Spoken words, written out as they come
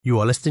You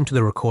are listening to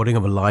the recording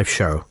of a live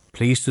show.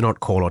 Please do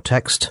not call or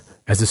text,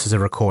 as this is a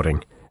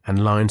recording,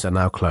 and lines are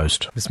now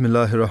closed.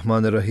 Bismillahir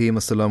Rahmanir Rahim.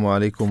 Assalamu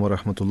alaikum wa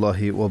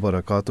rahmatullahi wa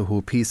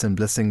barakatuhu. Peace and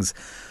blessings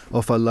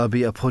of Allah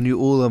be upon you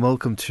all, and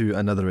welcome to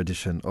another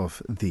edition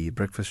of The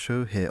Breakfast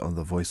Show here on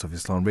the Voice of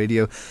Islam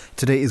Radio.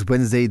 Today is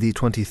Wednesday, the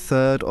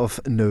 23rd of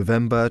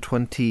November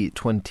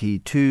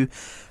 2022,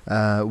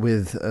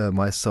 with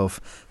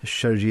myself,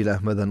 Sharjeel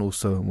Ahmed, and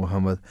also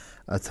Muhammad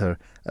Attar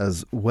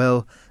as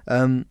well.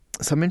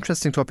 Some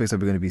interesting topics that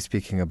we're going to be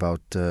speaking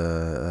about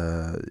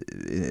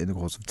in the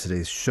course of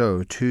today's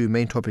show. Two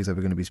main topics that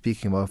we're going to be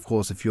speaking about. Of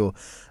course, if you're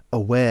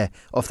aware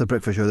of the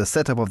Breakfast Show, the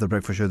setup of the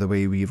Breakfast Show, the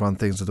way we run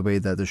things, or the way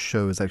that the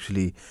show is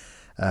actually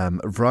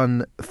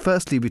run.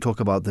 Firstly, we talk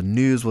about the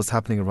news, what's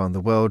happening around the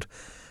world.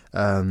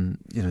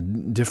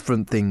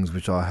 Different things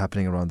which are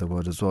happening around the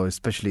world as well,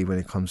 especially when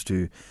it comes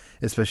to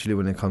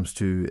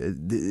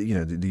the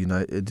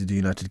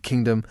United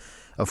Kingdom.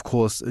 Of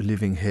course,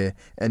 living here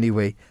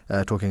anyway,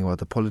 talking about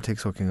the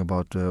politics, talking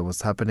about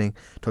what's happening,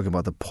 talking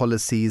about the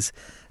policies.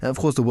 And of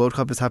course, the World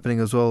Cup is happening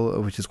as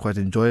well, which is quite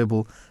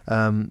enjoyable.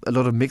 A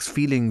lot of mixed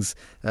feelings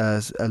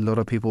a lot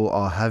of people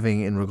are having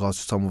in regards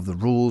to some of the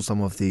rules,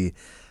 some of the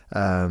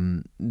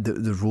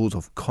rules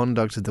of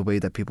conduct, the way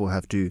that people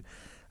have to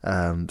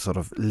sort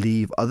of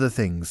leave other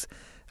things,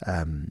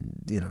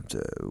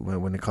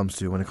 when it comes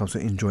to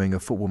enjoying a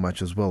football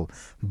match as well.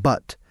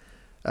 But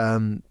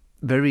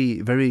very,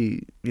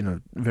 very,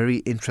 very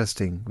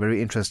interesting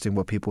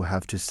what people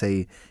have to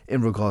say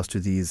in regards to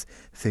these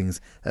things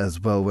as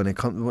well. When it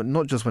comes,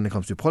 not just when it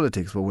comes to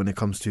politics, but when it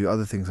comes to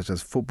other things such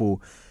as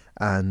football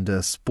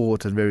and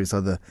sport and various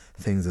other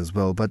things as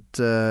well. But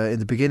in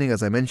the beginning,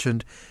 as I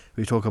mentioned,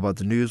 we talk about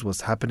the news,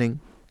 what's happening.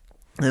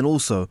 And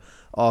also,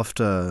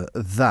 after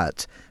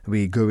that,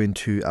 we go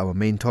into our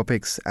main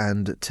topics.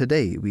 And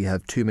today, we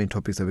have two main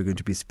topics that we're going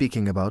to be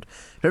speaking about.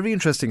 Very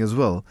interesting as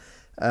well.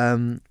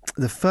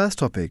 The first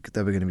topic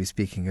that we're going to be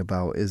speaking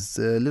about is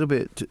a little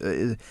bit.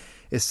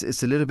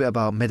 It's a little bit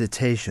about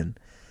meditation,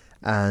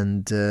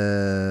 and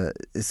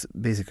it's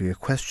basically a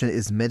question: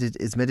 is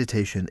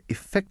meditation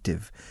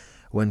effective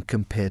when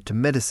compared to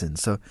medicine?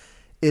 So,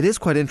 it is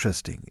quite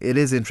interesting. It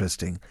is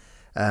interesting.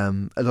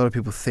 A lot of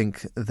people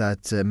think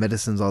that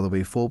medicines are the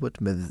way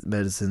forward.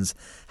 Medicines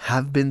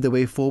have been the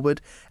way forward,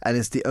 and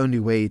it's the only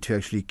way to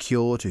actually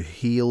cure, to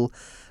heal,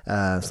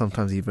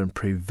 sometimes even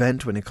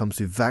prevent when it comes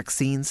to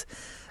vaccines,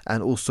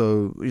 and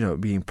also,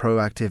 being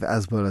proactive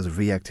as well as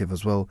reactive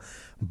as well.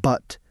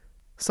 But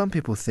some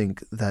people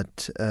think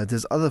that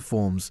there's other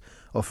forms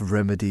of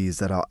remedies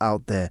that are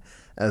out there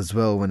as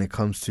well when it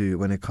comes to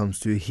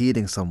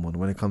healing someone,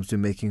 when it comes to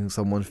making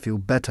someone feel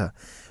better,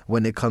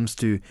 when it comes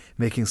to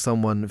making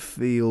someone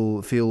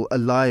feel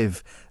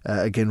alive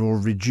again, or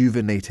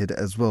rejuvenated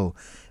as well.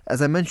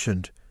 As I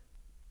mentioned,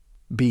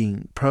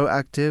 being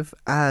proactive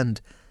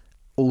and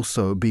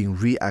also being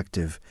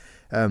reactive.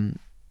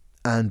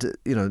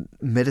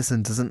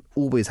 Medicine doesn't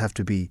always have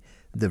to be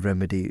the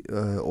remedy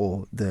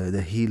or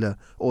the healer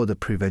or the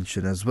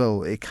prevention as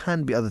well. It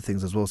can be other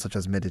things as well, such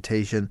as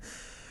meditation,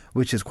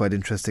 which is quite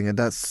interesting, and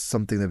that's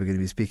something that we're going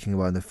to be speaking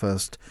about in the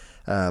first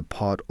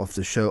part of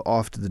the show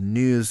after the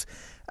news.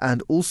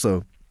 And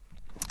also,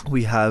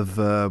 we have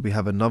a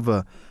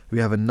number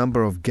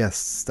of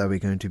guests that we're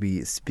going to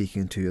be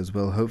speaking to as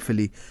well,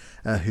 hopefully,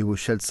 who will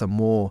shed some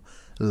more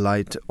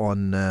light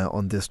on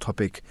this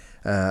topic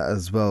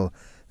as well.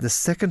 The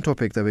second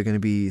topic that we're going to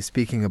be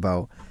speaking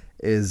about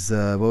is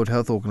World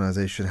Health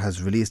Organization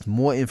has released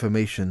more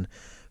information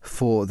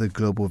for the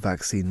global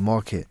vaccine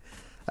market.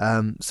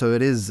 So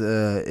it is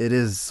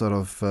sort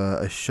of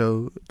a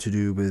show to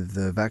do with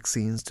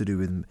vaccines, to do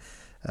with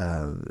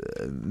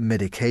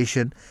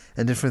medication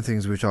and different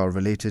things which are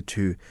related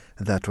to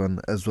that one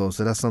as well.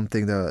 So that's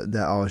something that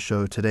our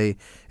show today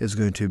is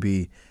going to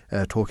be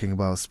talking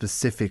about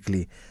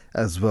specifically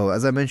as well.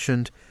 As I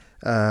mentioned,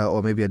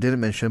 or maybe I didn't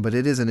mention, but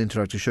it is an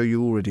interactive show.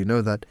 You already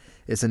know that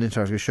it's an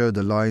interactive show.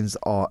 The lines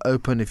are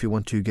open if you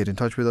want to get in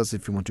touch with us,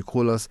 if you want to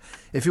call us,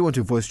 if you want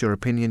to voice your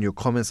opinion, your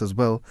comments as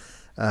well,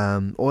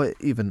 or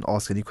even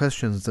ask any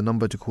questions. The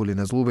number to call in,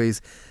 as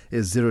always,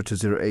 is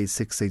 0208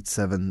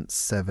 687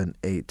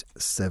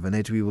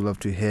 7878. We would love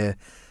to hear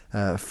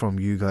from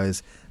you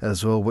guys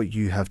as well, what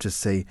you have to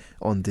say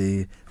on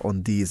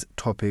these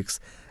topics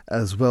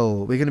as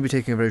well. We're going to be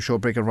taking a very short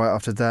break, and right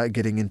after that,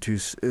 getting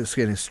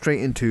straight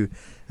into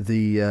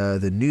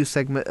the news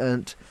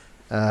segment.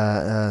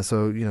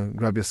 So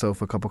grab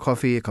yourself a cup of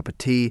coffee, a cup of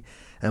tea,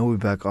 and we'll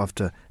be back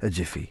after a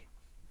jiffy.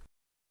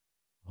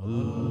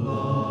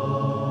 Allah,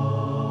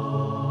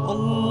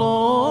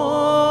 Allahu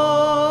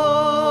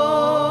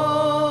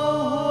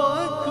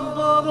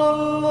Akbar,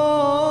 Allahu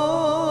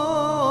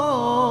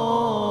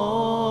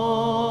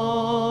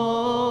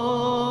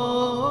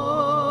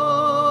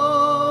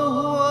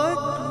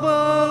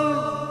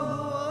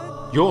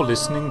Akbar. You're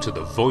listening to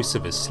the Voice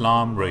of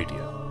Islam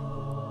Radio,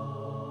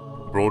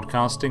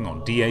 broadcasting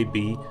on DAB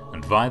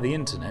and via the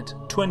internet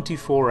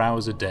 24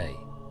 hours a day.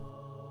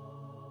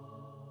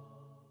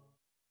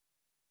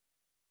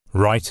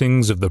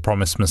 Writings of the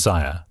Promised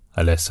Messiah,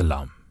 alayhi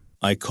salam.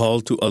 I call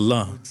to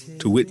Allah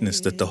to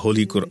witness that the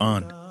Holy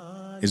Quran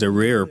is a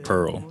rare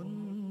pearl.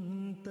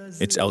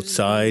 Its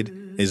outside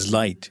is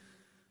light,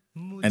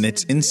 and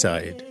its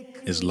inside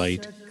is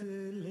light,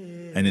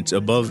 and its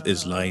above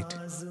is light,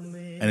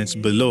 and its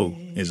below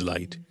is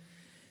light.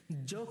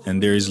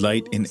 And there is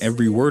light in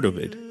every word of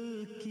it.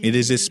 It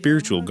is a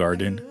spiritual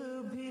garden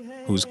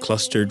whose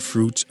clustered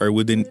fruits are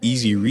within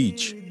easy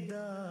reach,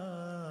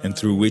 and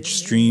through which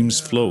streams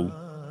flow.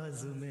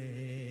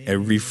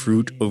 Every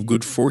fruit of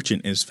good fortune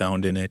is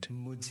found in it,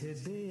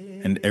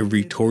 and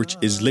every torch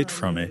is lit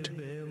from it.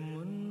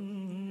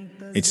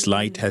 Its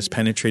light has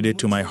penetrated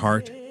to my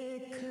heart,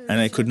 and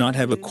I could not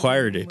have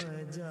acquired it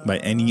by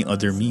any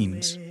other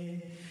means.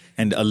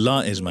 And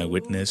Allah is my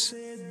witness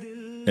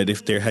that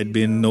if there had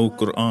been no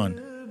Quran,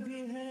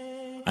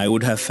 I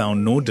would have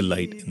found no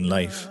delight in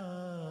life.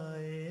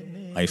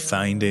 I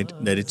find it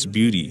that its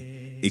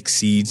beauty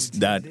exceeds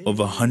that of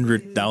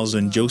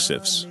 100,000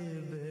 Josephs.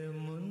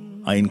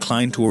 I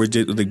incline towards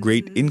it with a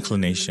great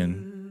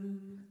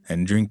inclination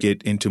and drink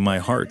it into my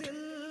heart.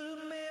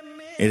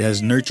 It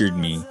has nurtured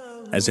me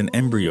as an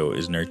embryo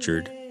is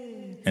nurtured,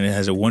 and it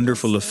has a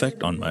wonderful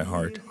effect on my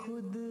heart.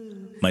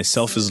 My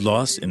self is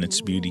lost in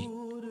its beauty.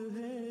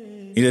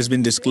 It has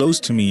been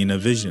disclosed to me in a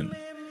vision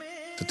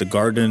that the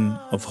garden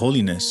of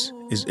holiness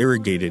is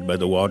irrigated by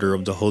the water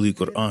of the Holy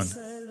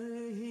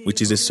Quran,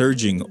 which is a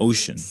surging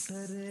ocean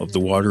of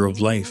the water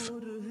of life.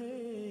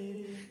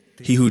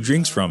 He who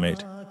drinks from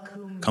it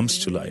comes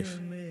to life.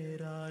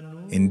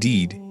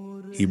 Indeed,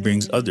 he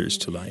brings others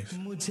to life.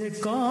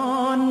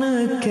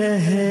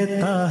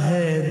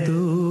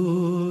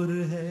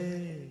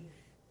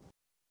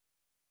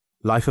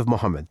 Life of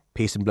Muhammad,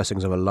 peace and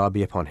blessings of Allah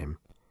be upon him.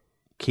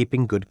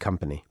 Keeping good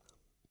company.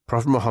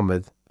 Prophet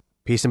Muhammad,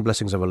 peace and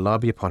blessings of Allah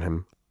be upon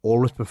him,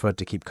 always preferred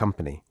to keep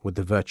company with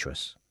the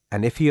virtuous,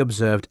 and if he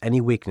observed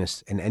any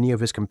weakness in any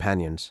of his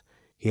companions,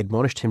 he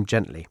admonished him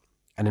gently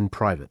and in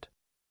private.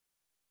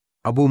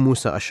 Abu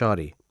Musa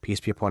Ash'ari,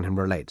 peace be upon him,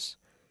 relates,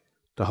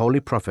 the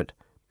Holy Prophet,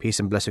 peace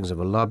and blessings of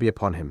Allah be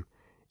upon him,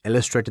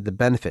 illustrated the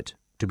benefit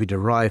to be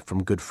derived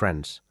from good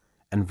friends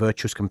and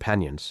virtuous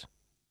companions.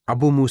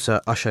 Abu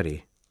Musa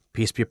Ash'ari,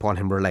 peace be upon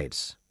him,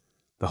 relates,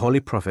 the Holy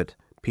Prophet,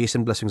 peace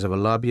and blessings of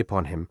Allah be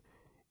upon him,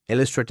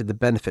 illustrated the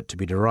benefit to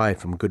be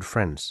derived from good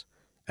friends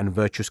and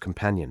virtuous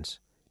companions,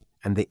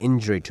 and the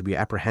injury to be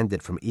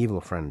apprehended from evil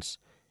friends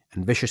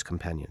and vicious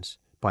companions,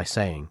 by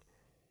saying,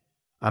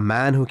 a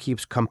man who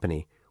keeps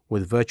company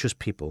with virtuous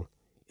people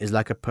is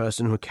like a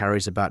person who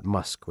carries about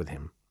musk with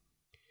him.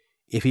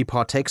 If he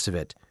partakes of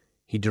it,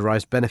 he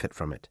derives benefit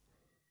from it.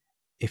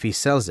 If he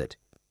sells it,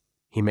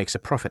 he makes a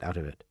profit out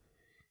of it.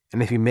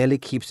 And if he merely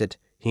keeps it,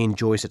 he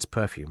enjoys its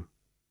perfume.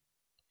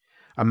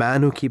 A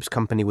man who keeps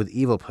company with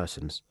evil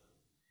persons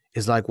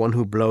is like one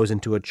who blows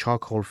into a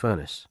charcoal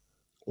furnace.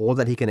 All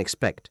that he can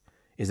expect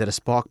is that a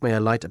spark may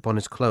alight upon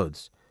his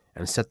clothes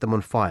and set them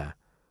on fire,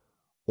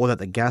 or that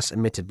the gas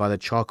emitted by the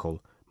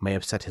charcoal may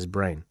upset his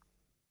brain.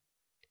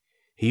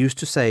 He used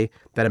to say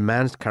that a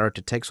man's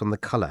character takes on the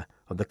color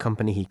of the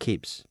company he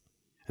keeps,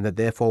 and that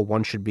therefore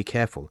one should be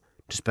careful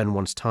to spend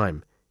one's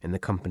time in the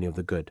company of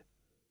the good.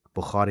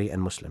 Bukhari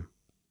and Muslim.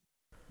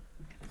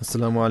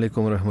 Assalamu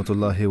alaikum wa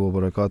rahmatullahi wa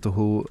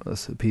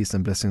barakatuhu. Peace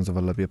and blessings of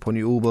Allah be upon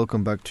you all.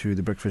 Welcome back to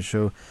The Breakfast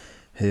Show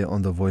here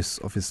on the Voice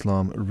of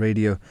Islam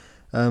Radio.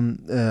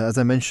 As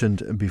I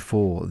mentioned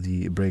before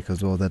the break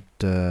as well, that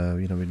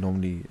we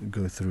normally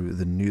go through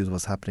the news,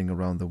 what's happening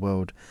around the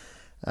world,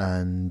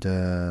 and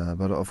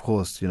but of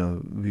course,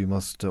 we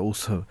must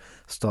also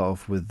start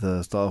off with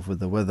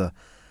the weather.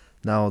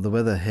 Now, the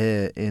weather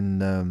here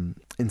in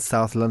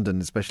South London,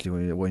 especially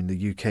when we're in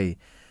the UK,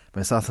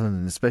 but South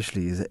London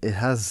especially, it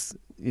has,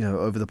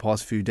 over the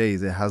past few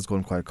days, it has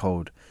gone quite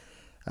cold.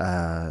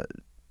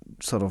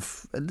 Sort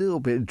of a little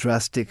bit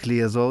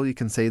drastically as well. You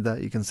can say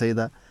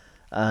that,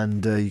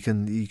 and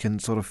you can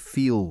sort of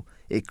feel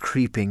it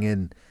creeping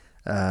in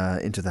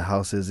into the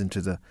houses, into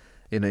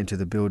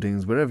the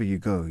buildings, wherever you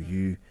go.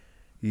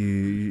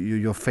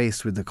 You're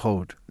faced with the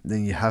cold.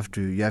 Then you have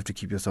to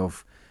keep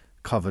yourself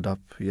covered up.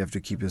 You have to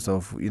keep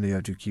yourself, you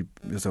have to keep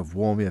yourself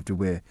warm. You have to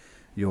wear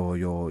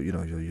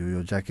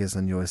your jackets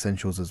and your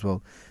essentials as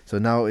well. So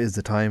now is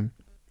the time.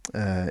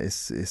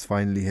 It's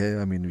finally here.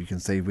 I mean, we can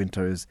say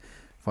winter is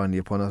finally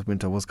upon us.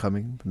 Winter was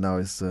coming, but now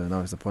it's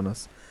upon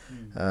us,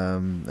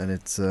 and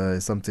it's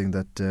something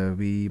that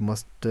we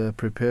must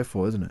prepare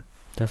for, isn't it?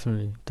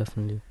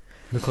 Definitely.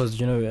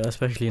 Because,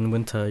 especially in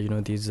winter,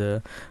 these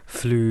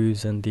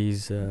flus and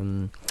these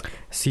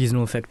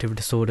seasonal affective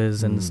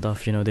disorders and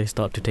stuff, they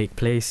start to take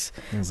place.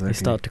 Exactly. They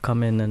start to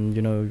come in, and,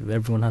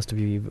 everyone has to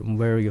be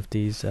wary of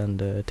these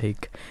and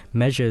take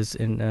measures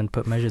and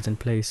put measures in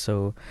place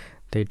so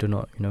they do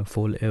not,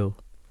 fall ill.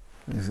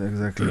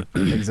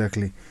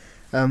 Exactly.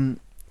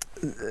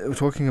 We're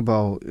talking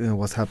about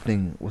what's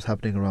happening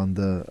around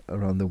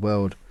the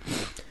world.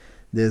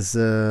 There's,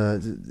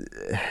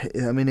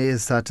 it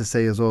is sad to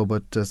say as well,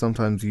 but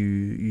sometimes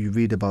you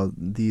read about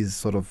these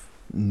sort of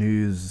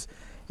news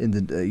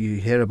you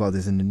hear about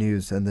this in the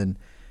news, and then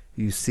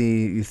you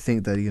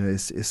think that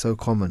it's so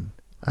common,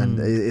 And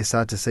it's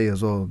sad to say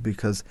as well,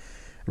 because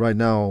right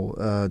now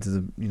there's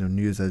a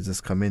news that has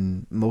just come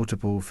in,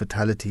 multiple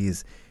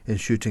fatalities in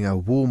shooting at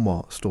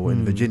Walmart store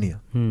in Virginia.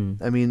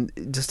 I mean,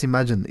 just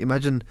imagine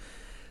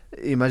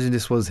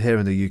this was here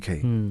in the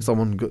UK.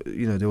 Someone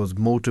there was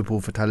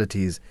multiple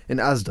fatalities in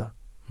Asda.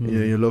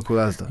 Your local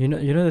Asda. You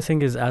know the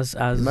thing is, as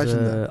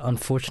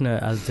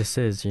unfortunate as this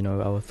is,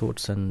 our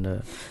thoughts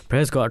and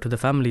prayers go out to the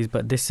families.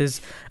 But this is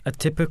a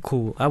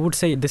typical. I would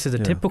say this is a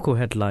typical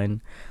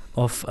headline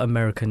of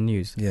American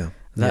news. Yeah.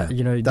 That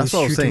these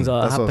shootings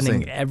are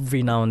happening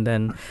every now and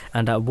then,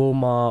 and at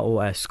Walmart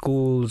or at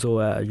schools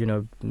or at,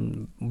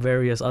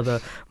 various other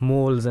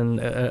malls and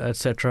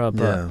etc.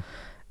 But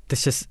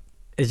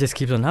it just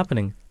keeps on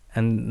happening,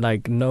 and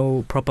like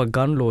no proper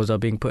gun laws are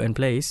being put in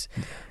place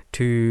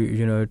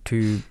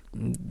to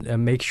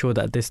make sure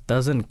that this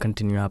doesn't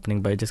continue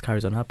happening, but it just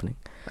carries on happening.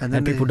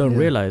 And people don't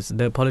realize,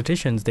 the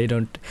politicians, they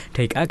don't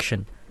take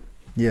action.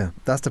 Yeah,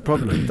 that's the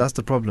problem. That's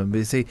the problem.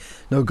 You see,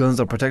 no, guns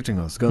are protecting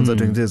us. Guns are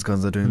doing this.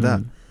 Guns are doing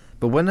that.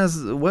 But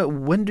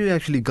when do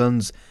actually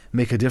guns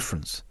make a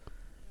difference?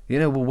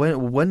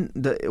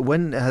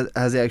 When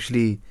has it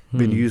actually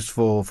been used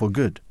for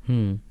good?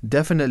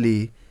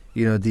 Definitely,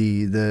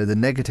 the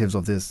negatives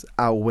of this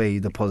outweigh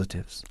the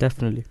positives.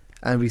 Definitely.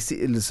 And we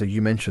see, listen, you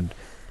mentioned,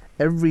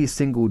 every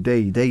single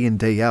day in,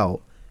 day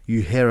out,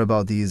 you hear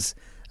about these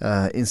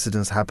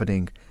incidents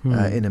happening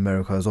in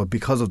America as well,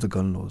 because of the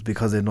gun laws,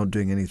 because they're not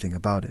doing anything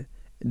about it.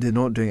 They're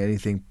not doing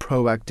anything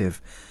proactive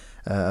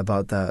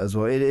about that as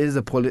well. It is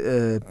a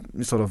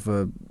sort of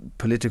a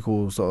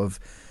political sort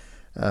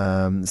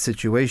of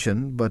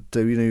situation, but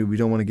we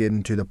don't want to get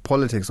into the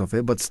politics of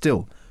it. But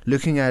still,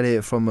 looking at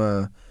it from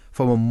a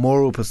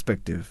moral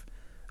perspective,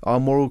 our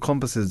moral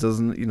compasses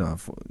doesn't,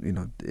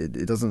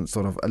 it doesn't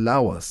sort of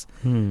allow us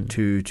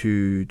to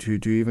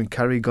even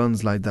carry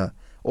guns like that,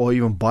 or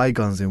even buy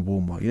guns in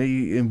Walmart.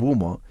 In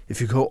Walmart, if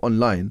you go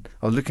online,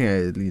 I was looking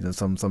at it,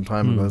 some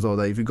time ago as well,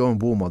 that if you go on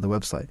Walmart, the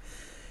website,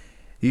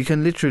 you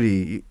can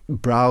literally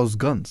browse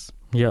guns,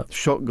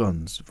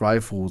 shotguns,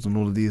 rifles, and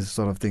all of these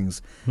sort of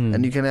things,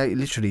 and you can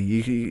literally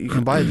you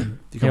can buy them.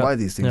 You can buy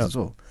these things as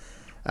well,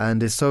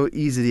 and it's so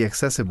easily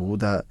accessible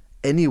that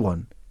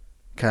anyone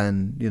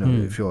can,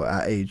 if you're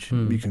at age,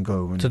 you can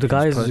go. And so the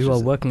guys who are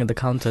working at the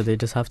counter, they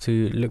just have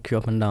to look you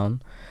up and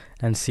down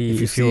and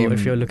see if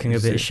you're looking a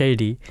bit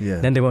shady.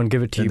 Then they won't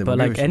give it to you. But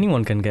like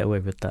anyone can get away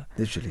with that.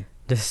 Literally,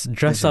 just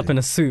dress up in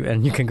a suit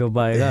and you can go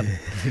buy a gun.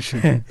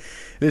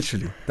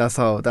 Literally, that's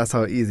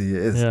how easy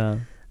it is. Yeah.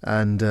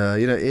 And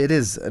it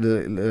is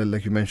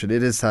like you mentioned,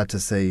 it is sad to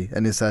say,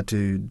 and it's sad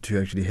to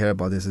actually hear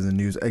about this in the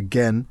news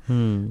again.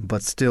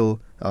 But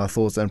still, our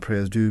thoughts and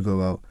prayers do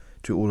go out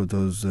to all of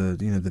those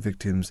the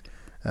victims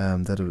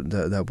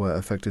that were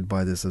affected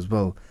by this as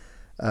well.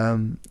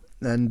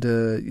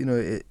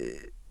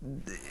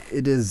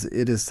 It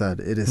is sad.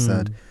 It is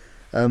sad.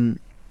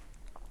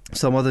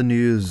 Some other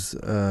news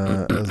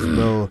as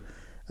well.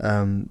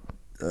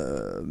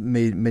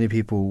 Many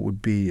people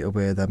would be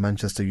aware that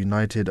Manchester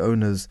United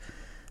owners,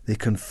 they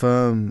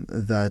confirm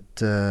that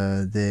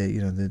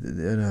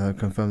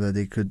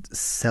they could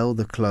sell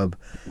the club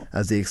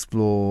as they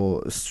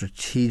explore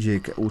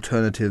strategic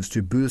alternatives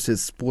to boost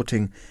its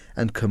sporting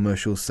and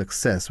commercial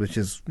success, which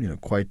is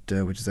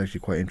actually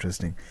quite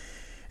interesting.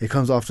 It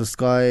comes after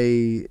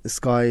Sky's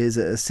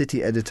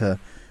City editor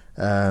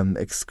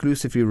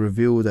exclusively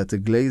revealed that the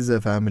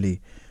Glazer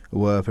family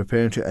were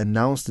preparing to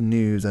announce the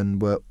news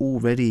and were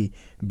already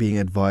being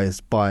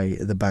advised by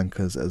the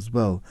bankers as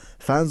well.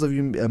 Fans of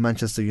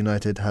Manchester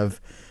United have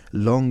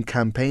long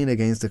campaigned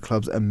against the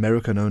club's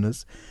American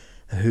owners,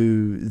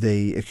 who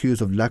they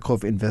accuse of lack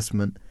of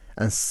investment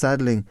and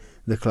saddling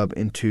the club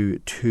into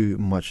too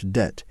much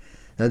debt.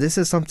 Now, this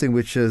is something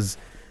which is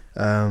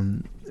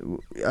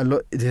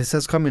this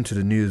has come into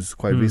the news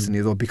quite recently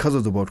as well, because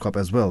of the World Cup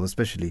as well,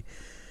 especially,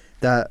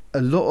 that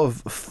a lot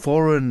of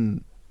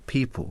foreign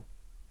people,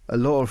 a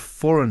lot of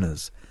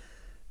foreigners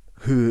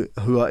who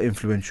are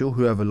influential,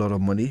 who have a lot of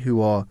money,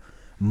 who are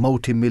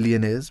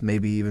multi-millionaires,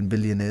 maybe even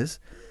billionaires,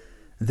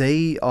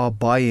 they are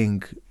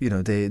buying,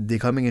 they're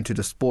coming into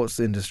the sports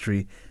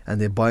industry and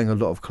they're buying a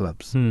lot of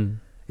clubs.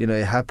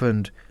 It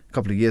happened a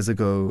couple of years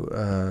ago,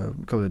 a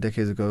couple of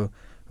decades ago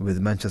with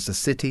Manchester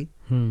City.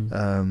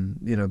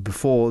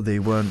 Before they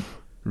weren't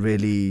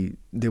really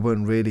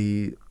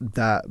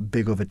that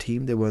big of a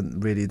team. They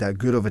weren't really that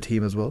good of a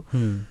team as well.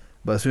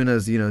 But as soon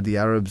as, the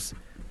Arabs,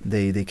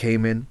 they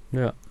came in,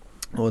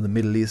 or the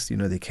Middle East,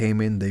 they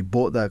came in, they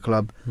bought that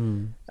club,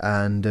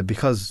 and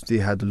because they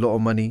had a lot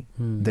of money,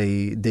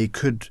 they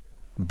could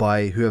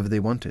buy whoever they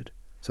wanted.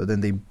 So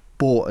then they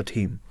bought a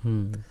team.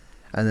 And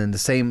then the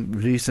same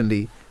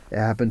recently, it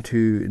happened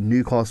to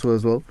Newcastle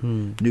as well.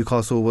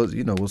 Newcastle was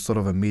sort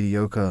of a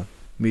mediocre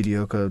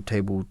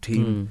table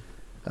team.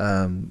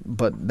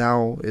 But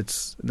now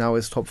it's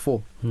top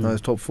four. Now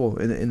it's top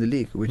four in the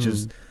league, which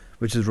is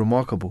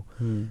remarkable.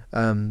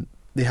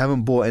 They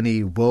haven't bought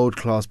any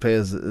world-class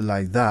players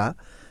like that,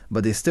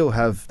 but they still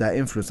have that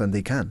influence, and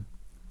they can.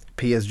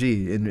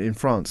 PSG in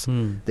France,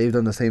 they've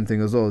done the same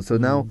thing as well. So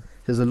now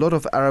there's a lot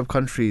of Arab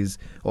countries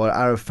or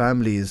Arab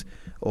families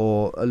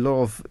or a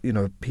lot of, you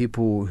know,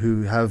 people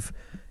who have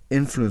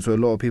influence, or a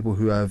lot of people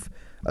who have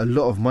a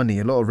lot of money,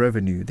 a lot of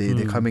revenue.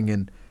 They're coming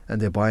in and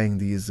they're buying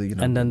these, you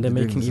know, and then they're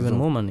making even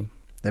more money.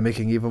 They're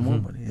making even more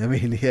money. I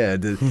mean, yeah,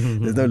 there's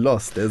no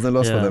loss. There's no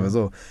loss for them as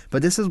well.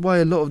 But this is why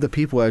a lot of the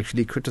people are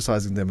actually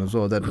criticizing them as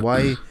well. That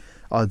why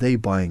are they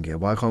buying it?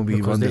 Why can't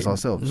we run this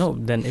ourselves? No,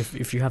 then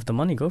if you have the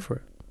money, go for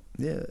it.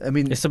 Yeah, I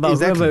mean, it's about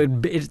whoever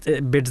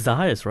it bids the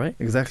highest, right?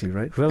 Exactly,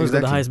 right. Whoever's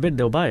got the highest bid,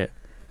 they'll buy it.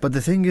 But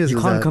the thing is,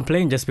 you can't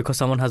complain just because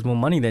someone has more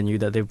money than you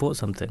that they've bought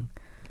something.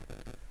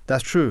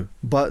 That's true.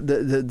 But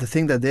the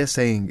thing that they're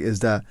saying is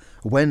that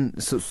when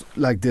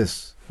like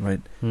this,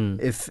 right?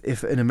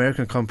 If an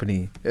American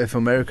company, if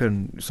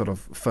American sort of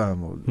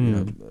firm or you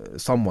know,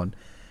 someone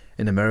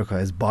in America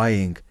is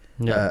buying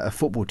a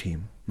football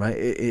team, right,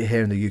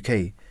 here in the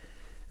UK,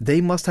 they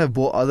must have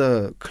bought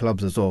other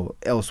clubs as well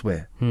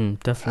elsewhere.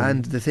 Definitely.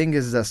 And the thing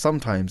is that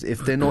sometimes if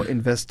they're not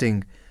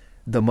investing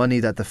the money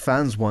that the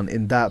fans want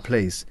in that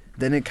place,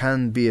 then it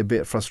can be a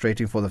bit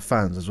frustrating for the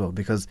fans as well,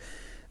 because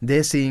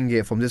they're seeing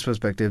it from this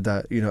perspective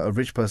that, you know, a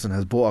rich person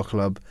has bought a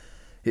club,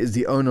 is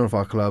the owner of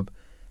our club,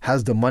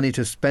 has the money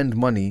to spend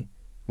money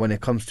when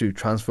it comes to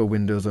transfer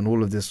windows and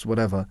all of this,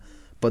 whatever,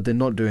 but they're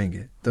not doing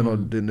it. They're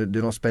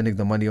not spending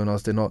the money on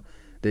us.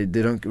 They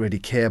don't really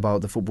care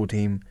about the football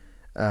team.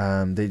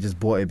 They just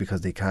bought it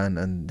because they can,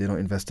 and they're not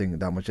investing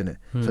that much in it.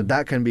 So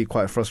that can be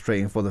quite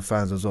frustrating for the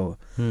fans as well.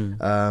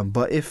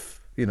 But if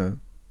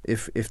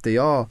they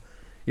are,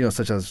 you know,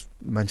 such as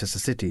Manchester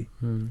City,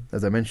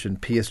 as I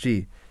mentioned,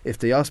 PSG, if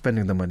they are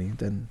spending the money,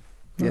 then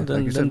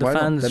then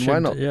why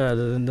not? Yeah,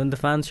 then the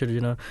fans should,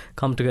 you know,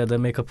 come together,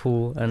 make a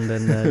pool, and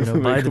then you know,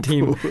 buy the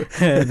team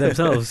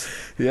themselves.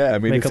 Yeah, I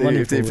mean, if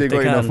they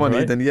got enough money,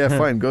 right? Then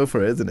fine, go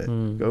for it, isn't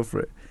it? Go for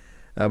it.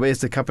 But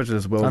it's the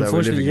capitalist world that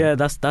we're living in.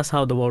 that's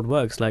how the world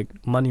works. Like,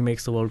 money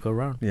makes the world go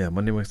round. Yeah,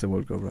 money makes the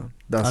world go round.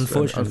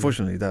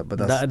 Unfortunately,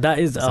 that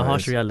is a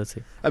harsh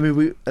reality. I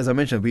mean, as I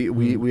mentioned,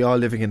 we are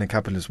living in a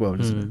capitalist world,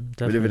 isn't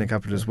it? We live in a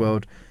capitalist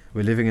world.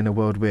 We're living in a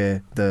world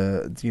where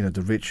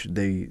the rich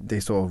they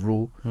sort of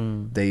rule.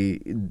 They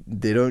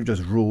don't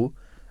just rule.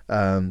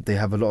 They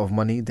have a lot of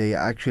money. They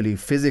actually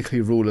physically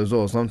rule as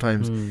well.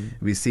 Sometimes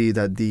we see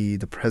that the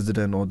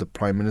president or the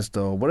prime minister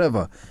or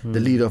whatever,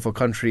 the leader of a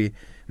country,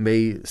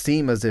 may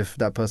seem as if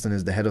that person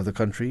is the head of the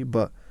country,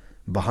 but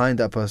behind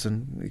that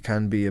person it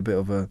can be a bit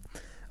of a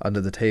under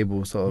the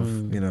table sort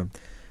of, you know,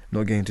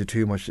 not getting into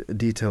too much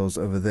details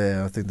over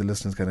there. I think the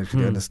listeners can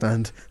actually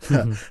understand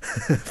that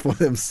for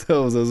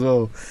themselves as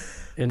well.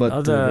 But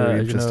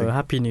other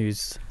happy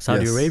news,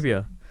 Saudi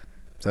Arabia,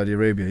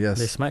 yes,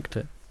 they smacked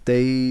it.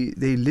 They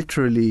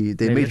literally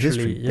made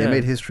history. Yeah. They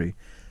made history.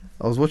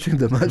 I was watching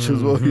the match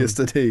as well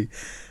yesterday,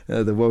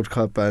 the World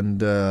Cup,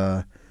 and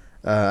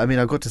I mean,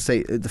 I got to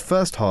say the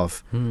first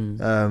half.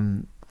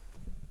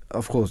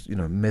 Of course, you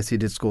know, Messi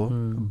did score,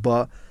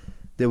 but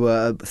there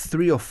were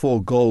 3 or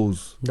 4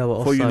 goals that were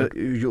offside.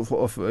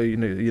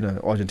 You know,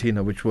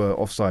 Argentina, which were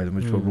offside and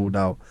which were ruled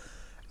out,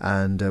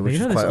 and which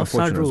is quite unfortunate.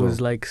 Offside rule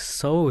is like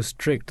so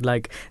strict.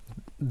 Like,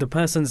 the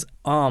person's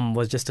arm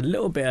was just a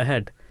little bit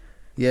ahead.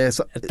 Yeah,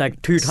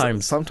 like 2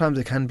 times. Sometimes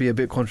it can be a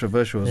bit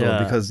controversial as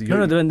well, because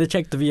when they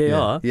checked the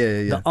VAR,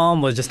 the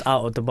arm was just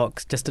out of the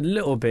box, just a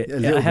little bit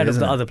ahead of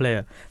the other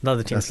player, the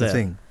other team's player. That's the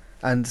thing.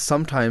 And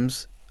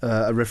sometimes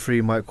a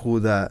referee might call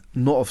that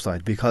not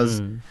offside,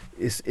 because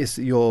it's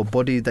your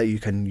body that you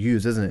can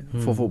use, isn't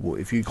it, for football?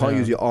 If you can't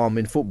use your arm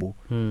in football,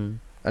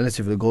 unless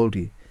you're the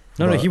goalie.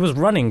 No, he was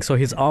running, so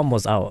his arm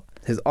was out.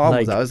 His arm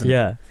was out, isn't it?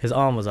 Yeah, his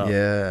arm was out.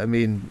 Yeah, I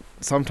mean,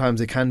 sometimes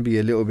it can be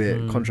a little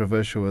bit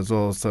controversial as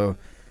well, so...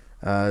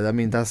 I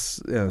mean, that's,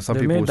 you know, some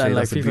people made say that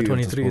like that's FIFA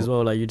 23 as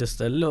well. Like, you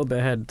just a little bit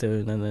ahead,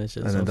 and then it's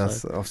just offside.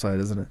 That's offside,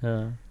 isn't it?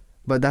 Yeah.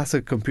 But that's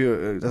a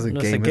computer. That's a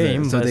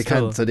game. Isn't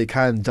it? So they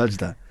can judge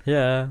that.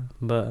 Yeah,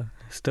 but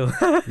still.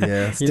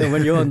 Yeah. You know,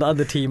 when you're on the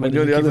other team and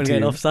you keep on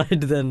getting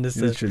offside, then it's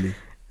literally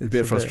it's a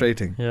bit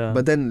frustrating. Yeah.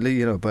 But then,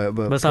 you know,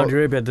 but Saudi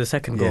Arabia, the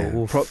second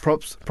goal.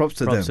 Props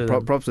to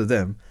them. Props to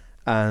them.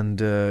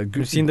 And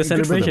you've seen the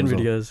celebration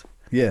videos.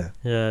 Yeah.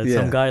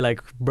 Some guy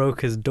like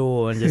broke his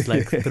door and just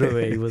like threw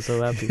it. He was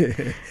so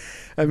happy.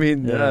 I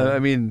mean,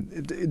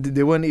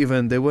 they weren't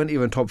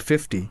even top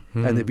 50,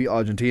 and they beat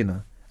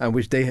Argentina, and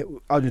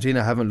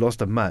Argentina haven't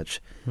lost a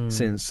match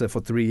since for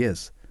 3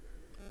 years.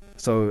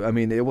 So I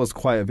mean, it was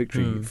quite a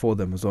victory for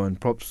them as well. And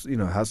props, you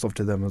know, hats off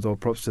to them as well.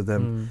 Props to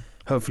them.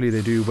 Hopefully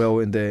they do well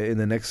in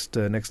the next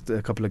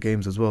couple of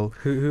games as well.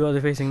 Who are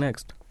they facing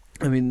next?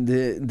 I mean,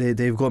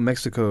 they've got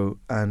Mexico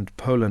and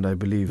Poland, I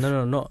believe.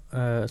 No, not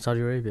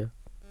Saudi Arabia.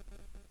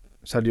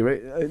 Saudi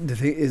Arabia. The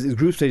thing is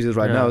group stages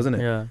right now, isn't it?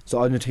 Yeah. So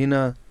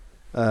Argentina,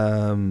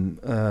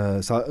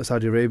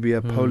 Saudi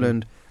Arabia,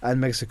 Poland,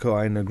 and Mexico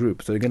are in a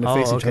group. So they're going to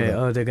face each other.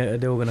 Oh,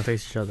 they're all going to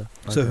face each other.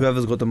 So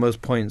whoever's got the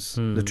most points,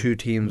 the 2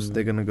 teams,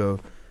 they're going to go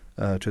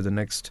to the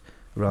next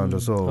round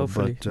as well.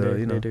 Hopefully, but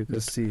you know,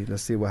 let's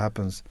see what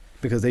happens,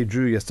 because they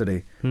drew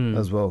yesterday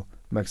as well,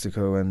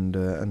 Mexico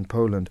and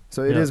Poland.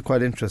 So it is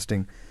quite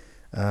interesting.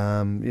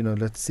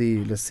 Let's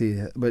see.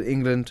 But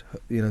England,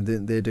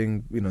 they're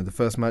doing, the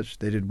first match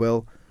they did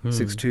well,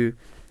 6-2.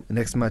 The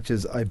next match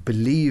is, I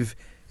believe,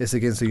 it's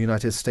against the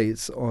United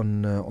States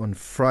on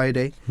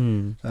Friday.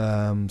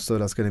 So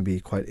that's going to be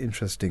quite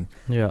interesting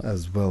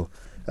as well.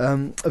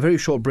 A very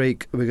short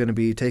break we're going to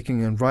be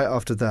taking, and right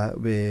after that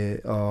we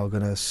are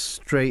going to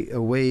straight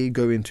away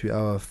go into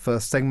our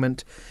first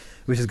segment,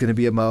 which is going to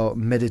be about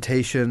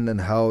meditation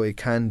and how it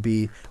can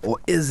be, or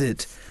is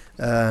it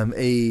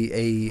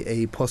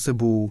a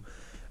possible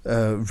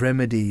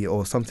remedy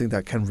or something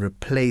that can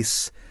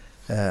replace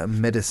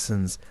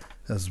medicines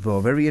as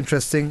well. Very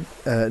interesting.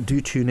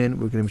 Do tune in.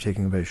 We're going to be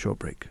taking a very short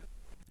break.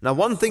 Now,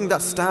 one thing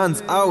that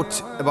stands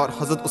out about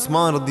Hazrat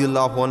Usman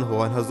radiallahu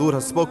anhu, and Hazur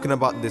has spoken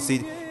about this,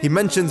 he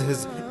mentions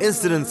his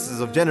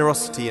incidences of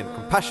generosity and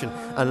compassion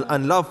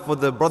and love for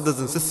the brothers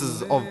and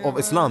sisters of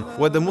Islam,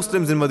 where the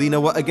Muslims in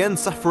Medina were again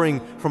suffering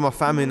from a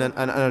famine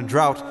and a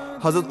drought.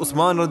 Hazrat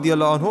Usman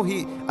radiallahu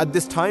anhu, at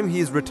this time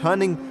he is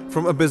returning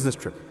from a business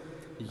trip,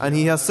 and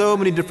he has so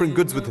many different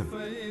goods with him.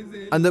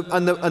 And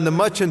the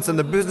merchants and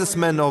the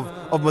businessmen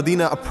of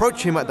Medina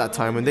approach him at that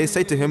time, and they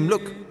say to him,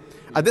 look,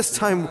 at this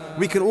time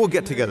we can all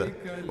get together.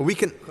 We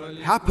can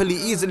happily,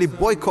 easily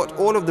boycott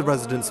all of the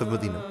residents of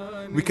Medina.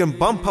 We can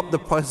bump up the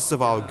prices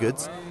of our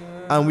goods,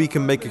 and we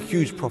can make a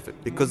huge profit,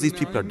 because these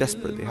people are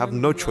desperate. They have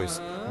no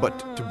choice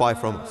but to buy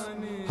from us.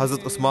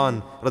 Hazrat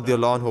Usman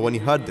radiallahu anhu, when he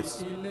heard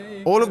this,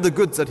 all of the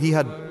goods that he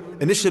had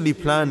initially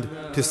planned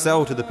to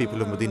sell to the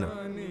people of Medina,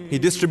 he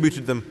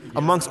distributed them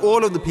amongst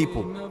all of the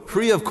people,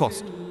 free of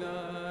cost,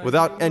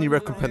 without any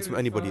recompense from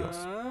anybody else.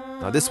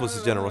 Now this was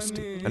his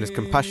generosity and his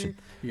compassion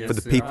for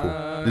the people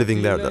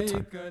living there at that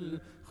time.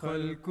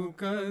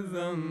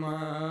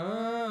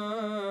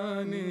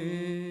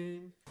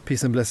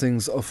 Peace and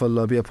blessings of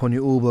Allah be upon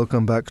you all.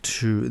 Welcome back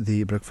to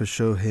the Breakfast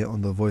Show here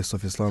on the Voice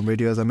of Islam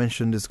Radio. As I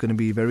mentioned, it's going to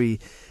be very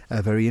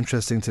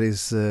interesting.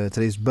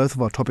 Today's both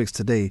of our topics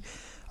today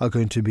are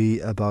going to be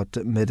about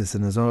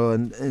medicine as well.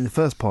 And in the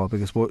first part,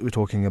 because what we're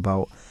talking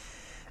about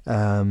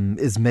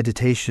is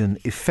meditation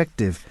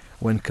effective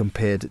when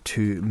compared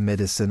to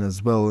medicine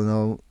as well.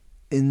 Now,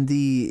 in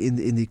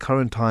the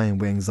current time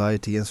where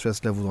anxiety and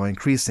stress levels are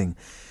increasing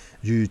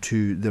due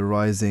to the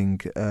rising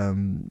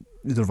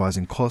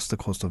cost, the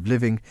cost of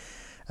living,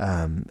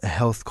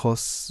 health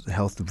costs,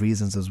 health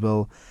reasons as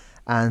well,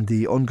 and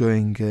the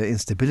ongoing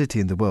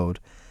instability in the world,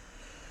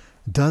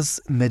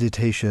 does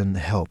meditation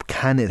help?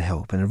 Can it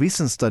help? And a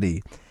recent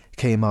study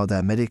came out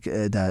that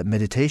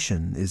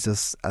meditation is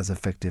just as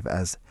effective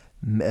as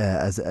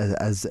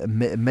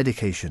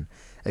medication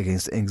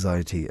against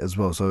anxiety as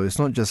well. So it's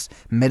not just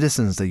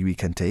medicines that we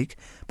can take,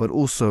 but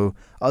also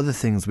other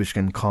things which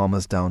can calm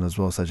us down as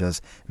well, such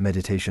as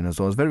meditation as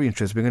well. It's very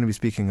interesting. We're going to be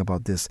speaking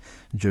about this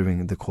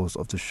during the course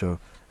of the show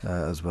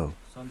as well.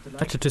 So I'm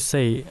delighted to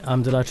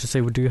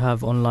say we do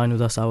have online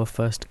with us our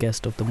first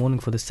guest of the morning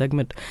for this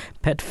segment,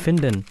 Pet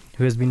Finden,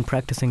 who has been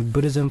practicing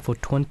Buddhism for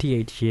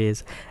 28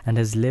 years and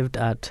has lived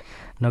at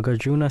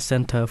Nagarjuna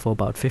Center for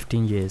about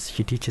 15 years.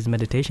 She teaches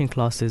meditation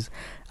classes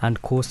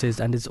and courses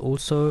and is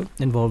also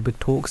involved with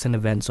talks and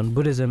events on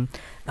Buddhism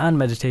and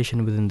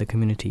meditation within the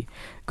community.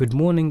 Good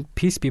morning,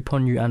 peace be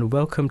upon you, and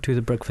welcome to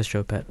the Breakfast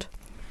Show, Pet.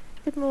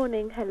 Good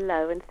morning,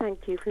 hello, and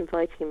thank you for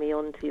inviting me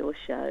on to your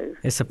show.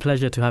 It's a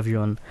pleasure to have you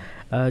on.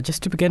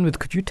 Just to begin with,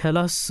 could you tell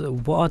us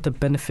what are the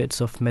benefits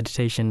of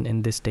meditation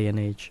in this day and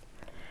age?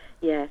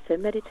 Yeah, so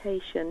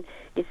meditation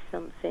is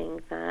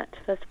something that,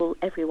 first of all,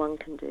 everyone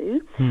can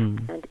do,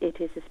 and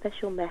it is a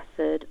special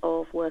method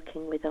of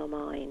working with our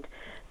mind.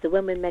 So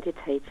when we're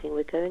meditating,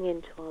 we're going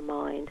into our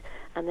mind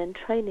and then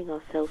training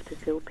ourselves to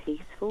feel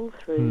peaceful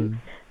through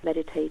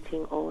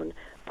meditating on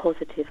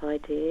positive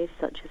ideas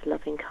such as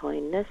loving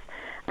kindness,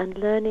 and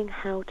learning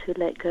how to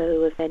let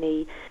go of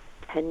any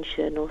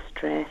tension or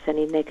stress,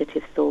 any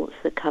negative thoughts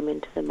that come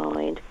into the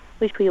mind,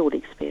 which we all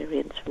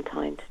experience from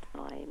time to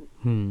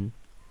time.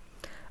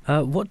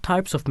 What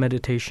types of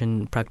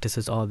meditation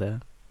practices are there?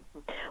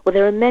 Well,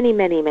 there are many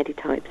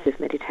types of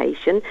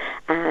meditation,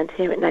 and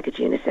here at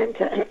Nagarjuna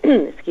Center,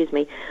 excuse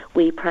me,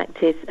 we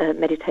practice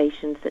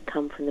meditations that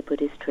come from the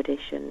Buddhist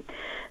tradition.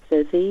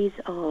 So these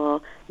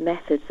are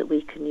methods that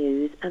we can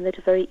use and that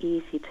are very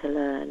easy to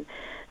learn.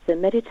 So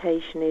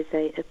meditation is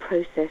a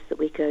process that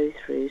we go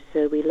through.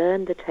 So we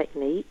learn the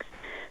techniques.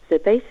 So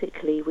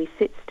basically we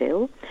sit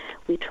still,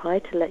 we try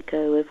to let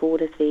go of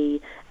all of the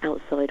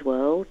outside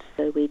world,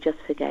 so we just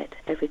forget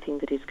everything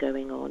that is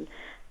going on,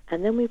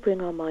 and then we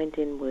bring our mind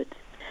inwards.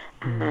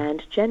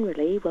 And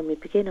generally, when we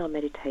begin our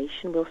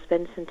meditation, we'll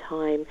spend some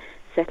time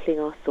settling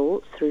our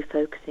thoughts through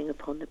focusing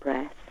upon the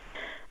breath,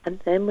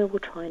 and then we will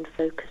try and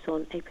focus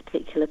on a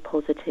particular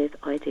positive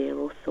idea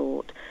or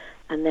thought.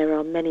 And there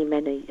are many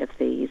of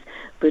these.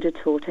 Buddha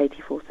taught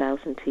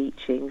 84,000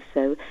 teachings,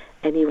 so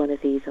any one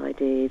of these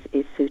ideas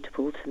is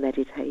suitable to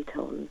meditate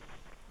on.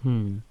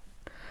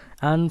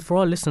 And for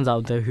our listeners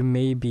out there who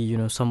may be,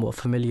 somewhat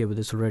familiar with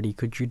this already,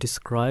 could you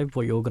describe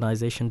what your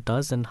organization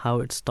does and how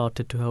it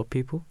started to help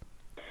people?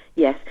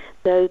 Yes,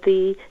 So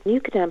the New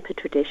Kadampa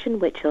tradition,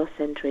 which our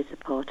centre is a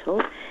part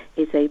of,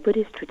 is a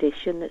Buddhist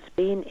tradition that's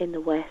been in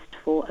the West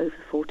for over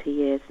 40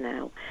 years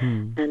now.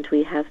 And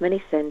we have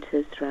many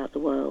centres throughout the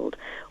world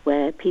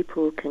where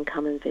people can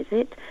come and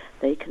visit.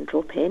 They can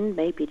drop in,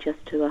 maybe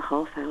just to a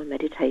half-hour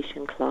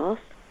meditation class,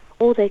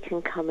 or they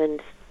can come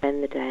and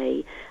spend the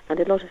day. And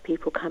a lot of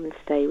people come and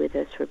stay with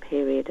us for a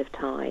period of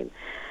time.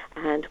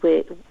 And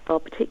our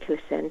particular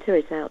centre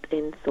is out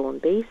in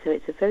Thornby, so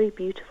it's a very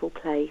beautiful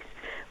place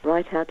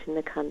right out in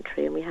the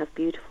country, and we have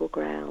beautiful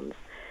grounds.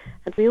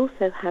 And we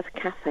also have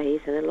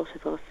cafes in a lot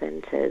of our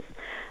centres,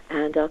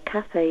 and our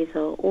cafes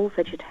are all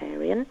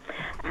vegetarian,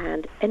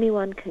 and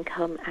anyone can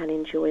come and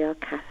enjoy our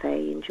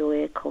cafe,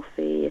 enjoy a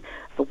coffee,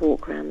 a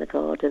walk around the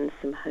garden,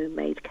 some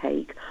homemade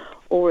cake,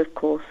 or of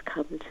course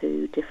come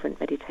to different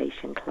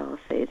meditation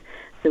classes.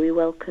 So we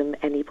welcome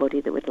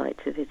anybody that would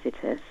like to visit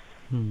us.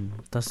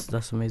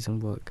 That's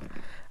amazing work.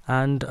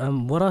 And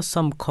what are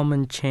some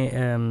common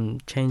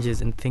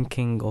changes in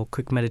thinking or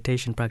quick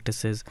meditation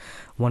practices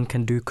one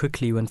can do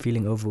quickly when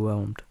feeling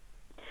overwhelmed?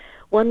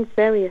 One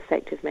very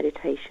effective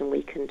meditation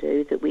we can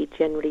do that we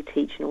generally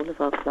teach in all of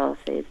our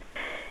classes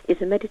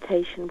is a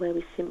meditation where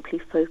we simply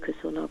focus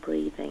on our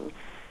breathing.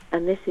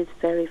 And this is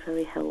very,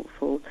 very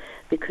helpful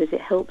because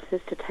it helps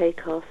us to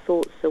take our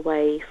thoughts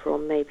away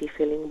from maybe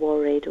feeling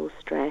worried or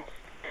stressed.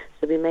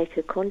 So we make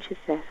a conscious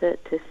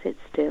effort to sit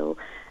still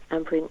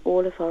and bring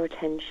all of our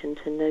attention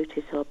to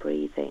notice our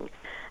breathing.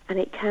 And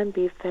it can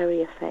be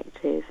very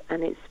effective,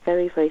 and it's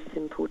very, very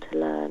simple to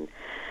learn.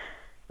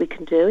 We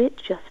can do it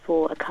just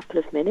for a couple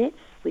of minutes.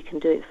 We can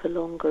do it for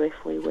longer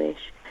if we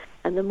wish.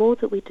 And the more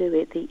that we do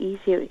it, the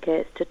easier it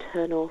gets to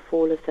turn off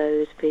all of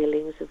those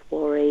feelings of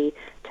worry,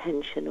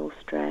 tension or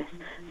stress.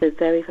 So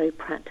very, very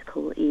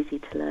practical, easy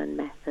to learn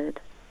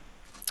method.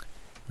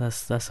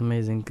 That's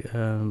amazing.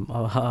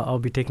 I'll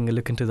be taking a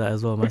look into that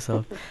as well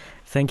myself.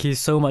 Thank you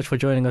so much for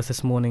joining us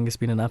this morning. It's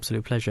been an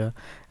absolute pleasure.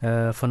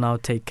 For now,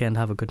 take care and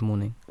have a good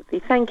morning.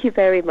 Thank you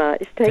very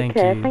much. Take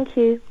care. Thank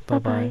you.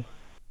 Bye-bye.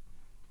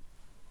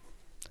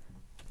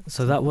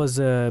 So that was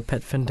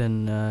Pet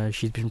Finden.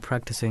 She's been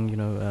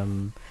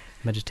practicing,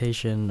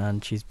 meditation,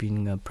 and she's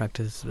been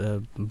practiced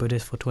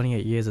Buddhist for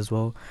 28 years as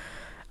well.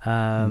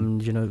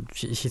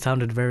 She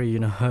sounded very,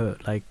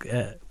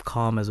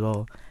 calm as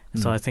well.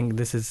 So I think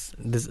there's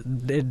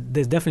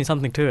definitely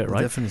something to it,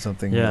 right? Definitely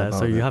something. Yeah,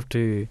 so you have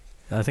to,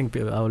 I think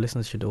our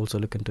listeners should also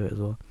look into it as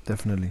well.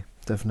 Definitely.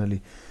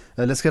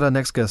 Let's get our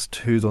next guest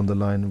who's on the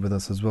line with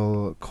us as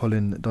well,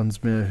 Colin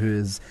Dunsmuir, who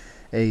is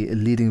a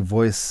leading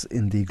voice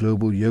in the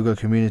global yoga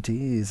community.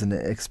 He's an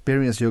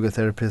experienced yoga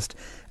therapist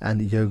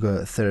and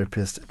yoga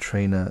therapist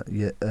trainer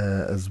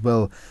as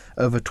well.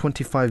 Over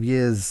 25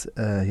 years,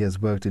 he has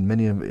worked in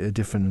many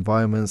different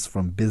environments,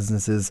 from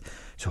businesses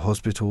to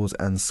hospitals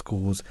and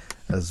schools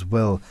as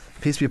well.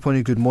 Peace be upon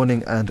you. Good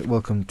morning and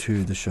welcome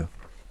to the show.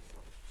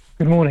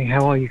 Good morning.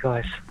 How are you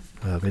guys?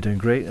 We're doing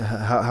great.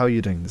 How are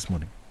you doing this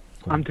morning?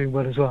 I'm doing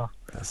well as well.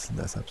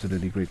 That's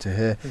absolutely great to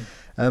hear.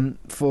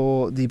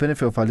 For the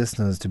benefit of our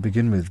listeners, to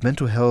begin with,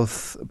 mental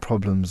health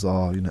problems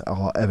are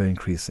ever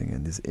increasing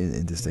in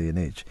this day and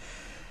age.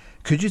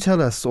 Could you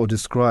tell us or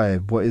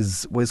describe what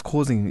is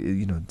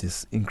causing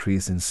this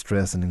increase in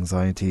stress and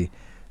anxiety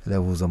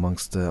levels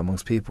amongst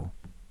people?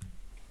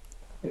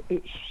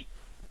 It's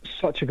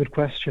such a good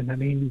question. I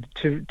mean,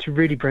 to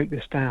really break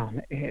this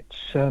down,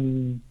 it's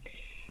from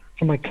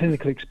my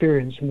clinical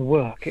experience in the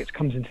work, it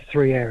comes into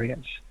three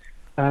areas.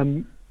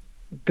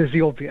 There's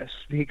the obvious,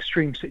 the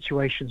extreme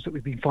situations that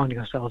we've been finding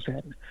ourselves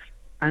in,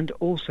 and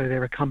also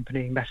their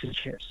accompanying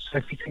messages. So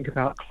if you think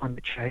about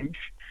climate change,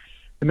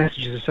 the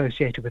messages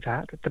associated with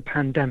that, the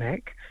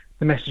pandemic,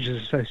 the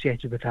messages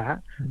associated with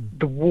that,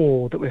 the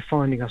war that we're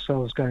finding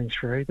ourselves going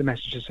through, the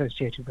messages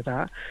associated with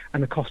that,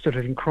 and the cost of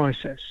living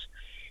crisis.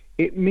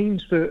 It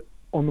means that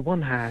on the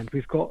one hand,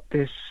 we've got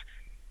this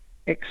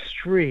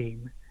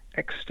extreme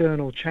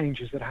external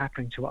changes that are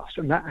happening to us,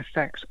 and that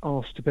affects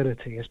our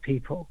stability as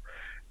people.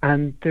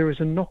 And there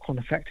is a knock-on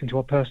effect into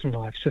our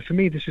personal lives. So for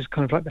me, this is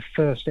kind of like the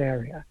first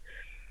area.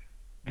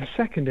 The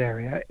second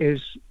area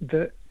is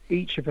that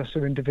each of us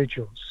are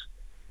individuals.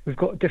 We've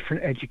got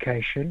different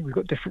education, we've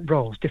got different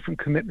roles, different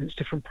commitments,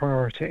 different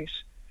priorities.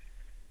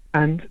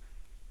 And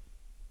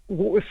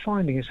what we're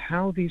finding is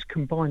how these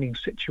combining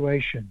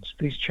situations,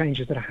 these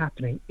changes that are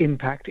happening,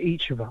 impact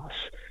each of us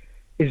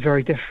is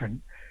very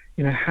different.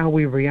 How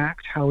we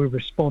react, how we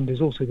respond is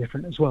also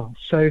different as well.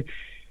 So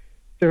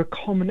there are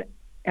common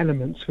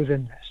elements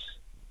within this.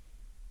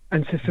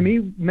 And so for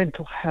me,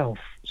 mental health,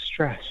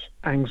 stress,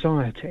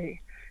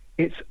 anxiety,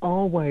 it's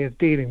our way of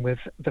dealing with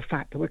the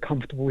fact that we're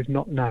comfortable with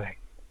not knowing.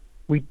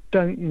 We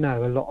don't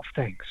know a lot of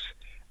things.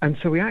 And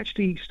so we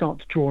actually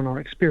start to draw on our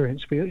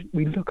experience.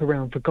 We look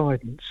around for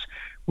guidance.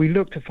 We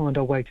look to find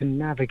our way to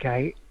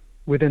navigate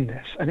within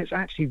this. And it's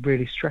actually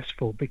really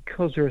stressful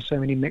because there are so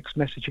many mixed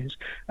messages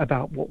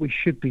about what we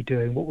should be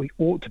doing, what we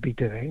ought to be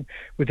doing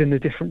within the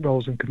different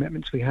roles and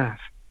commitments we have.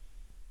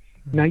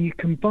 Now you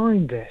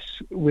combine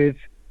this with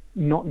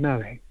not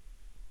knowing,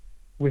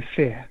 with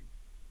fear.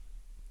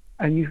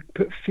 and you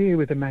put fear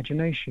with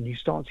imagination, you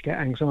start to get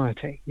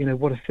anxiety. You know,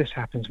 what if this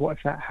happens? What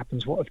if that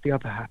happens? What if the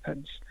other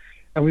happens?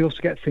 And we also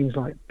get things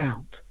like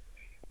doubt.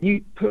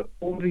 You put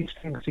all these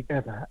things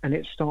together and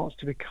it starts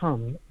to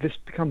becomes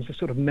a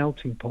sort of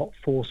melting pot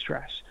for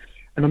stress.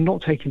 And I'm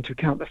not taking into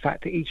account the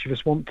fact that each of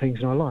us want things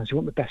in our lives. We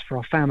want the best for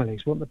our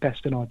families. We want the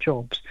best in our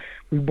jobs.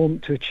 We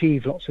want to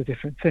achieve lots of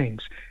different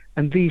things.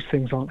 And these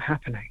things aren't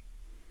happening.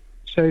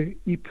 So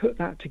you put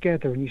that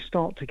together and you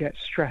start to get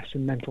stress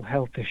and mental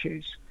health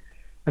issues.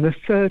 And the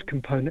third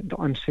component that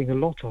I'm seeing a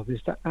lot of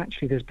is that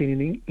actually there's been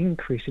an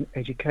increase in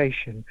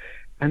education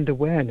and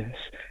awareness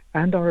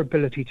and our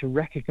ability to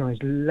recognize,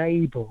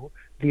 label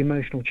the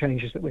emotional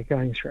changes that we're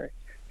going through.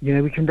 You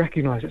know, we can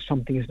recognize that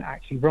something isn't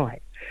actually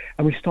right.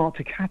 And we start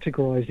to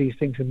categorize these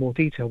things in more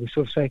detail. We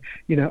sort of say,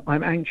 you know,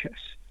 I'm anxious.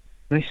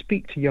 And I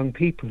speak to young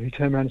people who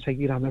turn around and say,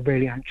 you know, I'm a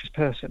really anxious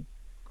person.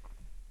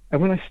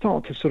 And when I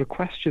start to sort of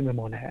question them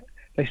on it,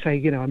 they say,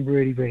 you know, I'm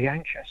really, really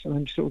anxious. And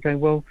I'm sort of going,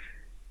 well,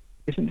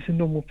 isn't this a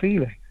normal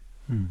feeling?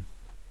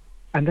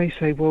 And they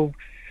say, well,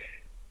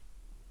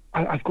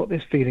 I've got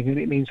this feeling and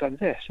it means I'm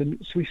this. And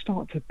so we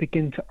start to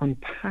begin to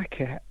unpack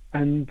it.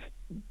 And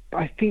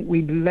I think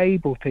we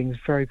label things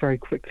very, very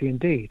quickly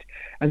indeed.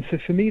 And so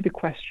for me, the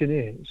question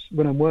is,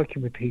 when I'm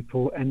working with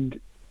people and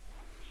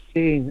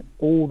seeing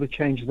all the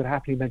changes that are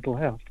happening in mental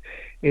health,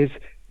 is,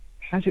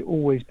 has it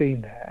always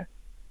been there?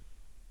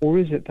 Or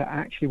is it that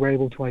actually we're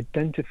able to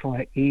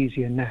identify it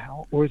easier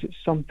now? Or is it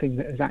something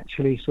that has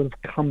actually sort of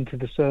come to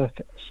the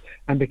surface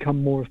and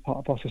become more of part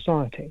of our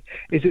society?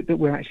 Is it that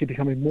we're actually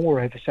becoming more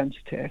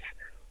oversensitive?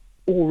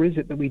 Or is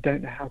it that we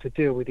don't know how to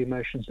deal with the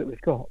emotions that we've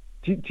got?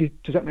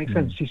 Does that make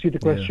sense? Do you see the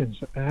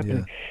questions that are happening?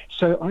 Yeah.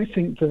 So I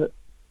think that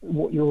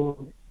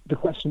the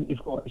question that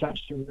you've got is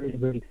actually a really,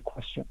 really good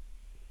question,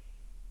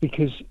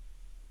 because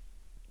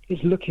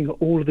it's looking at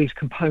all of these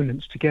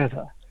components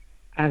together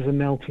as a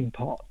melting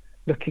pot,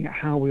 looking at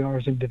how we are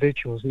as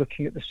individuals,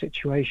 looking at the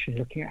situation,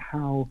 looking at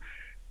how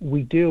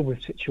we deal with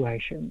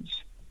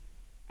situations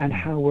and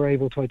how we're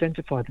able to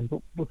identify them.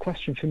 But the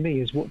question for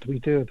me is, what do we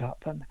do about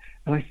them?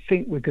 And I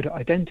think we're good at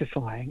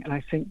identifying, and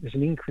I think there's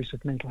an increase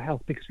of mental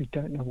health because we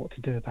don't know what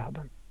to do about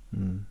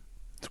them.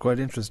 It's quite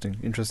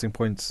interesting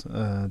points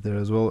there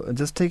as well. And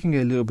just taking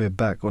it a little bit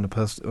back on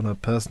a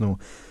personal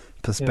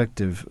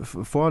perspective,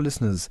 for our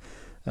listeners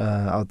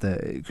out there,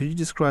 could you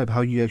describe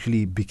how you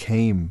actually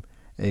became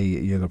a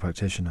yoga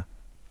practitioner?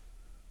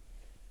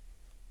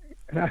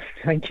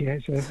 Thank you.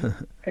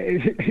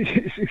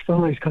 It's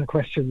one of those kind of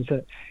questions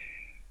that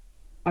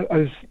I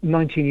was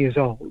 19 years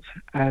old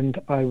and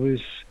I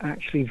was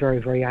actually very,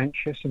 very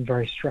anxious and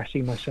very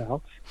stressy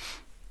myself.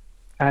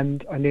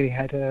 And I nearly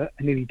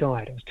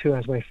died. I was 2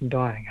 hours away from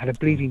dying. I had a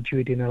bleeding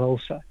duodenal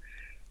ulcer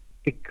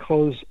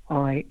because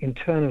I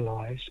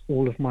internalized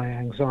all of my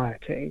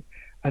anxiety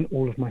and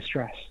all of my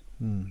stress.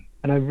 And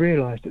I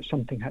realized that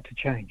something had to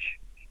change.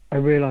 I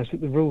realized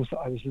that the rules that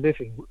I was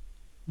living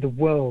the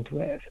world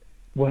with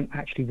weren't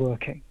actually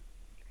working.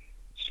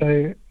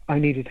 So I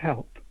needed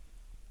help.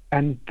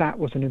 And that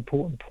was an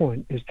important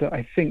point, is that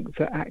I think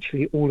that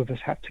actually all of us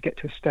have to get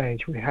to a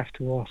stage where we have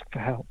to ask for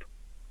help.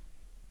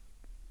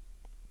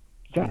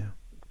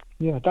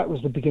 That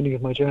was the beginning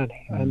of my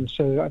journey. And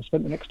so I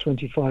spent the next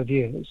 25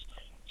 years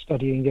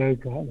studying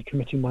yoga and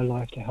committing my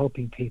life to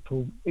helping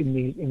people in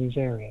these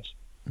areas.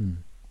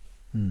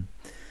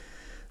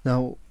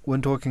 Now,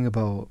 when talking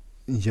about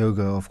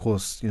yoga, of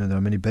course, there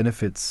are many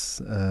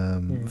benefits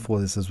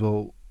for this as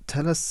well.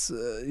 Tell us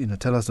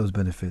those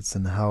benefits,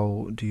 and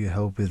how do you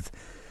help with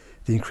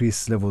the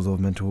increased levels of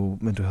mental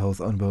health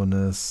and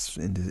wellness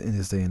in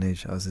this day and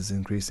age as it's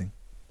increasing?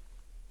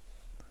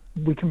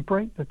 We can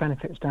break the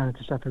benefits down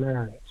into several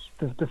areas.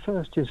 The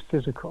first is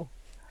physical.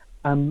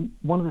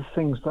 One of the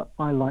things that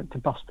I like to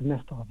bust the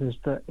myth of is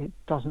that it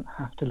doesn't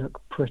have to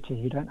look pretty.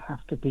 You don't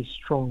have to be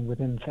strong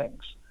within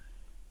things.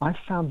 I've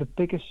found the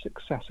biggest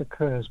success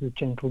occurs with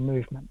gentle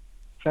movement,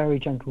 very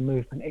gentle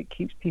movement. It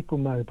keeps people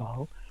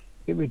mobile.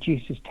 It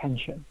reduces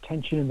tension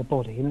in the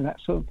body,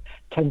 that sort of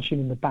tension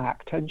in the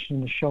back, tension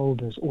in the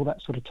shoulders, all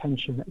that sort of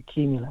tension that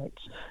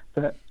accumulates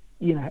that,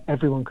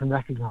 everyone can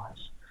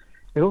recognize.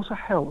 It also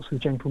helps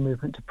with gentle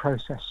movement to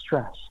process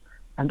stress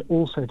and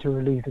also to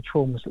relieve the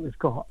traumas that we've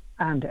got,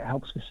 and it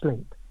helps with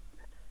sleep.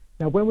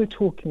 Now, when we're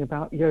talking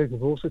about yoga,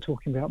 we're also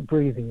talking about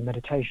breathing and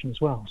meditation as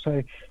well.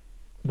 So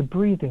the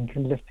breathing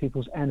can lift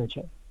people's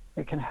energy.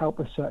 It can help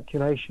with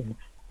circulation.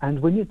 And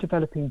when you're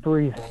developing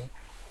breathing,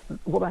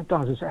 what that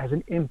does is it has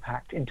an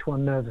impact into our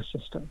nervous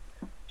system.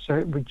 So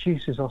it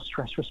reduces our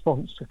stress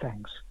response to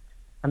things.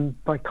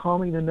 And by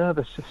calming the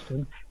nervous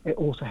system, it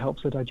also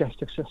helps the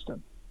digestive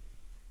system.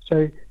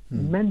 So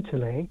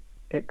mentally,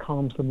 it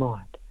calms the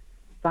mind.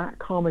 That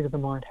calming of the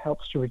mind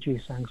helps to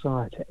reduce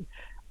anxiety.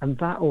 And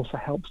that also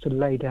helps to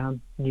lay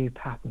down new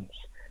patterns.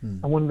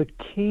 And one of the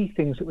key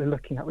things that we're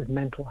looking at with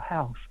mental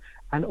health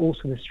and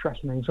also with stress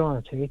and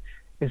anxiety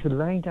is the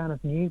laying down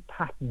of new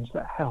patterns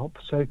that help.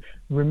 So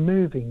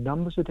removing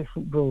numbers of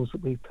different rules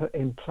that we put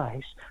in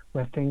place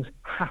where things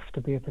have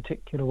to be a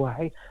particular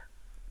way,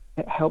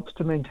 it helps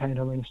to maintain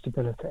our inner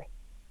stability.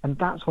 And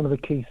that's one of the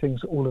key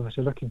things that all of us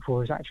are looking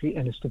for, is actually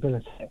inner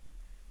stability.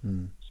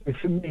 So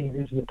for me,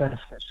 these are the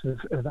benefits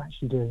of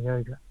actually doing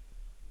yoga.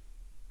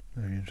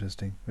 Very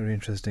interesting. Very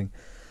interesting.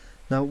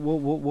 Now,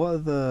 what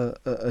other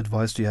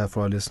advice do you have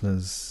for our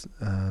listeners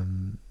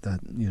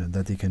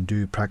that they can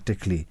do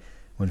practically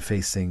when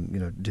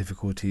facing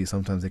difficulties?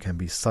 Sometimes there can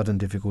be sudden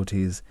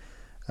difficulties,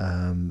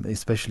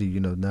 especially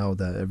now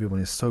that everyone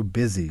is so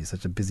busy,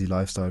 such a busy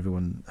lifestyle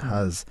everyone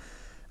has.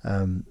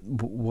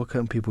 What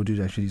can people do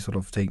to actually sort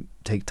of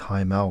take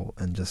time out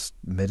and just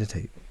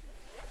meditate?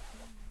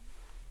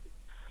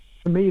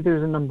 For me,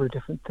 there's a number of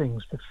different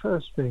things. The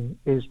first thing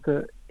is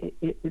that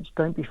it's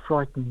don't be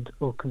frightened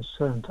or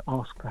concerned to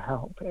ask for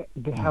help.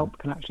 The help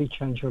can actually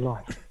change your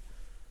life.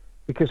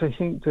 Because I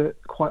think that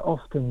quite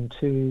often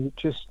to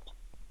just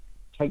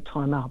take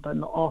time out but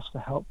not ask for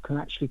help can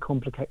actually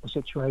complicate the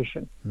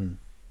situation.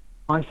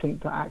 I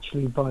think that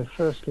actually by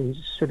firstly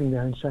sitting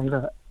there and saying,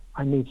 look,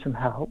 I need some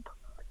help,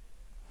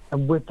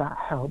 and with that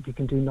help you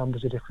can do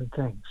numbers of different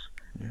things.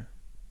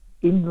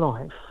 In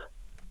life,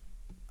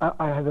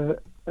 I have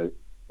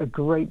a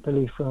great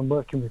belief when I'm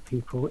working with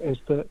people is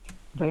that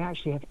they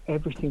actually have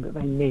everything that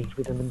they need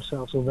within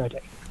themselves already.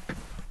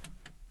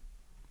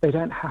 They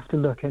don't have to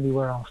look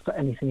anywhere else for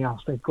anything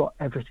else. They've got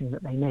everything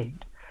that they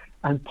need.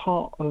 And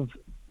part of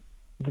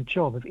the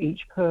job of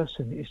each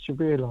person is to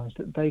realise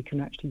that they can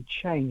actually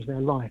change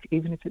their life,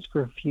 even if it's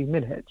for a few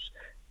minutes,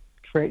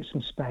 create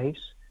some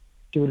space,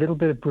 do a little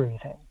bit of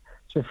breathing.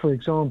 So, for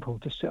example,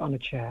 to sit on a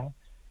chair,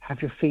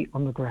 have your feet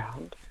on the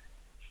ground,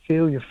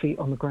 feel your feet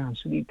on the ground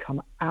so that you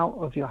come out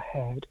of your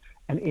head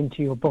and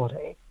into your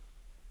body,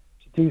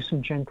 to do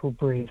some gentle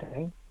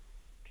breathing,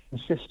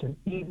 consistent,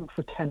 even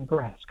for 10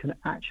 breaths, can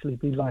actually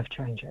be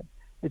life-changing.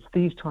 It's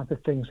these type of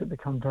things that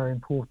become very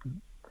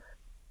important.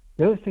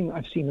 The other thing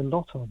I've seen a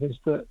lot of is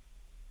that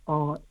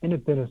our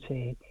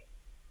inability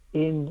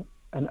in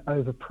an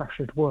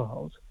over-pressured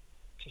world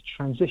to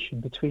transition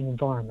between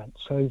environments,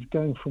 so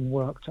going from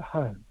work to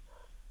home,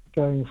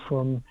 going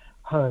from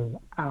home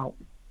out,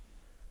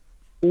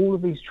 all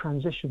of these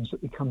transitions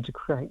that we come to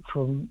create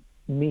from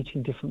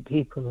meeting different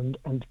people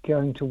and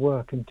going to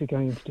work and to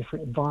going into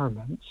different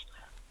environments,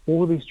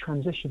 all of these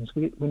transitions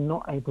we're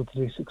not able to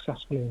do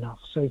successfully enough.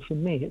 So for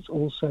me, it's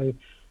also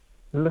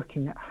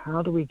looking at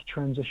how do we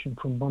transition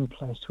from one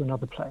place to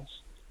another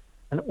place,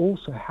 and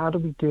also how do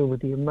we deal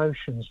with the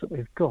emotions that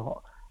we've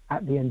got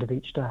at the end of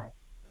each day,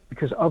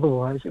 because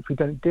otherwise if we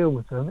don't deal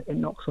with them, it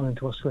knocks on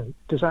into our sleep.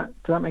 Does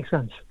that make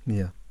sense?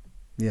 Yeah,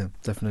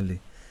 definitely.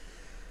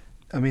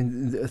 I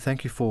mean,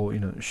 thank you for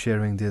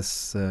sharing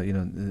this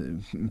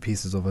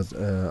pieces of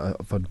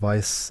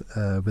advice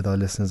with our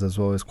listeners as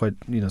well. It's quite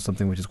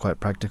something which is quite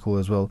practical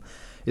as well,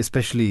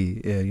 especially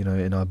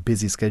in our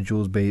busy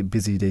schedules,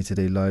 busy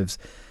day-to-day lives.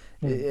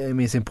 I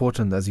mean, it's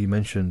important, as you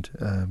mentioned,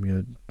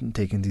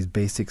 taking these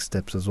basic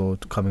steps as well,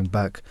 to coming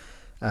back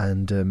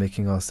and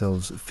making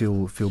ourselves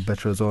feel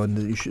better as well.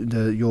 And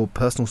your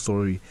personal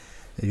story,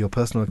 your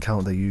personal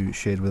account that you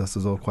shared with us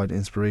is all quite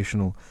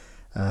inspirational.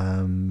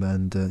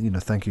 Thank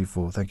you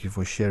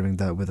for sharing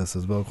that with us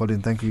as well,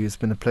 Colin. Thank you. It's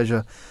been a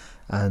pleasure,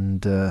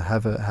 and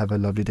have a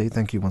lovely day.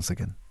 Thank you once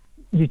again.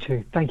 You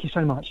too. Thank you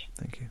so much.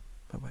 Thank you.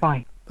 Bye-bye.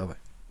 Bye. Bye-bye.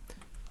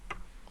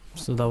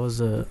 So that was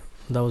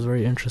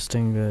very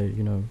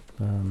interesting.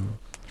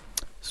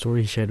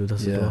 Story he shared with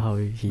us about how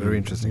he very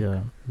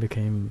interesting.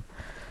 Became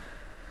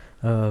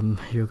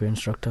yoga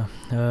instructor.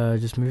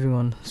 Just moving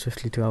on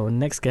swiftly to our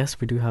next guest.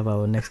 We do have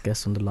our next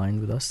guest on the line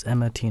with us,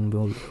 Emma Teen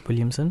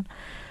Williamson,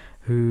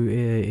 who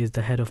is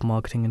the head of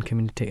marketing and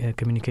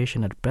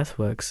communication at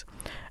Breathworks,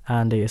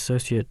 and an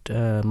associate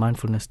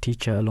mindfulness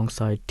teacher.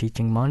 Alongside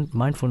teaching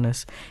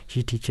mindfulness,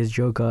 she teaches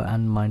yoga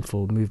and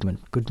mindful movement.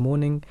 Good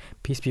morning,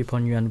 peace be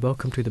upon you, and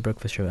welcome to The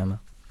Breakfast Show,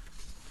 Emma.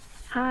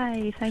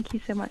 Hi, thank you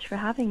so much for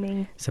having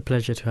me. It's a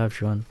pleasure to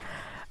have you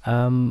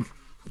on.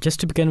 Just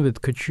to begin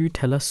with, could you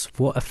tell us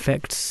what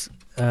effects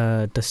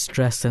does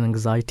stress and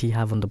anxiety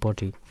have on the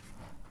body?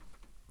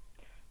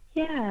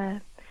 Yeah.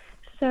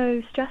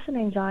 So stress and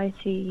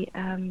anxiety,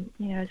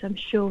 as I'm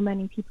sure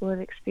many people have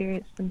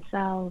experienced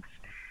themselves,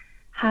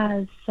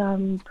 has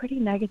some pretty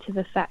negative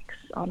effects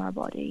on our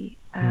body.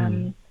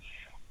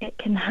 It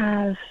can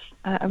have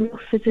a real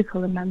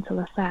physical and mental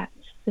effect.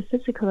 The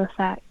physical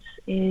effect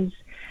is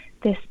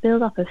this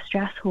build-up of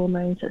stress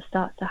hormones that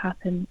starts to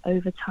happen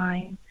over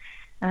time,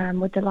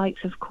 with the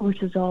likes of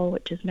cortisol,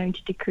 which is known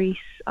to decrease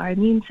our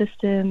immune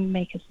system,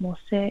 make us more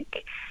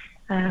sick,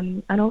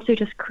 and also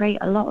just create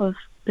a lot of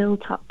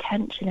built-up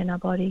tension in our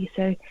body.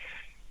 So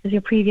as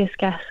your previous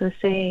guest was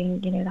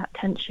saying, that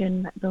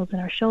tension that builds in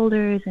our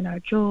shoulders, in our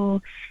jaw,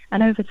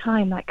 and over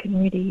time that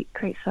can really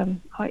create some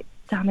quite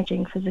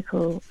damaging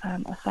physical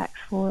effects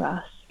for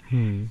us.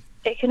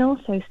 It can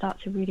also start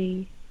to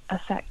really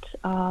affect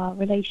our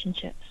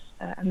relationships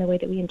and the way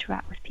that we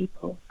interact with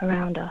people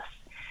around us.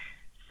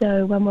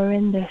 So when we're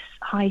in this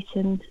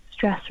heightened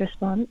stress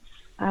response,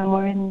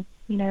 we're in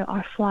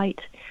our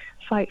fight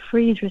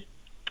freeze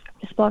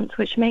response,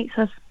 which makes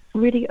us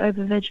really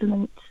over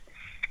vigilant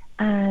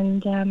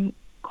and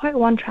quite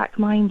one-track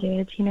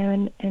minded.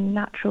 In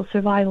natural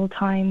survival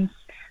times,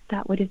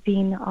 that would have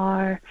been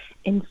our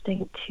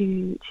instinct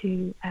to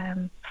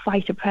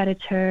fight a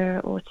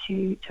predator or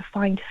to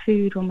find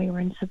food when we were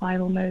in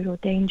survival mode or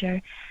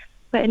danger.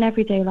 But in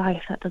everyday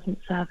life, that doesn't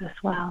serve us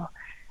well.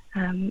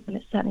 And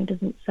it certainly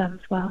doesn't serve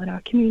us well in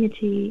our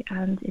community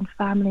and in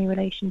family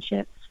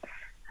relationships,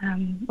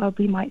 where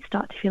we might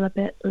start to feel a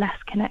bit less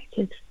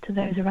connected to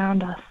those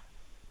around us.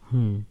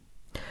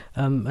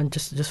 And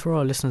just for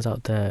our listeners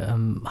out there,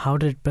 how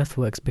did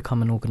Breathworks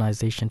become an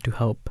organisation to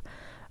help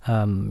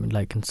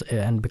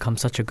and become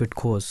such a good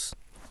cause?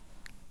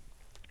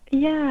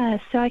 Yeah,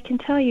 so I can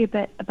tell you a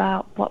bit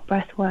about what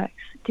Breathworks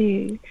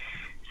do.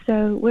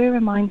 So we're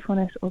a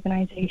mindfulness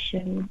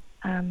organisation,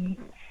 and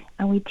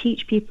we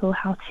teach people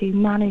how to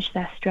manage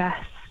their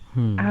stress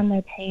and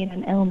their pain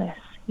and illness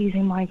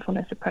using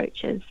mindfulness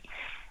approaches.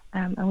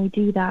 And we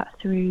do that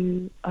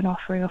through an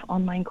offering of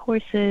online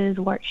courses,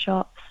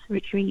 workshops,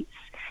 retreats,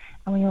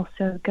 and we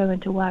also go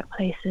into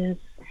workplaces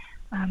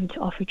to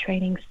offer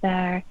trainings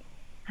there.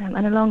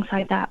 And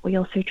alongside that, we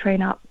also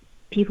train up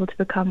people to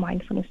become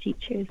mindfulness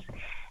teachers.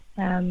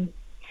 And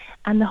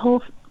the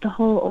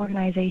whole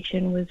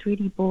organisation was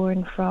really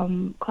born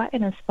from quite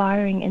an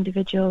inspiring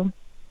individual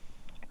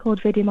called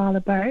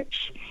Vidyamala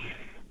Birch,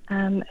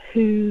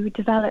 who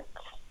developed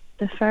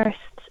the first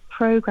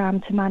program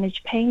to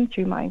manage pain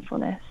through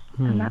mindfulness.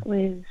 And that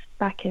was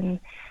back in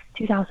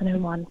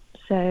 2001,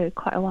 so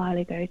quite a while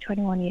ago,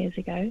 21 years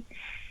ago.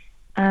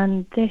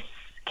 And this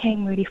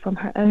came really from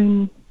her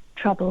own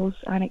troubles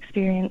and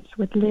experience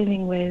with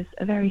living with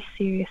a very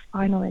serious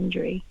spinal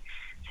injury.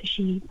 So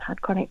she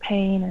had chronic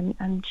pain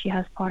and she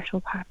has partial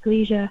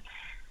paraplegia.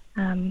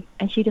 And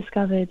she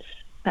discovered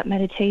that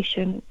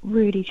meditation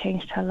really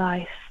changed her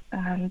life,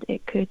 and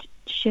it could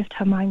shift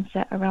her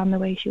mindset around the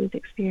way she was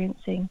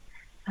experiencing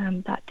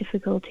that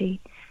difficulty.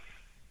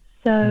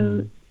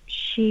 So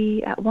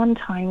she at one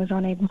time was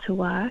unable to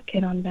work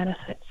and on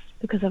benefits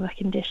because of her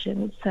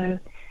condition. So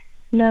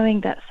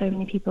knowing that so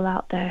many people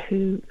out there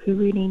who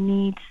really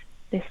need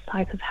this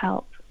type of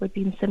help would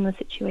be in similar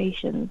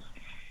situations,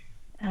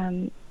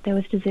 there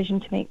was a decision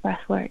to make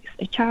Breathworks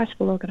a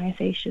charitable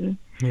organisation.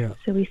 Yeah.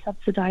 So we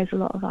subsidise a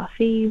lot of our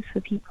fees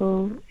for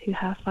people who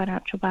have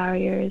financial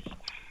barriers.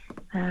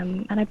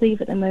 And I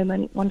believe at the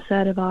moment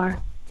 1/3 of our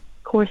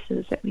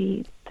courses that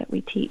we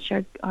teach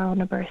are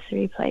on a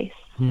bursary place.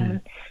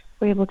 So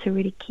we're able to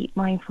really keep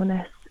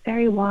mindfulness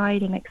very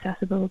wide and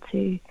accessible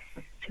to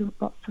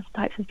lots of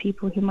types of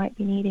people who might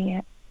be needing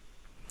it.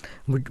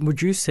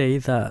 Would you say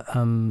that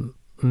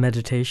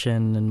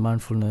meditation and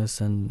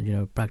mindfulness and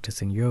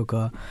practicing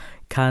yoga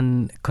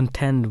can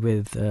contend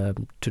with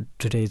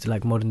today's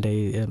modern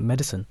day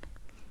medicine?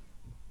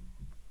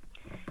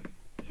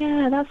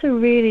 Yeah, that's a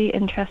really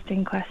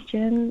interesting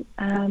question.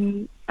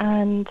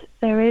 And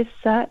there is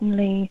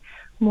certainly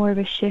more of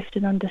a shift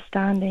in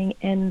understanding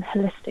in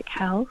holistic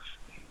health,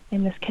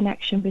 in this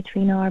connection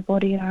between our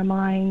body and our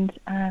mind,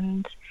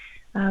 and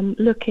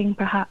looking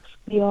perhaps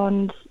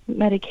beyond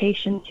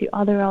medication to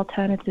other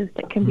alternatives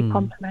that can be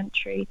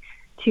complementary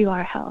to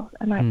our health.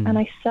 And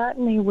I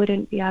certainly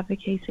wouldn't be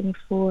advocating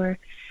for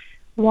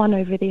one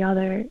over the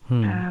other.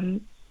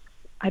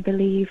 I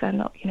believe,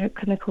 and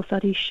clinical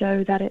studies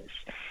show that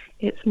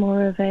it's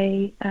more of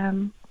a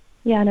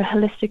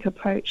holistic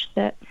approach,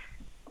 that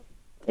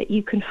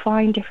you can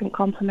find different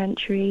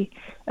complementary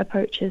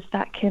approaches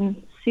that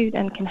can suit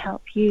and can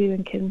help you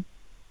and can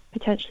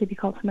potentially be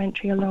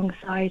complementary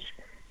alongside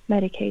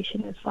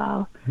medication as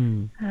well.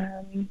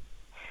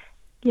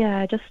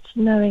 Just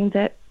knowing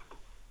that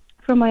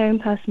from my own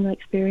personal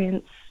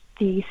experience,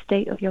 the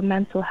state of your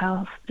mental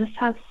health just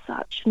has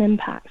such an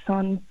impact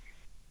on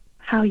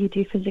how you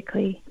do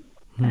physically.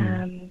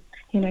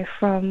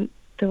 From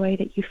the way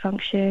that you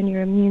function,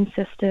 your immune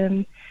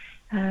system,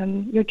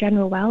 your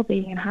general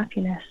well-being and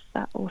happiness,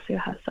 that also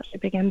has such a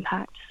big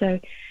impact. So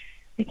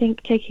I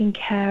think taking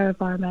care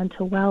of our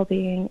mental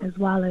well-being as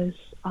well as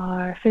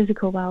our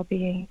physical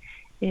well-being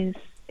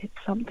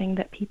it's something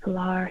that people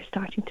are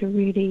starting to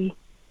really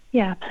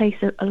place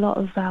a lot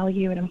of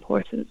value and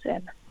importance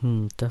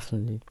in.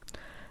 Definitely.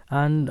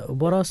 And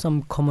what are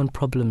some common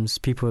problems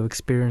people have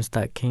experienced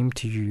that came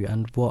to you,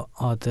 and what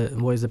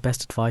is the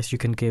best advice you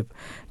can give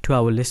to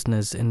our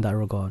listeners in that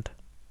regard?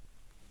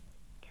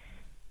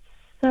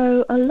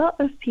 So a lot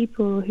of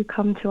people who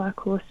come to our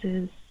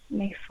courses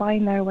may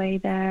find their way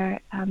there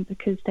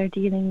because they're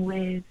dealing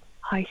with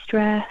high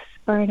stress,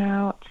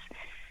 burnout,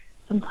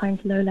 sometimes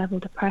low-level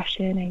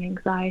depression and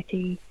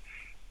anxiety.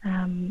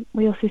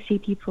 We also see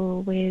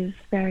people with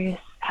various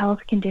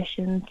health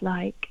conditions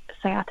like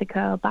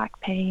sciatica, back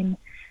pain,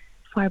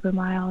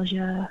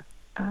 fibromyalgia,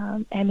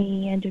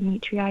 ME,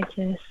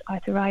 endometritis,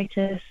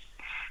 arthritis,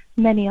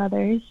 many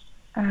others.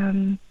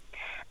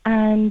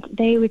 And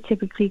they would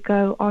typically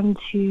go on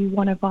to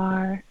one of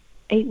our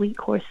 8-week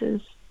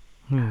courses.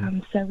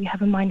 So we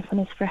have a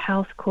mindfulness for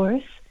health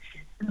course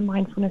and a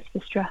mindfulness for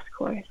stress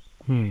course.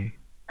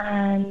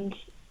 And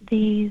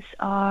these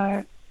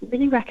are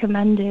really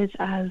recommended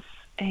as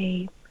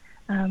a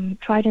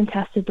tried and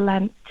tested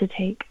length to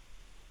take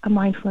a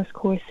mindfulness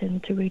course in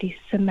to really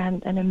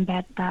cement and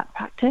embed that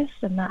practice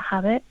and that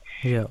habit.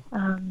 Yeah.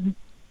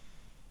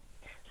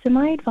 So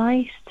my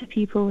advice to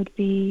people would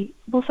be,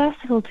 well,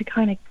 first of all, to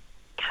kind of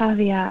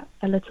caveat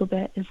a little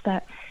bit, is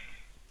that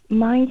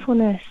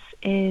mindfulness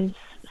is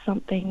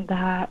something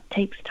that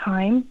takes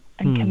time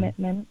and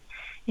commitment.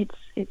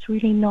 It's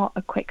really not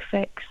a quick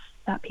fix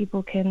that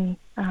people can,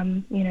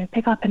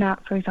 pick up an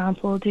app, for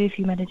example, do a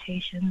few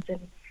meditations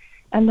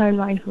and learn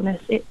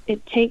mindfulness.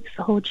 It takes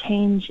a whole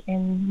change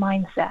in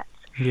mindset,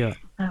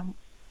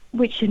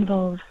 which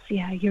involves,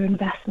 your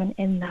investment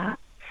in that.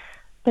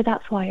 But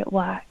that's why it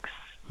works.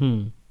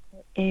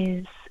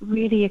 Is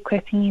really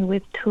equipping you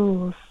with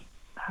tools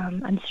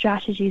and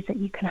strategies that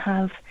you can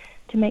have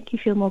to make you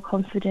feel more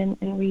confident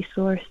and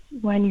resourced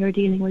when you're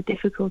dealing with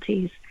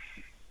difficulties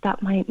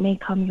that may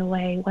come your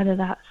way, whether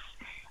that's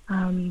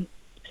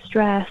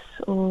stress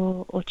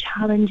or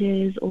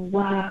challenges or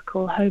work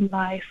or home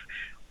life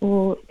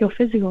or your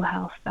physical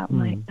health that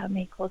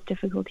may cause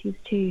difficulties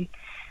too.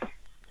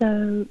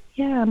 So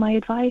my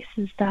advice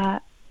is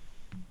that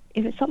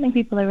if it's something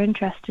people are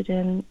interested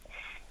in,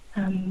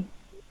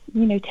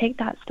 take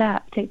that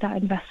step, take that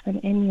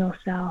investment in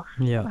yourself.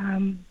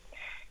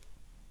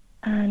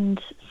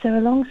 And so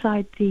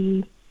alongside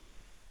the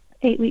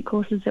 8-week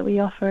courses that we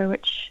offer,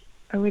 which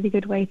are a really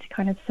good way to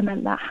kind of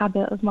cement that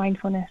habit of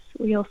mindfulness,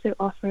 we also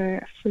offer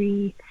a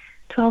free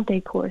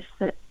 12-day course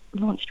that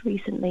launched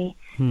recently,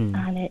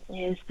 and it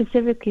is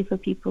specifically for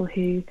people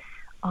who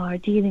are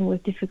dealing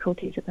with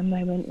difficulties at the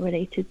moment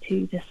related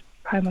to this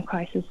primal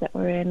crisis that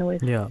we're in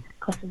with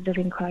cost of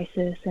living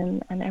crisis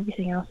and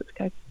everything else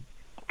that's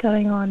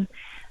going on.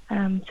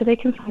 So they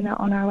can find that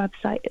on our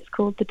website. It's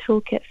called the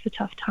Toolkit for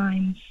Tough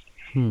Times.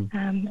 You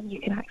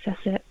can access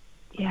it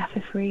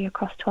for free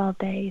across 12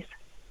 days.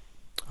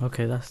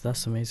 Okay,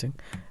 that's amazing.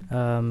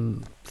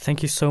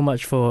 Thank you so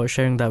much for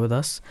sharing that with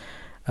us.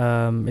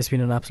 It's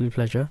been an absolute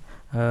pleasure.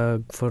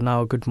 For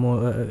now,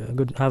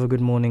 have a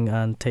good morning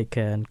and take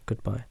care and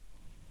goodbye.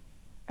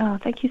 Oh,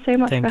 thank you so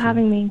much for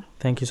having me.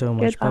 Thank you so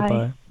much. Goodbye.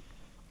 Bye-bye.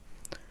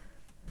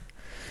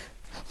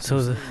 So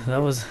that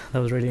was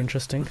really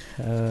interesting,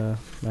 and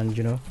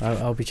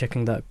I'll be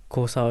checking that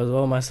course out as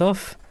well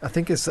myself. I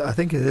think it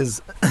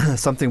is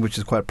something which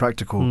is quite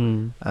practical,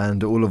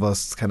 and all of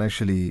us can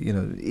actually,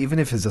 even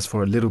if it's just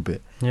for a little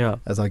bit.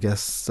 As I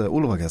guess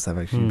all of our guests have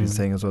actually been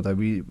saying as well, that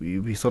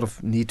we sort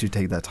of need to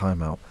take that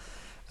time out.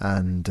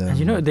 And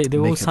they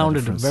all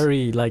sounded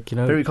very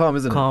very calm,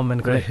 isn't it? Calm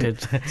and collected.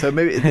 So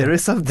maybe there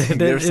is something.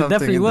 It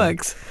definitely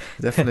works.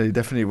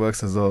 Definitely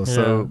works as well.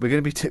 So we're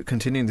going to be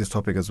continuing this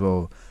topic as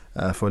well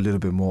for a little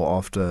bit more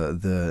after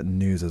the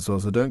news as well.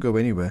 So don't go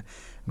anywhere.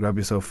 Grab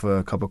yourself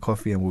a cup of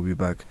coffee, and we'll be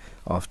back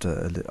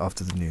after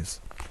the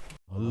news.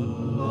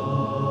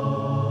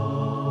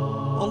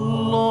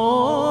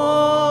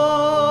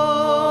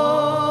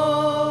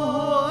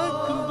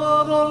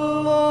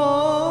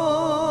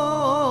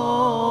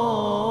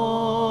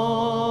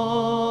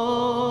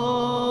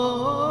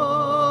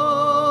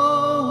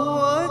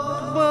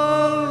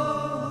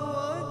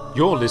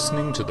 You're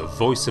listening to the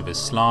Voice of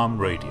Islam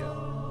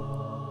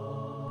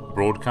Radio,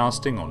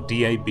 broadcasting on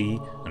DAB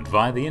and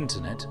via the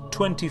internet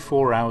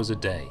 24 hours a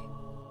day.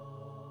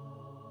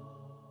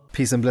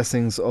 Peace and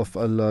blessings of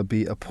Allah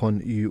be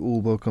upon you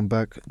all. Welcome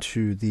back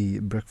to the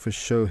breakfast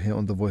show here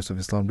on the Voice of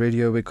Islam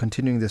Radio. We're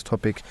continuing this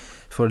topic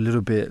for a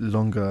little bit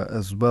longer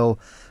as well.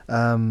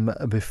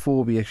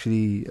 Before we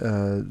actually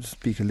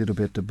speak a little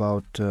bit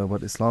about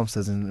what Islam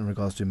says in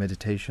regards to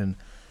meditation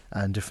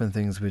and different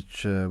things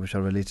which are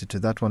related to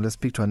that one, let's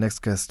speak to our next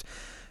guest,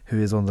 who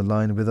is on the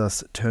line with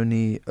us,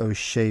 Tony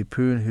O'Shea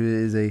Poon, who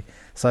is a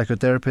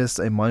psychotherapist,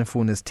 a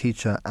mindfulness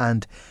teacher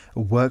and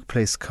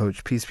workplace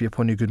coach. Peace be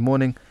upon you. Good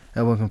morning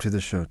and welcome to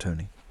the show,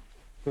 Tony.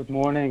 Good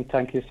morning.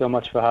 Thank you so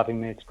much for having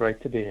me. It's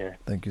great to be here.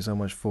 Thank you so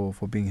much for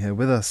being here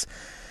with us.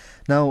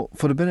 Now,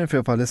 for the benefit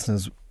of our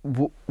listeners,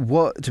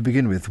 what to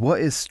begin with,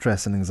 what is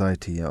stress and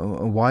anxiety?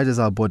 Why does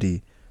our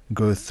body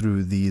go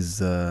through these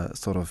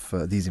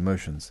these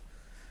emotions?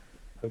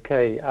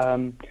 Okay.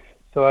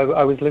 So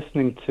I was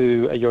listening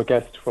to your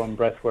guest from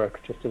Breathwork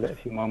just a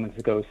few moments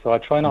ago, so I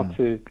try not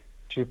to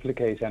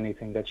duplicate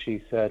anything that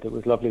she said. It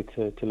was lovely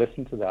to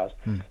listen to that.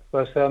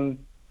 But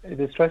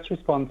the stress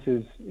response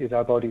is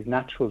our body's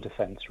natural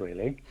defense,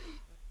 really,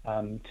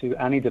 to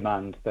any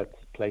demand that's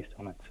placed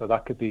on it. So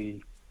that could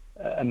be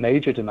a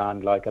major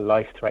demand, like a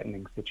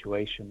life-threatening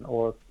situation,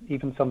 or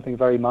even something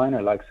very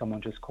minor, like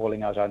someone just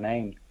calling out our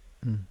name.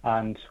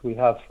 And we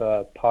have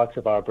parts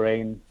of our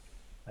brain,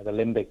 the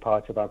limbic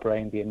part of our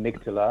brain, the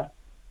amygdala,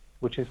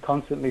 which is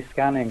constantly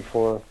scanning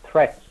for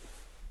threats.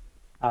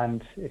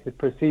 And if it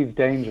perceives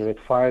danger, it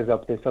fires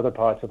up this other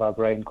part of our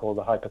brain called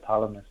the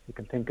hypothalamus. You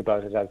can think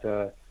about it as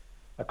a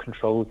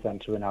control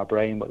center in our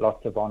brain with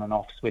lots of on and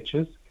off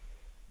switches.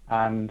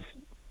 And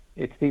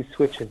it's these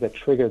switches that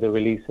trigger the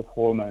release of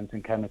hormones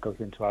and chemicals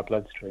into our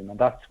bloodstream. And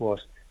that's what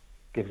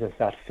gives us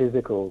that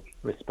physical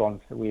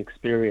response that we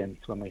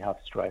experience when we have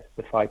stress,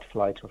 the fight,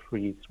 flight, or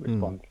freeze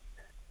response.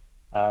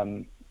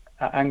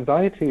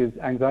 Anxiety is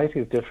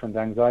different.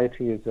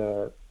 Anxiety is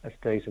a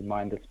state of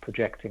mind that's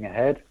projecting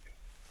ahead,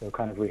 so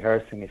kind of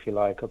rehearsing, if you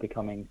like, or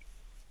becoming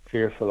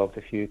fearful of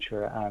the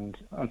future. And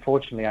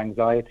unfortunately,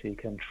 anxiety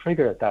can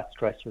trigger that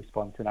stress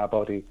response in our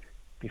body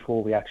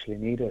before we actually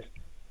need it.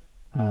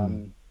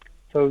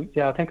 So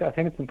yeah, I think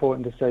it's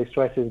important to say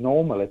stress is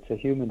normal. It's a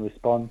human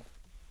response,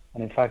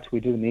 and in fact, we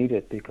do need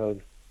it, because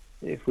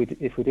if we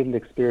didn't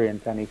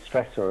experience any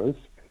stressors,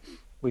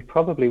 we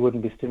probably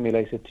wouldn't be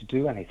stimulated to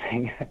do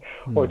anything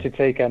or to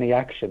take any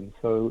action.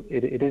 So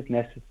it is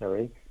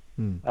necessary.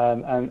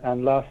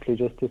 And lastly,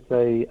 just to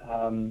say,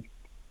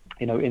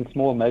 in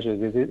small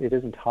measures, it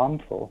isn't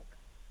harmful.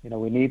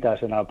 We need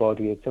that in our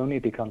body. It only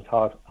becomes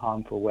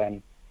harmful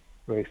when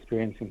we're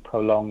experiencing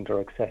prolonged or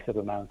excessive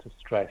amounts of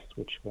stress,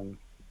 which can,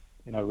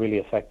 really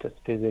affect us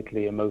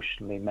physically,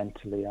 emotionally,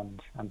 mentally,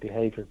 and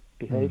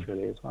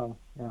behaviorally as well.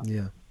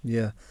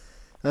 Yeah.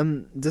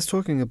 Just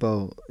talking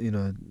about,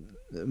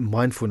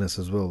 mindfulness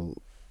as well.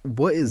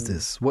 What is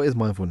this? What is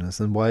mindfulness,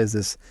 and why is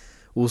this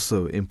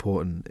also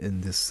important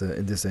in this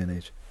day and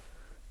age?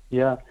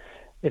 Yeah,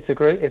 it's a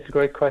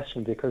great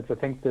question, because I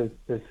think there's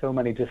so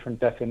many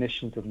different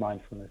definitions of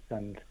mindfulness,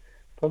 and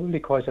probably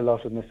quite a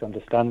lot of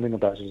misunderstanding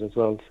about it as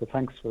well. So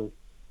thanks for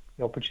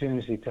the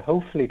opportunity to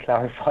hopefully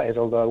clarify it,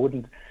 although I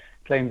wouldn't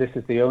claim this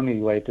is the only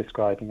way of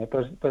describing it.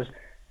 But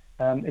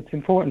it's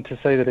important to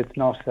say that it's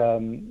not,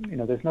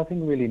 there's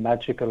nothing really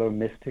magical or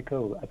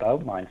mystical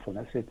about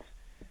mindfulness.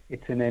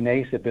 It's an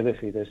innate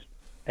ability that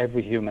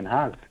every human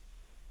has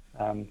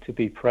to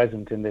be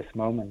present in this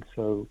moment.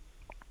 So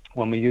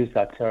when we use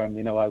that term,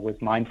 I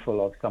was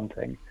mindful of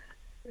something,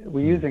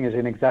 we're using it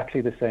in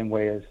exactly the same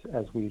way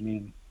as we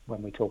mean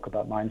when we talk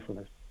about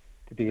mindfulness,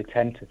 to be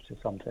attentive to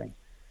something.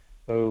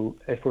 So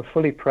if we're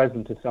fully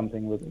present to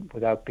something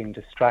without being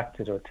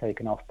distracted or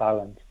taken off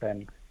balance,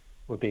 then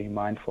we're being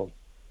mindful.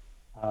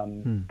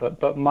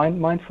 But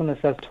mindfulness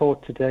as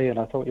taught today, and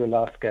I thought your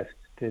last guest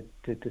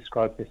did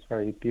describe this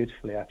very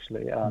beautifully,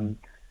 actually.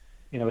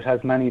 It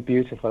has many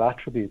beautiful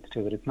attributes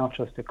to it. It's not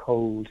just a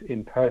cold,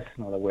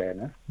 impersonal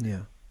awareness.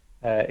 Yeah.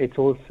 It's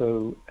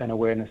also an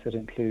awareness that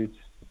includes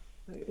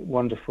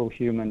wonderful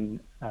human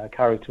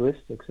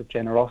characteristics of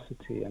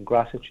generosity and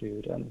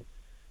gratitude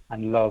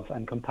and love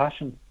and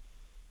compassion.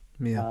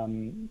 Yeah.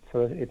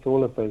 So it's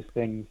all of those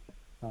things.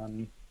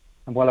 And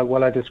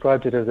while I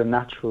described it as a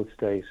natural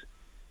state,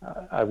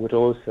 I would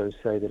also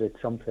say that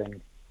it's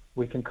something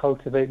we can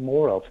cultivate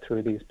more of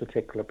through these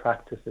particular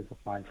practices of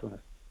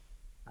mindfulness.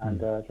 And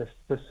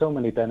there's so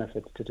many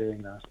benefits to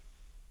doing that.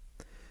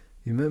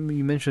 You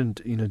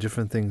mentioned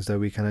different things that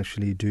we can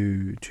actually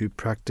do to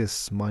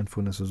practice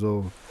mindfulness as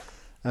well.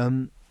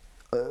 Can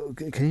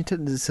you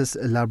just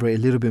elaborate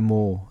a little bit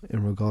more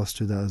in regards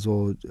to that as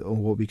well,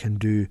 on what we can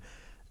do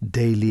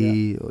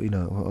daily,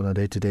 on our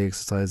day-to-day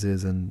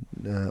exercises, and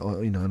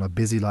on our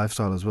busy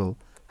lifestyle as well?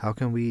 How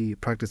can we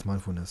practice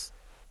mindfulness?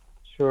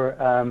 Sure.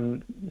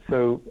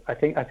 So I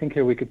think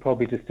here we could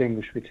probably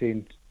distinguish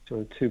between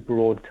sort of two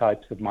broad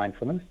types of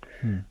mindfulness.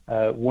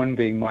 One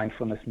being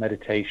mindfulness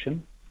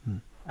meditation,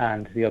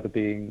 and the other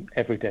being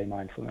everyday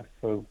mindfulness.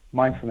 So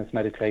mindfulness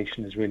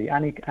meditation is really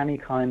any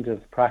kind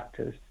of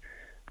practice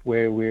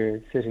where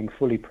we're sitting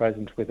fully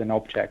present with an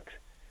object.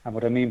 And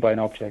what I mean by an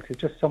object is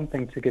just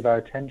something to give our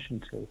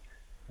attention to.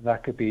 And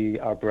that could be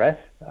our breath,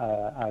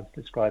 as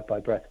described by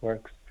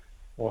Breathworks,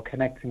 or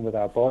connecting with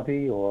our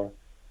body, or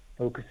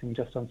focusing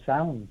just on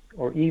sounds,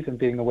 or even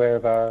being aware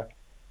of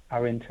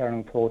our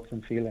internal thoughts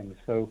and feelings.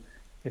 So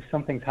if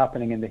something's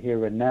happening in the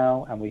here and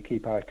now and we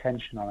keep our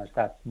attention on it,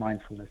 that's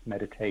mindfulness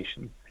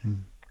meditation.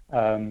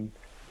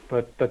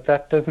 But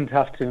that doesn't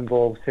have to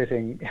involve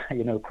sitting,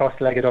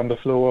 cross-legged on the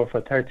floor for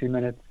 30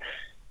 minutes.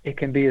 It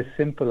can be as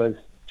simple as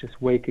just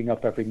waking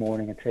up every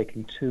morning and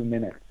taking 2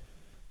 minutes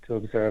to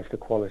observe the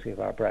quality of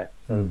our breath.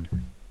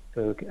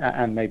 So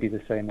and maybe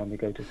the same when we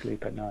go to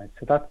sleep at night.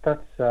 So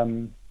that's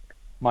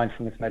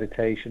mindfulness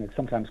meditation. It's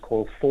sometimes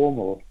called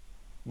formal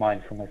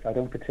mindfulness. I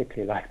don't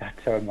particularly like that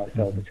term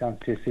myself. It sounds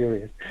too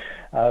serious.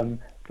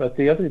 But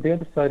the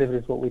other side of it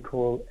is what we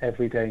call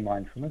everyday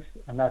mindfulness,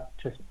 and that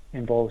just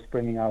involves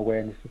bringing our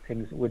awareness to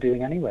things that we're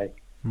doing anyway.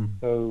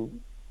 So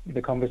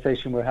the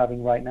conversation we're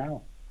having right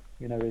now,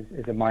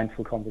 is a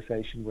mindful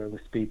conversation where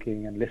we're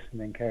speaking and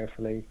listening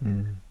carefully.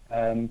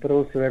 But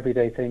also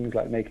everyday things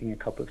like making a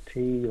cup of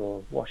tea,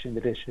 or washing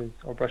the dishes,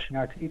 or brushing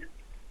our teeth.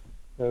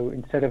 So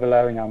instead of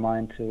allowing our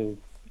mind to,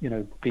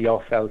 be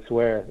off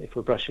elsewhere, if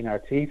we're brushing our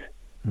teeth,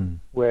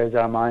 where's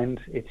our mind?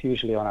 It's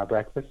usually on our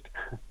breakfast.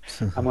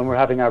 And when we're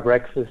having our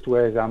breakfast,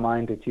 where's our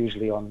mind? It's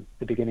usually on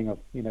the beginning of,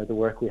 the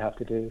work we have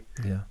to do.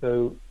 Yeah.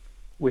 So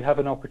we have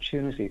an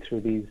opportunity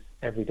through these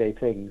everyday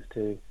things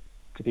to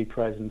be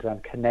present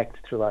and connect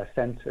through our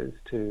senses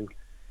to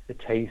the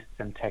tastes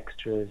and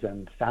textures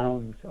and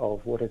sounds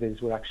of what it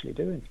is we're actually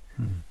doing.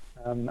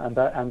 And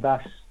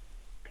that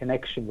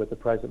connection with the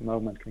present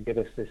moment can give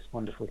us this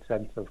wonderful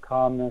sense of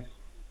calmness,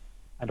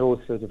 and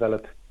also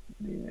develop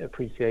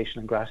appreciation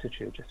and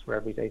gratitude just for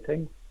everyday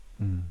things.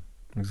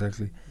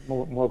 Exactly.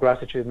 More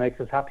gratitude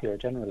makes us happier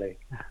generally.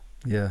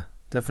 Yeah,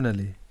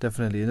 Definitely.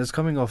 And it's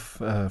coming off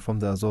from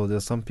that as well.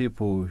 There's some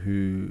people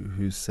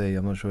who say,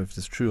 I'm not sure if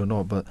it's true or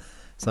not, but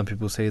some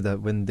people say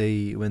that when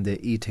they're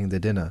eating their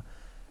dinner,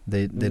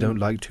 they don't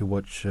like to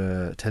watch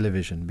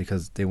television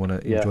because they want to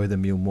enjoy the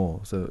meal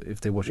more. So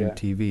if they're watching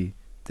TV,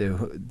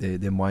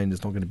 their mind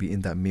is not going to be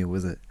in that meal,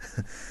 is it?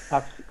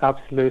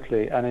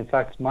 Absolutely. And in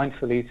fact,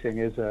 mindful eating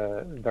is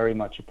very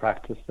much a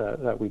practice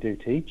that we do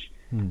teach.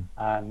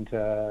 And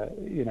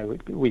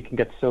we can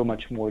get so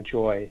much more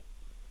joy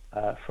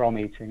from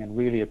eating and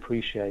really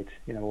appreciate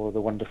all the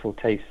wonderful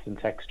tastes and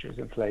textures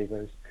and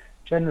flavors.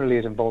 Generally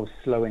it involves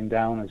slowing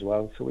down as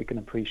well, so we can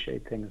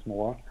appreciate things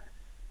more.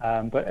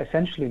 But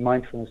essentially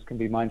mindfulness can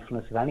be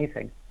mindfulness of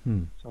anything.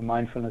 So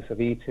mindfulness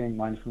of eating,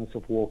 mindfulness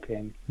of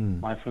walking,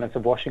 mindfulness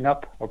of washing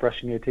up or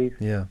brushing your teeth.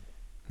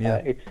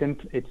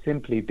 It's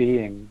simply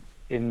being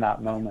in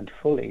that moment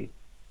fully,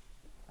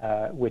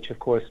 which of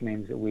course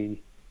means that we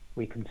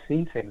can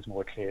see things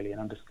more clearly and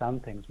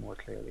understand things more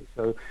clearly.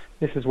 So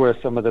this is where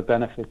some of the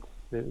benefits,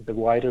 the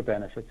wider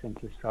benefits in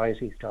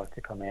society start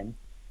to come in.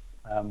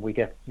 We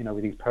get,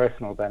 with these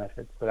personal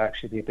benefits, but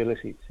actually the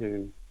ability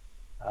to,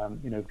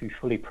 be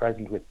fully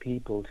present with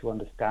people, to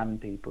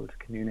understand people, to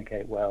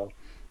communicate well,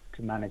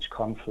 to manage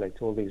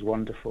conflict, all these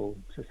wonderful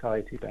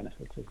society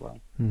benefits as well.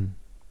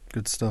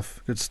 Good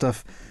stuff.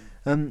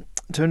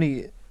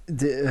 Tony,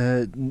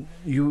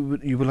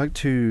 you would like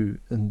to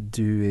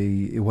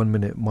do a 1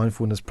 minute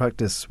mindfulness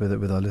practice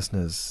with our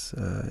listeners?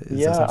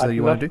 Is that something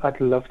you want to do?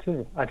 I'd love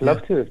to. I'd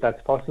love to if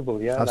that's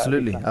possible. Yeah,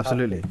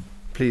 absolutely.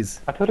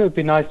 Please. I thought it would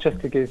be nice just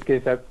to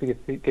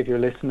give your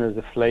listeners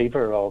a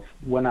flavour of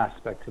one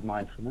aspect of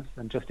mindfulness,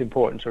 and just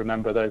important to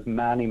remember there's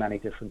many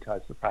different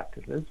types of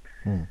practices.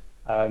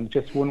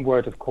 Just one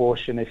word of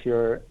caution: if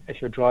you're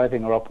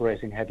driving or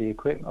operating heavy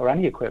equipment or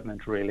any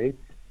equipment really,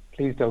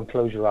 please don't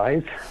close your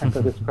eyes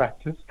for this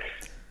practice.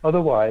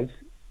 Otherwise,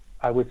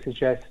 I would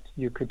suggest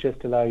you could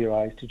just allow your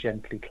eyes to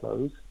gently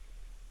close,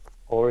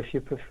 or if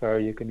you prefer,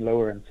 you can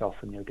lower and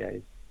soften your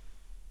gaze,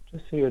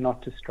 just so you're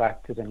not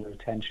distracted and your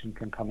attention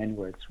can come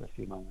inwards for a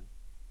few moments.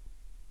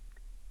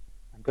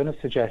 I'm going to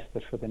suggest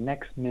that for the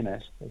next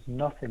minute, there's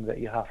nothing that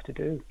you have to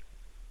do,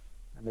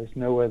 and there's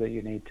nowhere that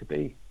you need to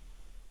be.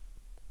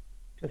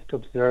 Just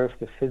observe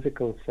the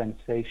physical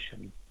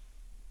sensation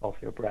of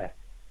your breath,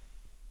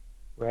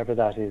 wherever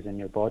that is in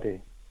your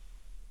body.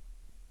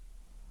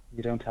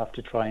 You don't have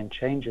to try and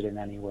change it in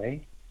any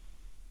way.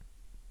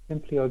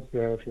 Simply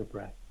observe your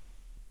breath.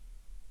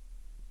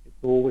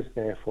 It's always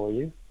there for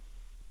you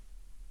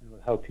and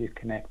will help you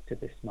connect to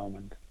this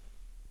moment.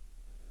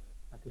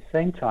 At the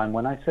same time,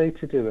 when I say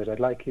to do it,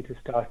 I'd like you to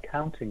start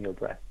counting your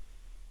breath.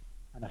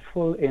 And a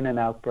full in and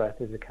out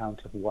breath is a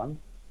count of 1.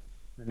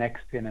 The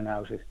next in and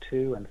out is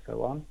 2, and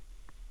so on.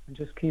 And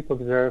just keep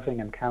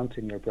observing and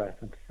counting your breath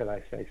until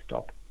I say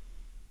stop.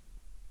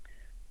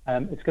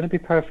 It's going to be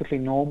perfectly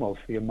normal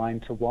for your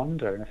mind to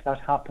wander, and if that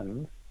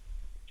happens,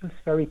 just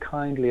very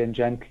kindly and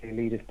gently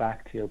lead it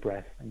back to your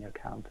breath and your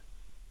count.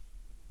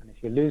 And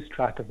if you lose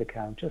track of the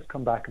count, just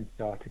come back and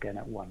start again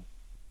at 1.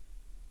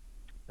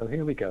 So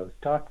here we go.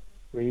 Start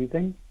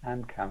breathing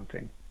and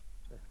counting.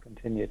 Just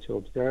continue to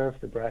observe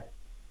the breath,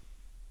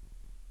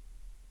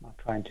 not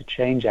trying to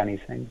change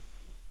anything,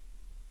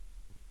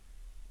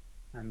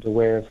 and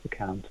aware of the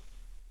count.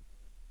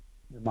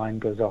 The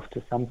mind goes off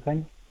to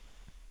something.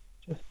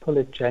 Just pull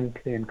it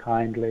gently and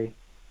kindly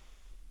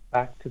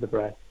back to the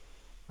breath,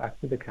 back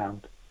to the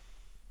count,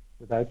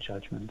 without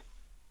judgment.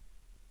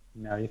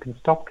 Now you can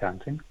stop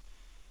counting.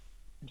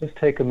 Just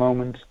take a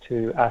moment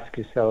to ask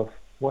yourself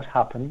what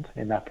happened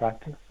in that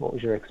practice, what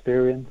was your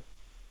experience,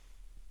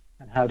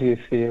 and how do you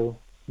feel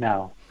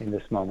now in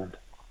this moment?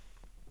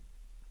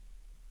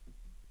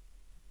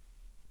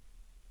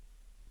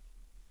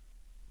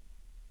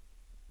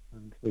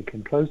 And we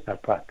can close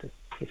that practice.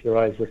 If your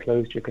eyes were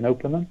closed, you can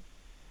open them.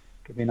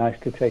 It could be nice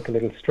to take a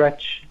little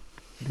stretch,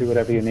 do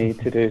whatever you need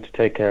to do to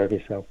take care of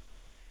yourself.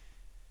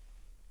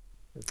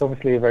 It's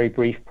obviously a very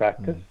brief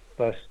practice,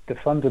 but the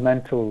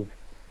fundamentals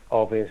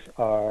of it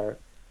are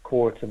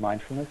core to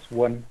mindfulness.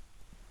 One,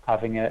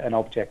 having an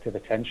object of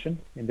attention.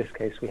 In this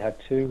case, we had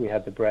 2. We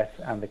had the breath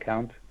and the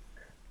count.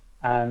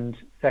 And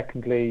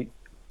secondly,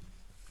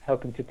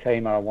 helping to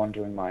tame our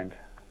wandering mind,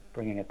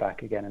 bringing it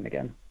back again and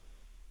again.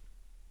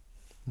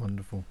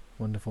 Wonderful.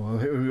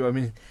 I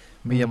mean,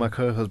 me and my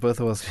co-host, both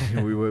of us,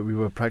 we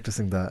were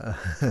practicing that.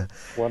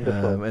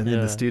 Wonderful. And in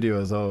the studio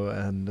as well,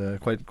 and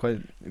quite.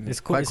 It's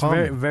quite it's calming.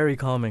 very, very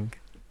calming.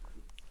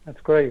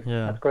 That's great.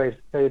 Yeah. That's great.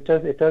 So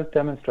it does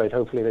demonstrate,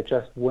 hopefully, that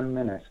just 1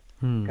 minute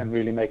can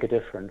really make a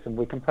difference, and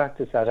we can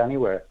practice that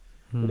anywhere.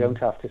 We don't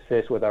have to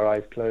sit with our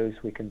eyes closed.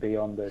 We can be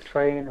on the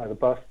train or the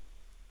bus,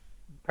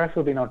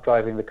 preferably not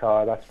driving the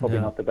car. That's probably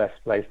not the best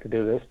place to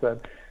do this,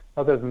 but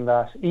other than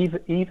that,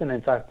 even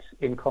in fact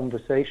in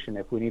conversation,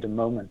 if we need a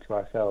moment to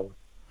ourselves,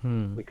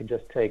 we can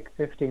just take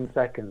 15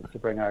 seconds to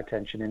bring our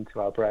attention into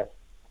our breath,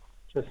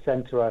 just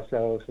center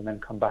ourselves, and then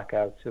come back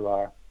out to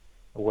our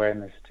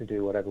awareness to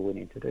do whatever we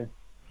need to do.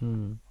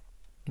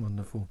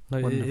 Wonderful.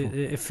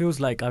 It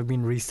feels like I've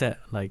been reset.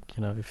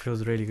 It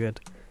feels really good.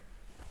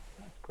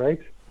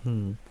 Great.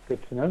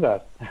 Good to know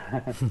that.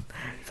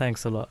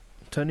 Thanks a lot.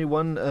 Tony,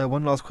 one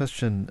last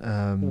question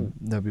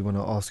that we want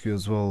to ask you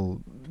as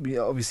well.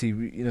 Obviously,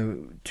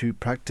 to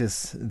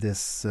practice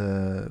this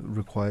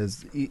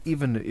requires,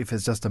 even if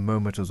it's just a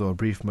moment as well, a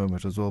brief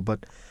moment as well,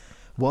 but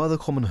what are the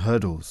common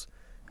hurdles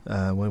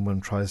when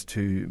one tries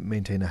to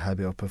maintain a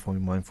habit of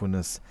performing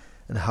mindfulness,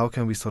 and how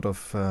can we sort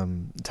of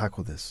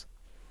tackle this?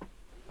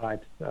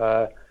 Right.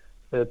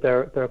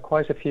 There are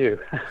quite a few,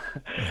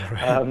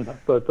 Right.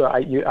 but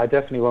I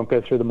definitely won't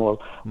go through them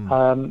all.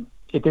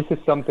 This is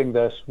something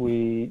that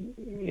we,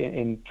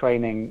 in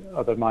training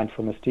other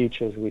mindfulness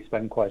teachers, we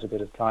spend quite a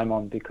bit of time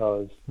on,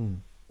 because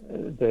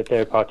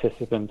their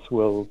participants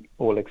will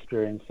all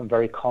experience some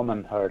very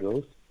common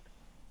hurdles.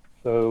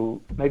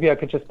 So maybe I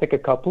could just pick a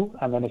couple,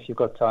 and then if you've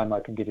got time, I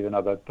can give you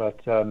another. But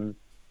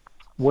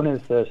one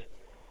is that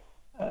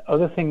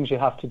other things you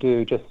have to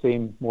do just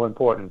seem more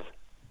important.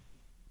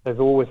 There's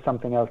always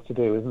something else to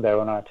do, isn't there,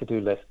 on our to-do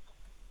list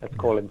that's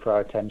calling for our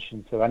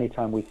attention. So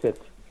anytime we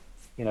sit,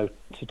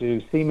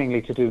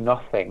 seemingly to do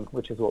nothing,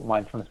 which is what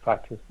mindfulness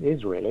practice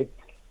is really,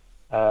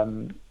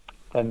 then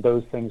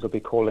those things will be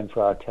calling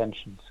for our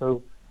attention.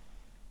 So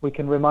we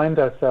can remind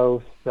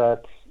ourselves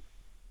that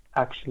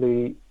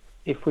actually,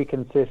 if we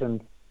can sit and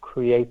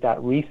create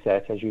that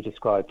reset, as you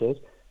described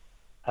it,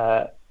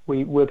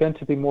 we're going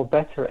to be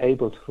better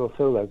able to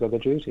fulfill those other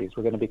duties.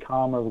 We're going to be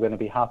calmer, we're going to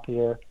be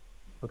happier,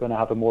 we're going to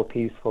have a more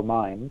peaceful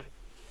mind.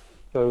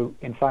 So,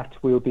 in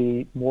fact, we'll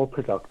be more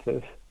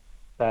productive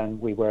than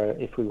we were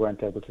if we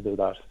weren't able to do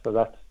that. So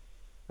that's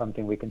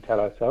something we can tell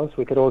ourselves.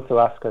 We could also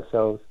ask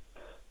ourselves,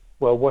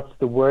 well, what's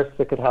the worst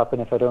that could happen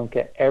if I don't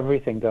get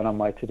everything done on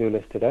my to-do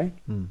list today?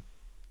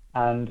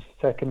 And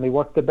secondly,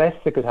 what's the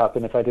best that could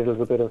happen if I did a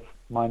little bit of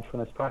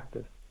mindfulness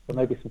practice? So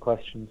maybe some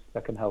questions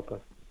that can help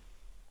us.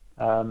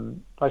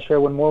 Can I share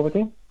one more with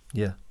you?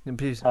 Yeah,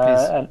 please.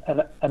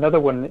 And another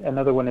one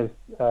is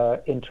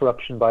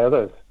interruption by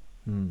others.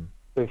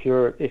 So if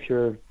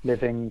you're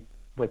living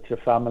with your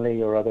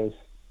family or others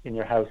in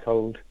your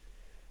household,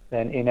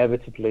 then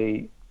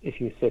inevitably,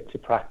 if you sit to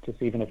practice,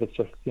 even if it's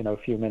just a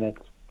few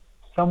minutes,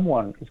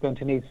 someone is going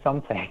to need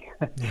something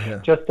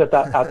just at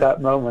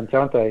that moment,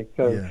 aren't they?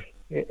 So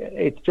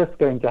it's just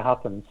going to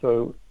happen.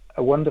 So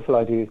a wonderful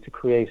idea is to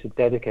create a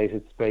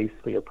dedicated space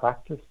for your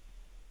practice,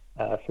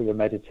 for your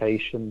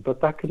meditation,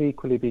 but that could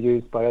equally be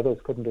used by others,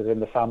 couldn't it, in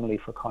the family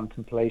for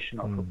contemplation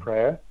or for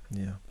prayer?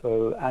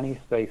 So any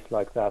space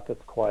like that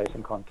that's quiet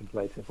and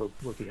contemplative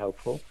will be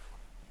helpful.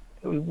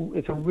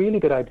 It's a really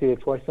good idea.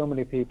 It's why so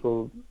many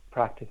people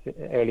practice it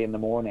early in the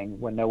morning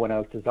when no one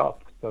else is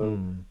up. So,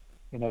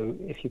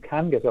 if you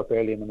can get up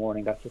early in the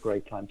morning, that's a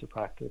great time to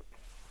practice.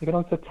 You can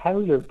also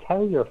tell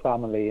your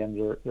family and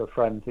your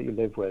friends that you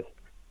live with,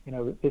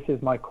 this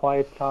is my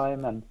quiet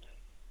time, and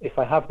if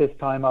I have this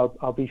time,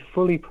 I'll be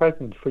fully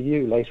present for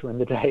you later in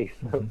the day.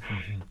 So,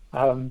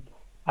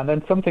 and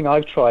then something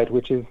I've tried,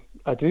 which is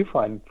I do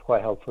find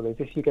quite helpful, is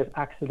if you get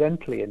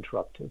accidentally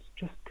interrupted,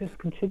 just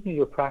continue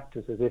your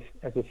practice as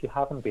if you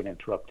haven't been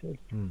interrupted,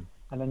 and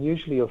then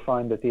usually you'll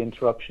find that the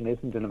interruption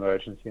isn't an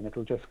emergency and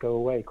it'll just go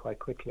away quite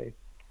quickly.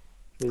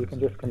 So you can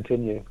just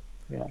continue.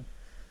 Yeah.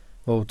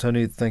 Well,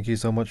 Tony, thank you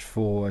so much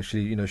for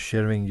actually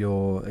sharing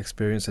your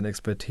experience and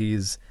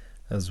expertise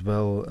as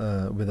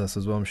well with us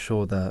as well. I'm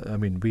sure that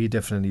we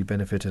definitely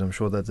benefited. I'm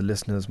sure that the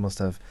listeners must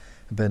have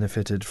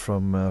benefited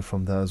from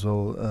that as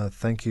well.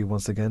 Thank you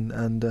once again,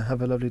 and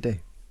have a lovely day.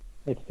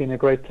 It's been a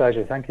great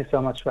pleasure. Thank you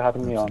so much for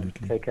having me on.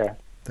 Take care.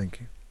 Thank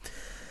you.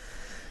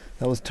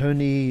 That was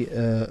Tony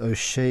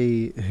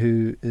O'Shea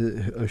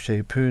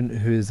Poon,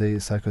 who is a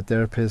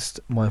psychotherapist,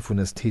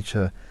 mindfulness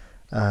teacher,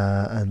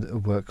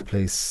 and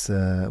workplace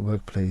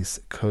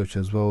coach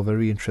as well.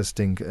 Very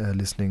interesting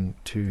listening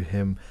to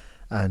him.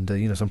 And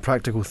some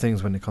practical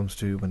things when it comes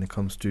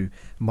to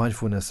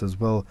mindfulness as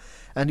well.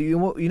 And you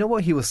know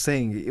what he was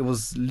saying? It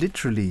was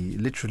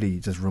literally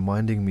just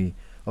reminding me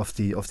of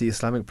the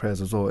Islamic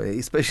prayers as well.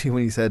 Especially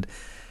when he said,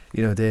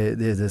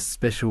 there's a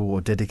special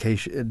or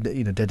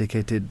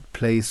dedicated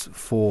place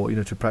for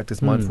to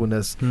practice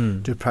mindfulness,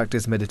 to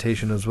practice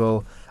meditation as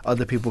well.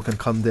 Other people can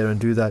come there and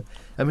do that.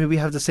 We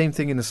have the same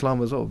thing in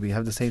Islam as well. We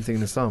have the same thing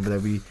in Islam,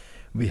 that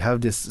we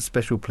have this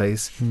special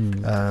place,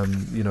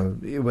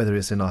 whether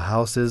it's in our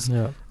houses,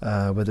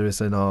 whether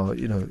it's in our,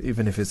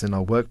 even if it's in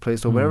our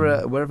workplace or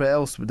wherever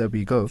else that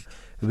we go,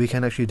 we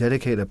can actually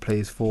dedicate a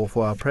place for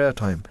our prayer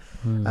time.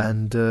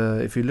 And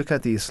if you look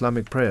at the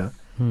Islamic prayer,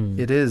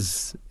 it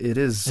is sort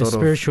of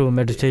spiritual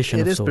meditation.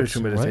 It is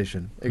spiritual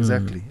meditation,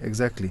 right?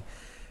 Exactly.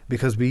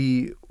 Because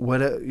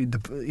what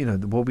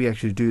we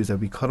actually do is that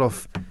we cut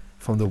off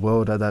from the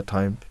world at that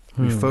time.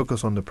 We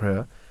focus on the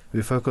prayer.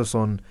 We focus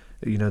on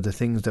the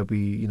things that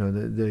we,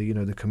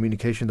 the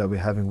communication that we're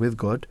having with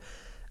God.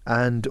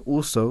 And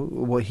also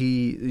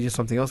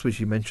something else which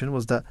he mentioned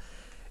was that,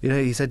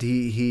 he said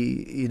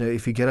he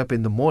if you get up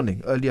in the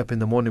morning, early up in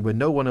the morning when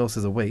no one else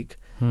is awake,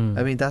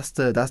 that's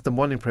the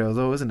morning prayer as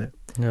well, isn't it?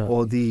 Yeah.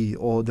 Or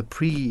the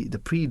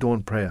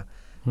pre-dawn prayer,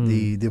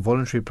 the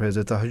voluntary prayers,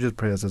 the tahajjud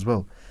prayers as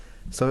well.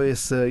 So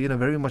it's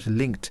very much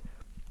linked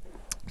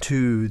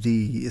to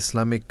the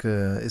Islamic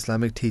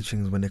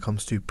teachings when it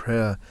comes to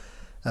prayer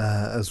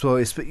as well.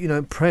 It's,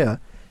 prayer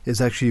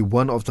is actually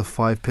one of the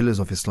 5 pillars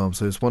of Islam,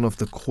 so it's one of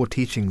the core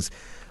teachings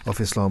of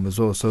Islam as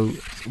well. So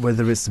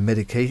whether it's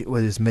meditation,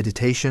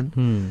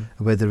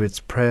 whether it's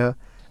prayer,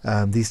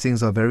 these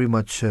things are very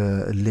much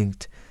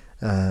linked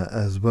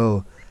as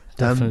well.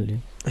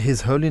 Definitely.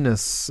 His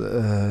Holiness,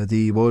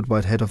 the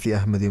worldwide head of the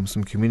Ahmadiyya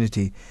Muslim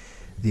community,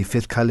 the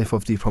 5th Caliph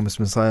of the Promised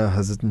Messiah,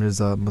 Hazrat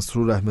Mirza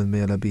Masroor Ahmad,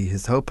 may Allah be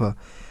his helper,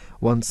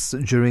 once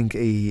during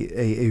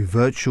a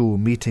virtual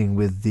meeting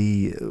with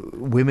the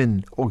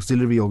Women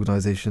Auxiliary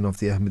Organization of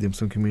the Ahmadiyya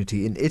Muslim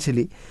community in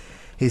Italy,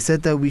 he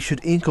said that we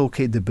should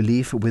inculcate the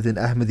belief within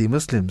Ahmadi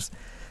Muslims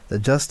that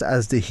just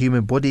as the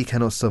human body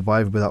cannot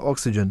survive without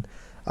oxygen,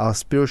 our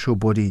spiritual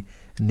body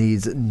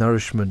needs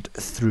nourishment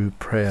through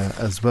prayer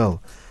as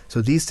well.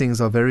 So these things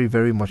are very,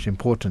 very much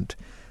important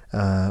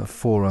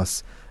for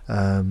us,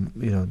 all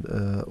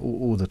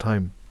the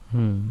time.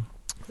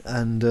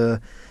 And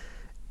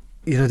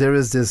there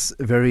is this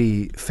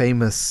very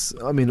famous.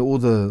 I mean, all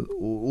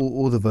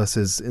the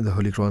verses in the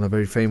Holy Quran are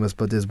very famous,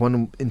 but there's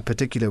one in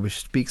particular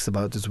which speaks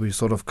about this, which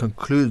sort of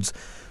concludes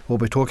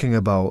what we're talking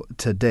about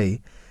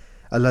today.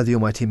 Allah the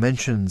Almighty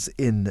mentions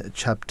in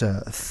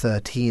chapter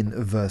 13,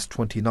 verse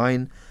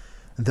 29,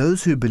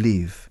 those who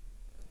believe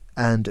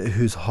and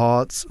whose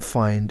hearts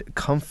find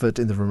comfort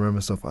in the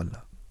remembrance of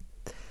Allah.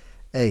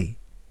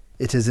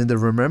 It is in the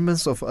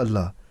remembrance of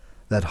Allah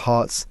that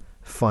hearts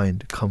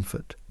find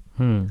comfort.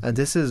 And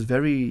this is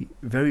very,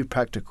 very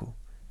practical.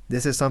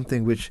 This is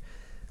something which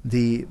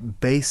the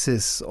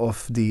basis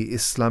of the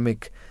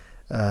Islamic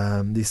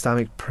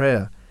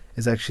prayer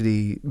is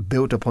actually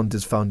built upon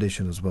this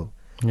foundation as well.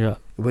 Yeah.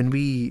 When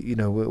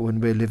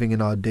we're living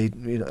in our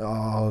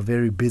our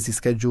very busy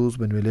schedules,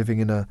 when we're living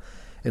in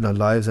our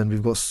lives and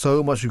we've got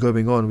so much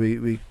going on,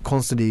 we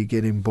constantly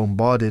getting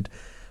bombarded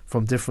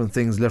from different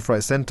things left,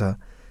 right, center.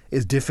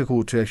 It's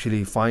difficult to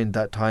actually find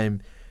that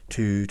time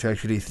to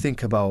actually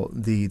think about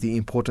the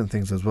important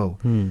things as well.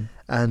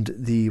 And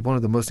one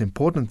of the most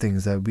important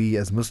things that we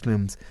as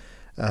Muslims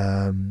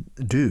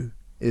do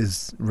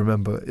is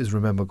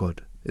remember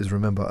God, is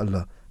remember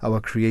Allah, our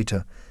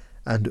Creator,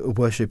 and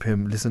worship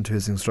Him, listen to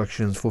His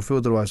instructions, fulfill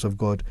the rights of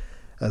God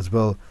as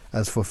well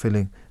as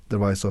fulfilling the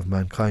rights of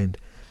mankind.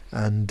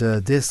 And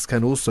this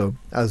can also,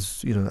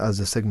 as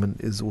the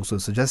segment is also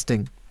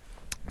suggesting,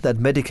 that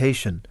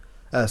meditation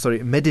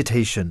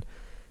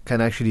can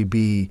actually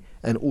be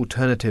an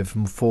alternative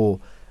for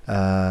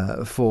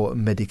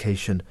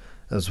medication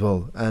as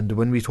well. And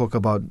when we talk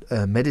about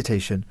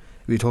meditation,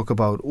 we talk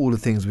about all the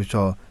things which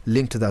are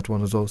linked to that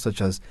one as well,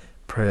 such as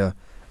prayer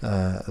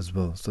as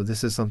well. So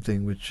this is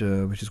something which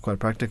is quite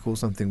practical,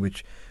 something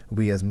which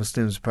we as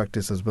Muslims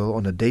practice as well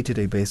on a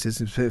day-to-day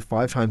basis,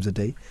 5 times a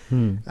day,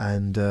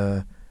 and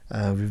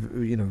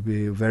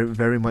we're very,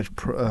 very much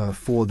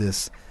for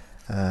this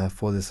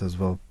as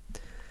well.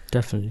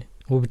 Definitely.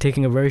 We'll be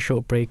taking a very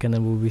short break and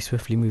then we'll be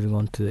swiftly moving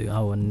on to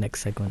our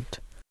next segment.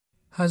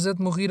 Hazrat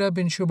Mughira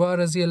bin Shuba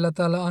Raziyallahu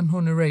Ta'ala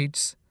Anhu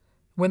narrates,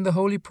 when the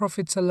Holy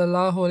Prophet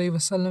Sallallahu Alaihi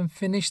Wasallam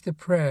finished the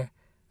prayer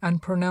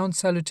and pronounced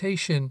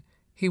salutation,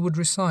 he would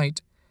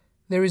recite,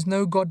 "There is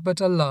no God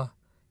but Allah.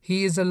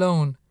 He is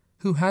alone,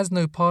 who has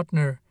no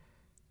partner.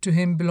 To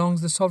Him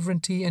belongs the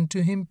sovereignty and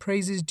to Him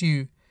praise is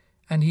due,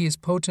 and He is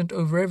potent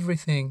over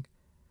everything.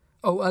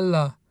 O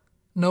Allah,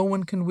 no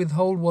one can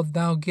withhold what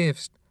Thou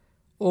givest,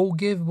 or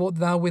give what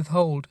Thou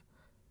withhold,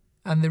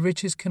 and the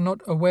riches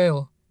cannot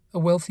avail a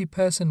wealthy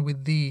person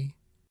with Thee."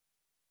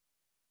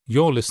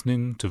 You're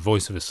listening to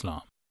Voice of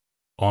Islam,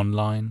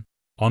 online,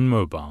 on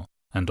mobile,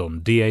 and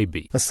on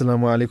DAB.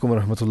 Assalamu alaikum wa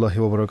rahmatullahi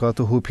wa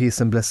barakatuhu. Peace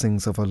and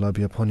blessings of Allah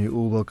be upon you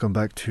all. Welcome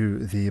back to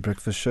the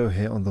Breakfast Show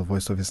here on the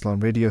Voice of Islam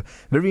Radio.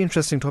 Very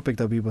interesting topic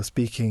that we were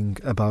speaking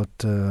about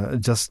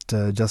just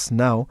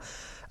now.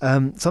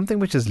 Something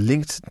which is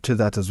linked to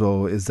that as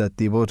well is that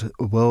the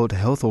World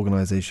Health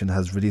Organization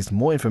has released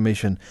more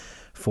information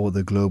for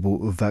the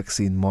global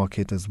vaccine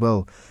market as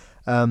well.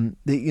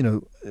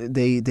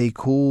 They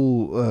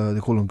call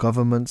on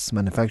governments,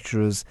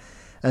 manufacturers,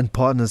 and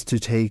partners to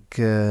take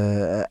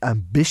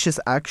ambitious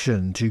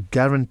action to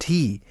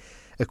guarantee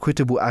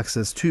equitable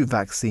access to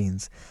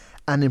vaccines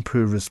and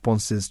improve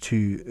responses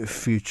to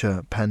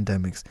future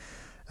pandemics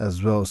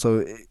as well.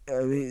 So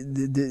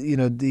it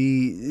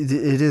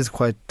is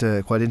quite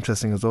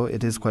interesting as well.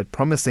 It is quite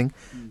promising.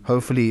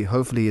 Hopefully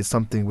it's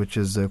something which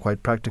is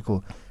quite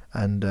practical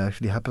and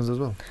actually happens as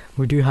well.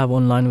 We do have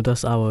online with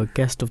us our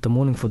guest of the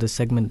morning for this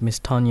segment, Miss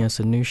Tanya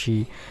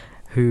Sanusi,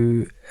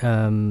 who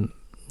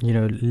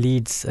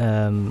leads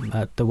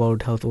at the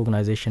World Health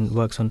Organization,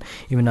 works on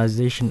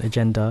immunization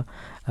agenda,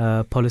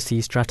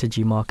 policy,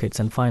 strategy, markets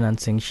and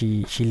financing.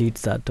 She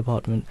leads that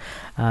department,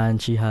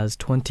 and she has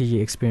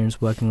 20-year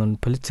experience working on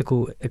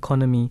political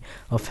economy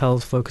of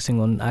health, focusing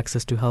on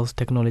access to health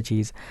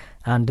technologies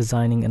and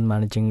designing and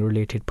managing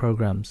related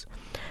programs.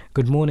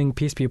 Good morning,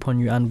 peace be upon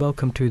you, and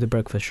welcome to the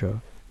Breakfast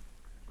Show.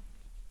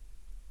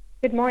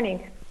 Good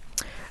morning.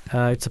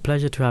 It's a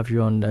pleasure to have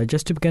you on.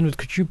 Just to begin with,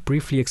 could you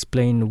briefly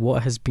explain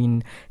what has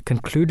been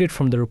concluded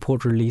from the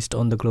report released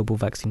on the global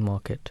vaccine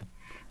market?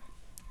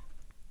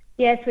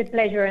 Yes, with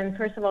pleasure. And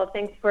first of all,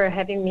 thanks for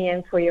having me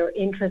and for your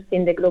interest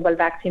in the global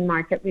vaccine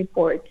market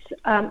report.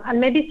 I'll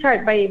maybe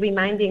start by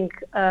reminding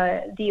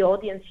the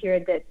audience here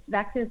that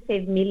vaccines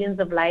save millions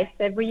of lives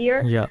every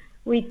year. Yeah.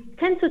 We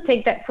tend to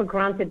take that for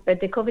granted, but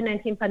the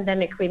COVID-19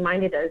 pandemic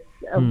reminded us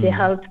of the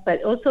health,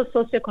 but also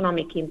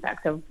socioeconomic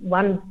impact of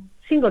one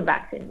single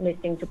vaccine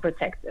missing to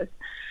protect us.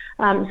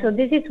 So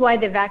this is why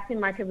the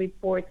vaccine market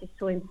report is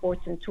so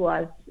important to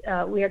us.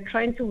 We are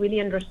trying to really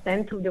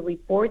understand through the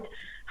report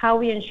how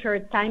we ensure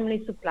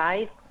timely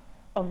supplies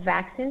of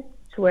vaccines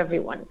to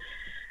everyone.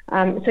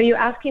 So you're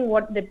asking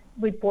what the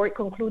report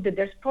concluded.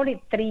 There's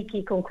probably three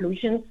key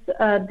conclusions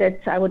that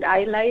I would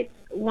highlight.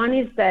 One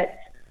is that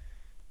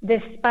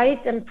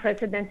despite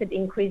unprecedented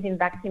increase in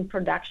vaccine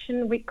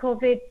production with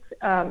COVID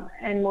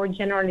and more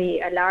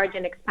generally a large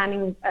and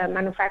expanding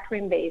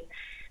manufacturing base,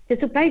 the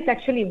supply is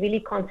actually really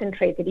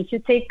concentrated. If you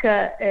take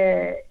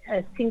a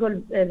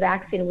single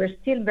vaccine, we're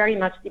still very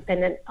much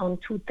dependent on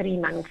 2-3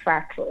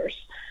 manufacturers.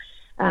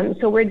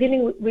 So we're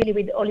dealing really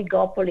with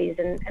oligopolies,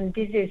 and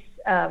this is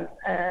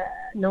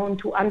known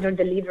to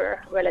underdeliver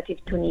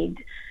relative to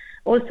need.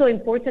 Also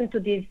important to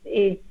this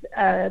is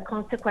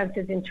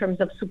consequences in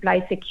terms of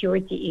supply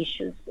security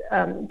issues.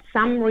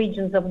 Some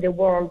regions of the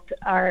world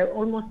are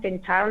almost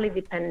entirely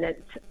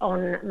dependent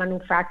on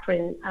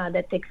manufacturing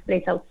that takes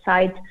place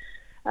outside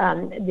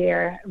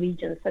their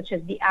regions, such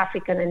as the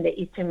African and the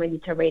Eastern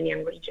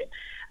Mediterranean region.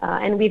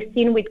 And we've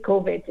seen with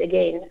COVID,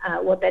 again,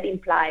 what that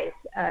implies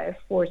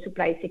for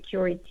supply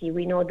security.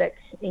 We know that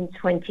in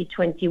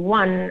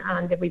 2021,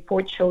 and the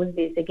report shows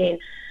this again,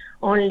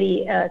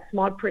 only a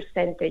small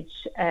percentage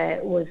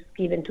was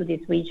given to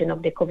this region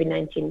of the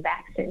COVID-19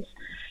 vaccines.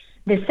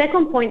 The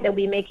second point that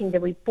we make in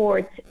the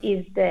report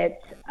is that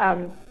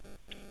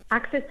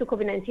access to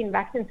COVID-19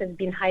 vaccines has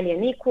been highly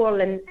unequal,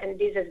 and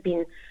this has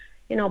been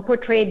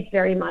portrayed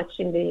very much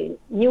in the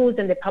news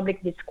and the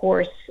public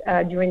discourse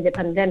during the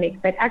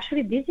pandemic. But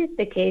actually, this is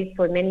the case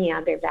for many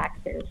other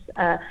vaccines.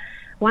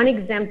 One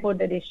example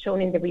that is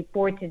shown in the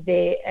report is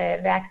the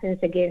vaccines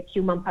against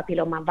human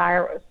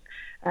papillomavirus.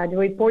 The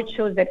report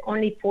shows that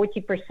only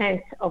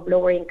 40% of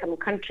lower-income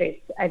countries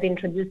have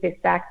introduced these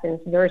vaccines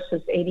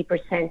versus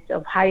 80%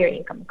 of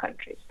higher-income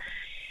countries.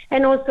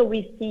 And also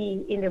we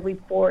see in the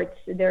report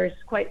there's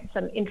quite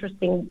some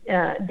interesting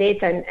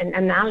data and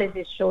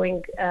analysis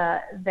showing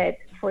that,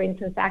 for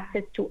instance,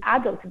 access to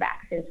adult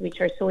vaccines,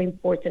 which are so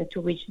important to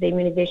reach the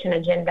Immunization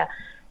Agenda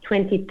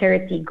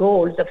 2030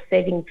 goals of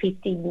saving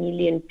 50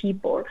 million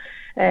people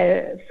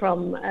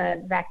from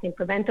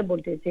vaccine-preventable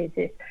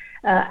diseases.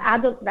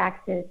 Adult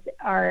vaccines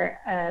are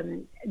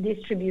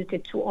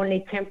distributed to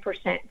only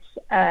 10%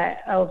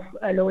 of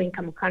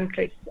low-income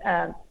countries,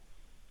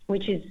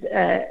 which is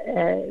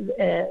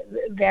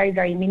very,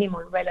 very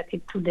minimal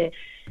relative to the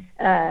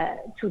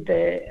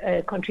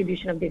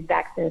contribution of these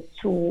vaccines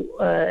to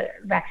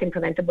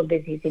vaccine-preventable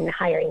disease in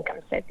higher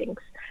income settings.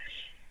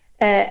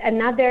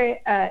 Another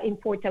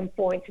important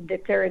point, the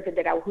third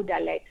that I would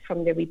highlight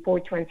from the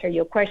report to answer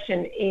your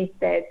question, is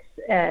that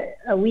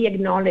we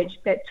acknowledge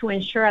that to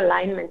ensure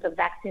alignment of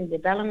vaccine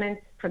development,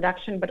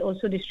 production, but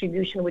also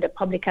distribution with a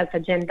public health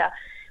agenda,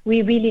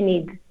 we really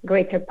need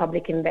greater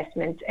public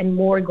investment and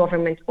more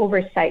government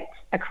oversight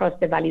across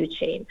the value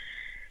chain.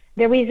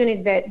 The reason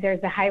is that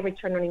there's a high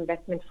return on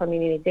investment from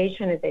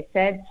immunization, as I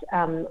said.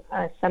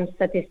 Some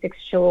statistics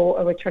show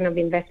a return of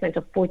investment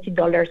of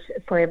 $40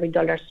 for every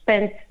dollar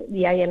spent.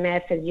 The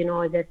IMF, as you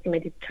know, has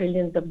estimated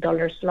trillions of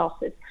dollars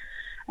losses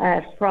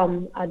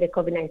from the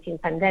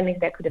COVID-19 pandemic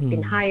that could have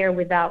been higher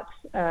without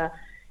the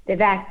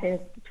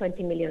vaccines,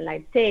 20 million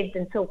lives saved,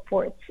 and so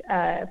forth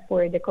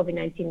for the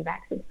COVID-19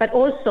 vaccines. But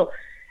also,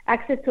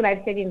 access to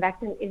life-saving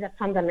vaccine is a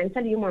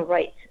fundamental human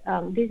right.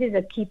 This is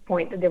a key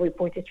point that the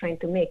report is trying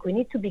to make. We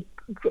need to be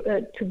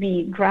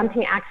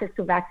granting access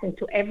to vaccine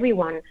to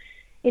everyone,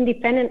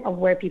 independent of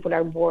where people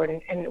are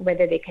born and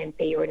whether they can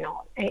pay or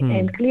not.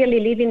 And clearly,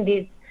 leaving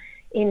this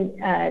in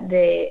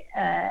the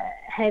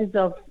hands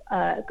of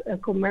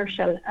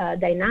commercial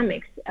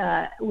dynamics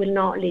will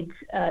not lead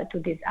to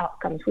these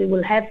outcomes. We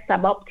will have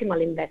suboptimal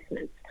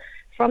investments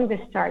from the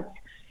start,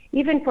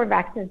 even for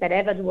vaccines that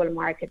have a dual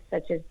market,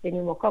 such as the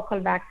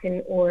pneumococcal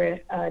vaccine or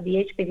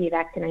the HPV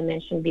vaccine I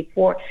mentioned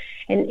before,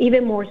 and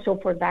even more so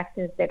for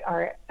vaccines that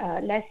are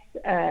less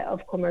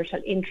of commercial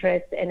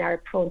interest and are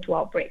prone to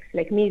outbreaks,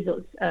 like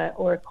measles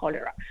or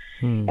cholera.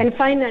 And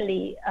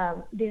finally,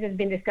 this has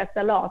been discussed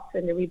a lot,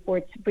 and the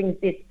report brings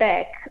this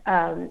back.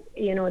 A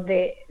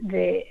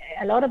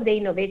lot of the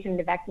innovation in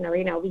the vaccine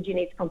arena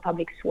originates from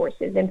public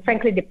sources, and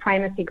frankly, the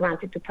primacy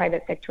granted to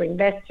private sector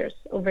investors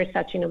over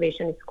such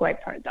innovation is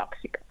quite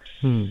paradoxical.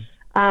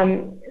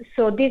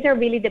 So these are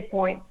really the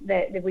points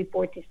that the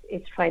report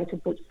is trying to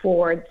put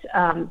forward.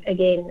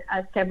 Again,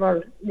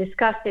 several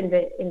discussed in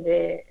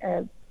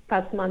the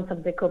past months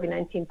of the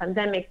COVID-19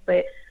 pandemic,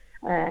 but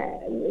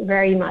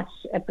very much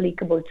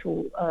applicable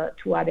to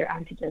other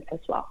antigens as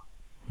well.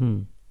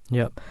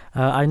 Yep.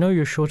 I know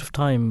you're short of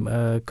time.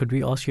 Could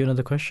we ask you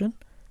another question?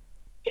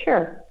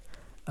 Sure.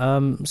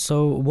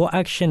 So what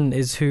action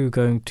is WHO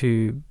going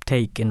to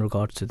take in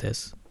regards to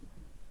this?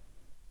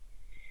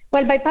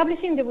 Well, by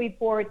publishing the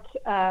report,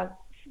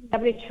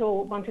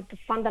 WHO wanted to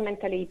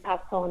fundamentally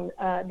pass on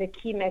the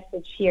key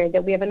message here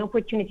that we have an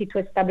opportunity to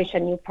establish a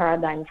new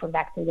paradigm for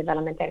vaccine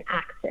development and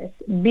access,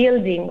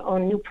 building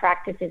on new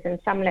practices and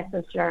some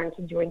lessons learned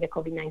during the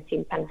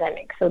COVID-19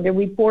 pandemic. So the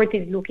report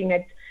is looking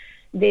at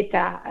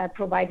data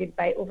provided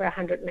by over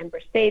 100 member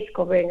states,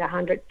 covering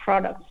 100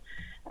 products,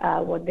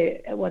 what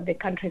the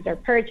countries are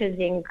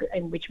purchasing,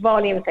 in which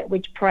volumes, at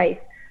which price.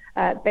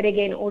 But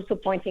again, also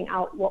pointing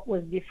out what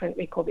was different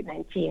with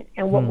COVID-19.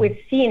 And what we've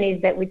seen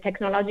is that with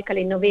technological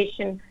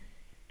innovation,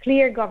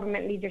 clear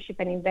government leadership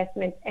and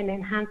investment, and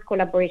enhanced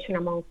collaboration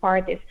among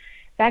parties,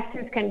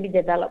 vaccines can be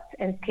developed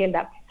and scaled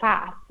up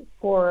fast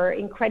for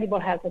incredible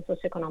health and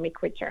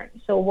socioeconomic return.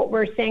 So what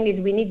we're saying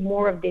is we need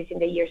more of this in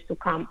the years to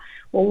come.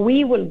 What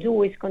we will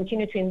do is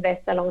continue to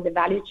invest along the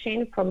value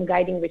chain from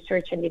guiding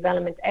research and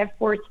development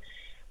efforts.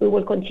 We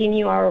will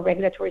continue our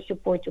regulatory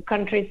support to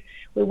countries.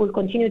 We will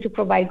continue to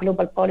provide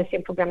global policy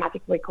and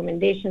programmatic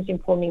recommendations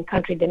informing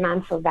country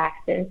demands for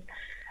vaccines,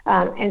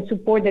 and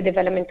support the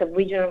development of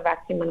regional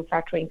vaccine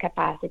manufacturing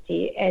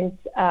capacity. And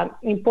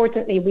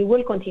importantly, we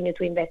will continue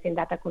to invest in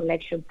data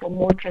collection for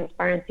more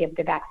transparency of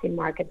the vaccine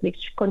market,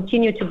 which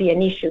continue to be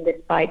an issue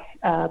despite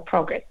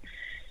progress.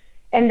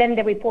 And then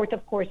the report,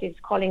 of course, is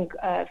calling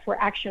for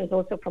actions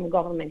also from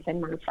governments and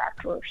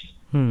manufacturers.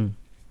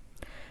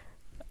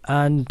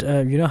 And,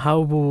 how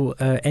will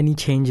any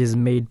changes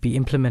made be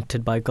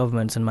implemented by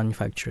governments and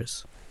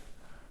manufacturers?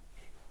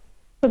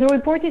 So the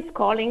report is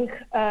calling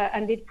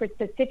and it's for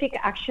specific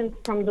actions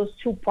from those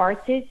two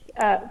parties.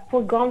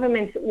 For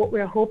governments, what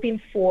we're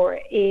hoping for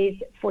is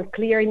for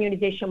clear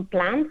immunization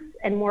plans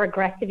and more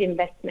aggressive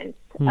investments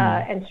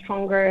and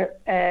stronger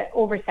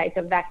oversight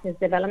of vaccines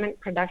development,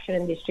 production,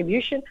 and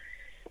distribution.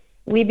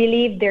 We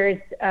believe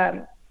there's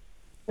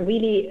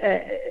really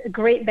a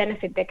great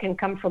benefit that can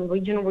come from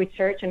regional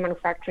research and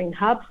manufacturing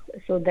hubs.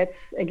 So that's,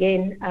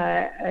 again,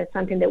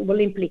 something that will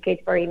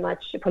implicate very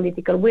much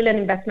political will and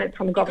investment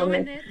from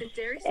government.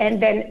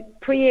 And then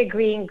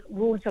pre-agreeing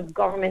rules of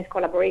government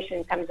collaboration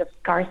in terms of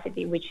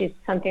scarcity, which is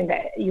something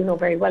that,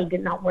 very well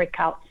did not work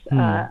out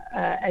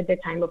at the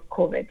time of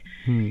COVID.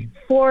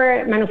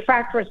 For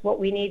manufacturers, what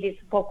we need is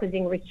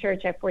focusing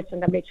research efforts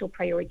on WHO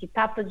priority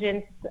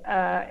pathogens,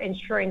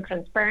 ensuring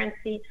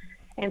transparency,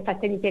 and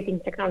facilitating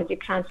technology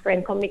transfer,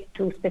 and commit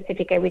to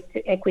specific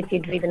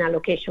equity-driven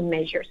allocation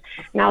measures.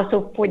 Now,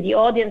 so for the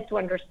audience to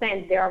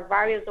understand, there are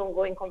various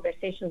ongoing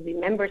conversations with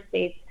member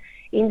states,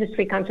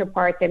 industry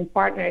counterparts, and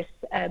partners,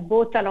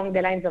 both along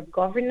the lines of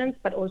governance,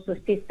 but also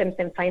systems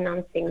and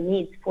financing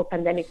needs for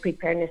pandemic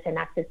preparedness and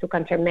access to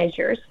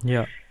countermeasures.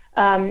 Yeah.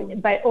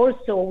 But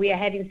also, we are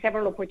having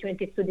several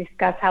opportunities to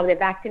discuss how the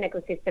vaccine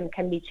ecosystem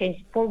can be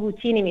changed for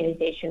routine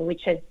immunization,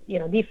 which has,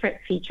 different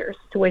features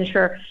to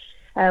ensure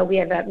we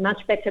have a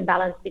much better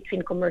balance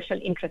between commercial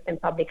interest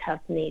and public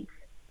health needs.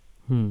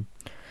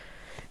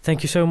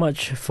 Thank you so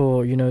much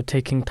for,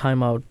 taking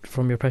time out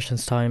from your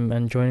precious time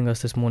and joining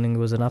us this morning. It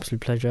was an absolute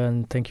pleasure,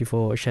 and thank you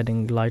for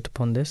shedding light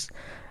upon this.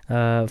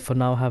 For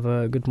now, have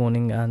a good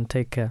morning and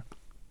take care.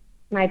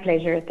 My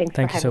pleasure.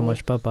 Thank you so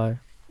much. Bye-bye.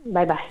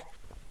 Bye-bye.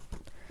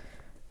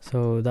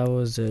 So that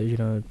was,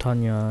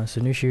 Tanya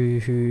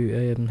Sanusi,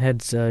 who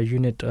heads a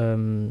unit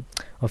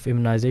of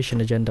immunization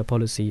agenda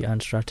policy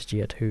and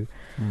strategy at WHO.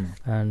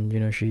 And,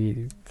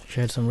 she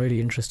shared some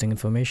really interesting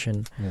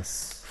information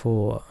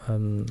for,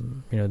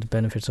 the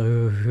benefits of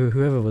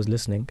whoever was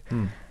listening.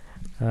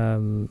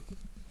 So,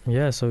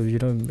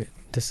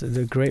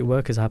 the great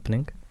work is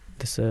happening.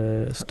 This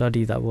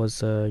study that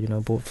was,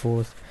 brought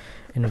forth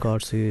in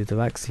regards to the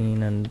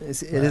vaccine, and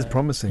it is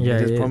promising. Yeah,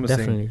 it is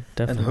promising.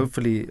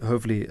 Definitely. And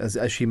hopefully, as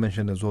she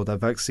mentioned as well, that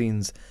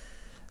vaccines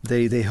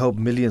they help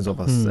millions of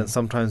us, and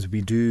sometimes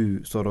we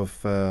do sort of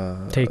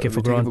take it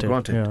for granted.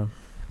 Yeah.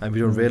 And we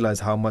don't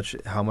realize how much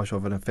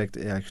of an effect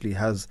it actually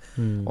has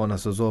on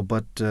us as well.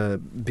 But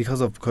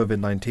because of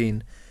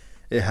COVID-19,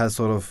 it has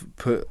sort of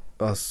put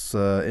us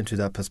into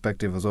that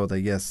perspective as well.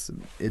 That yes,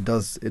 it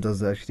does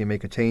actually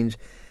make a change.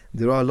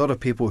 There are a lot of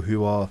people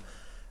who are.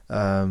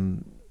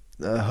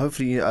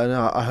 Hopefully,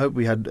 I hope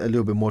we had a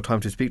little bit more time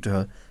to speak to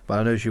her, but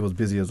I know she was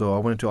busy as well. I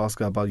wanted to ask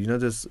her about,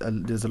 there's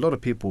a lot of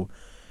people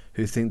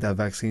who think that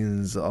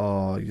vaccines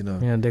are,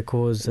 they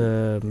cause,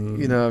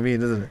 isn't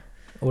it?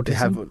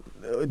 Autism?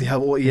 They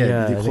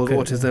cause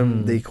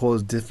autism. They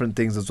cause different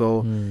things as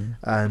well.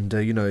 And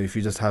if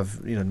you just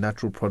have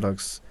natural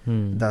products,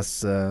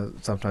 that's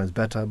sometimes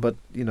better. But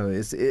it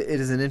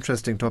is an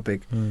interesting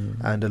topic,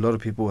 and a lot of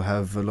people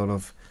have a lot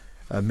of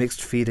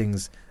mixed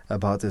feelings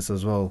about this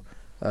as well.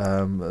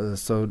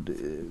 So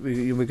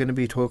we're going to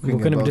be talking. We're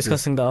going to be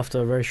discussing that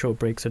after a very short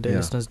break. So, dear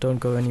listeners, don't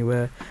go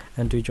anywhere,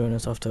 and do join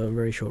us after a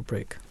very short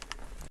break.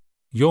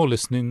 You're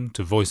listening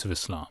to Voice of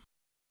Islam,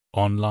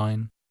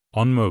 online,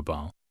 on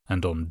mobile,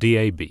 and on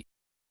DAB.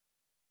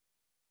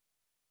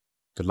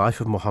 The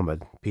life of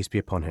Muhammad, peace be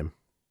upon him.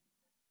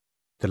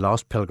 The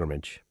last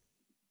pilgrimage.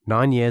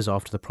 9 years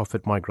after the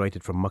Prophet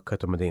migrated from Mecca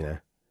to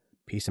Medina,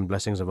 peace and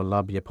blessings of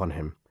Allah be upon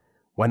him,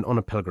 went on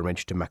a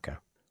pilgrimage to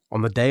Mecca.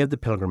 On the day of the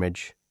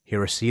pilgrimage, he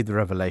received the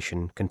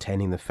revelation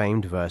containing the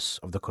famed verse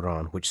of the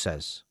Quran which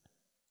says,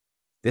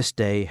 "This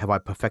day have I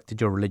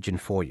perfected your religion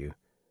for you,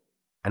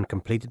 and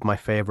completed my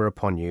favour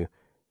upon you,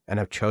 and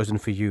have chosen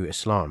for you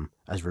Islam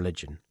as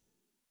religion."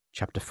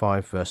 Chapter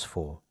 5, verse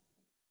 4.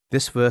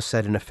 This verse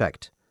said in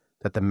effect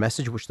that the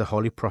message which the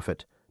Holy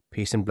Prophet,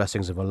 peace and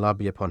blessings of Allah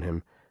be upon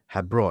him,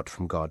 had brought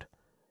from God,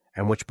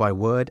 and which by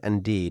word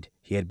and deed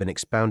he had been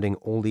expounding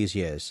all these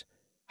years,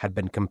 had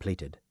been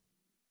completed.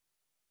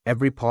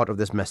 Every part of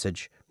this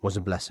message was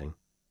a blessing.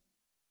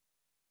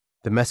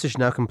 The message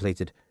now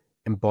completed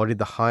embodied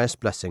the highest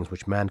blessings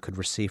which man could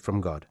receive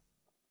from God.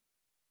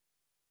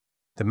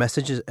 The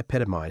message is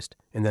epitomized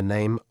in the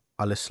name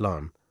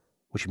Al-Islam,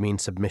 which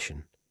means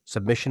submission.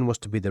 Submission was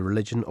to be the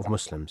religion of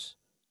Muslims,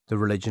 the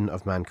religion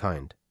of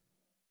mankind.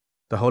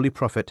 The Holy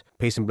Prophet,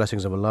 peace and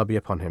blessings of Allah be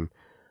upon him,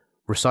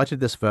 recited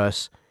this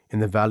verse in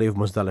the valley of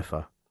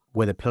Muzdalifah,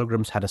 where the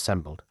pilgrims had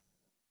assembled.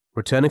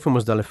 Returning from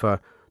Muzdalifah,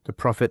 the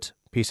Prophet,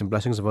 peace and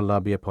blessings of Allah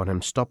be upon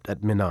him, stopped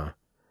at Mina.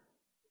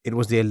 It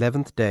was the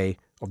 11th day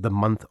of the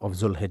month of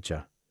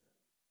Zulhijjah.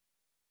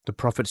 The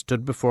Prophet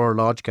stood before a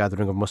large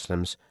gathering of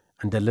Muslims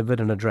and delivered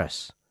an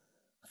address,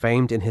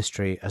 famed in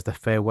history as the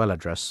farewell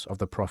address of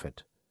the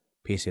Prophet,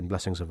 peace and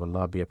blessings of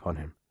Allah be upon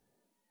him.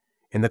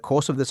 In the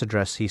course of this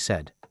address he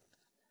said,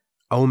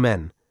 "O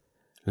men,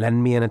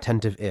 lend me an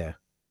attentive ear,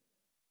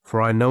 for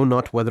I know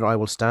not whether I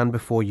will stand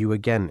before you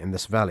again in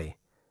this valley,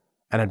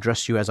 and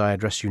address you as I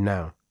address you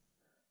now.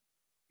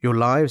 Your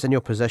lives and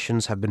your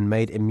possessions have been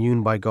made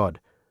immune by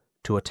God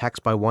to attacks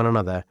by one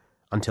another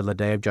until the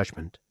day of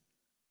judgment.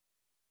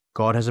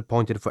 God has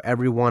appointed for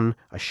every one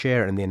a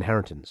share in the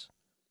inheritance.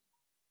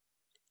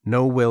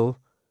 No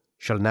will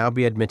shall now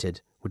be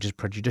admitted which is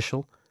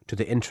prejudicial to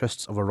the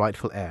interests of a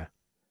rightful heir.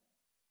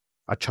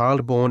 A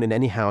child born in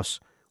any house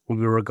will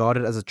be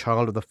regarded as a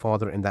child of the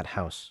father in that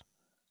house.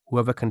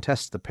 Whoever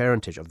contests the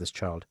parentage of this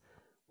child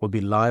will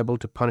be liable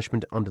to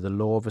punishment under the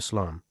law of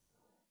Islam.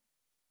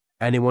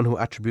 Anyone who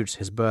attributes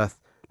his birth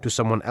to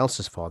someone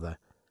else's father,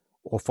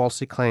 or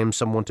falsely claims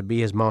someone to be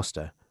his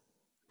master,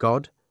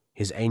 God,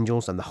 his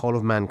angels, and the whole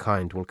of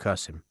mankind will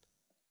curse him.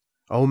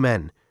 O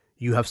men,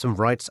 you have some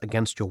rights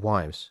against your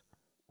wives,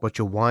 but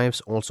your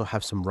wives also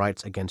have some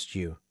rights against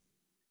you.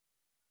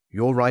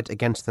 Your right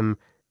against them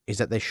is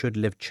that they should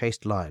live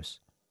chaste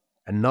lives,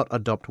 and not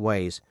adopt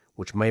ways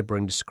which may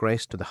bring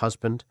disgrace to the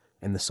husband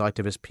in the sight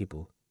of his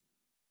people.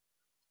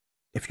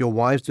 If your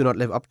wives do not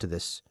live up to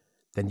this,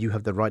 then you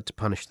have the right to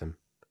punish them.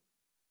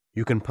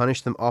 You can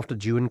punish them after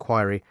due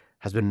inquiry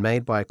has been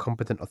made by a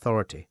competent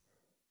authority,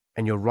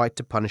 and your right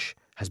to punish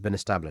has been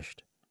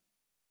established.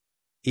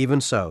 Even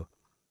so,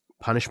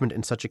 punishment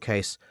in such a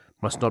case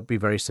must not be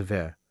very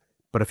severe,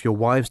 but if your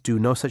wives do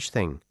no such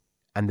thing,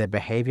 and their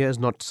behavior is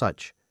not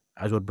such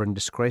as would bring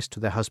disgrace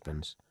to their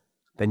husbands,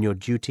 then your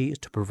duty is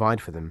to provide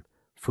for them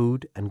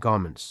food and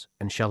garments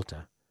and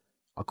shelter,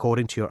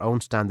 according to your own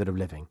standard of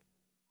living.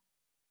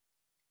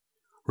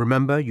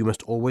 Remember, you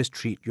must always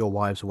treat your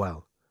wives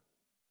well.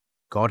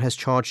 God has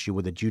charged you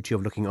with the duty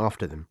of looking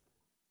after them.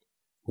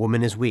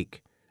 Woman is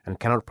weak and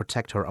cannot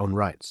protect her own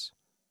rights.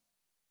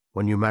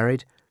 When you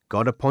married,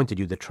 God appointed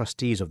you the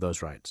trustees of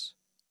those rights.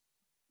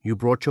 You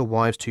brought your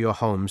wives to your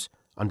homes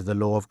under the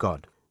law of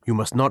God. You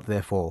must not,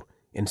 therefore,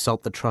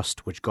 insult the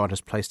trust which God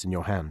has placed in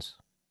your hands.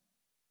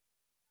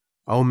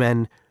 O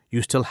men,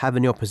 you still have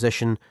in your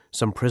possession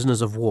some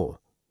prisoners of war.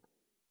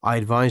 I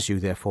advise you,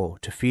 therefore,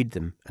 to feed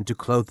them and to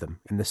clothe them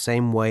in the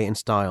same way and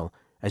style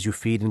as you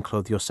feed and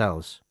clothe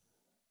yourselves.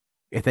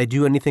 If they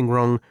do anything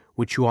wrong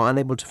which you are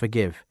unable to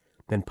forgive,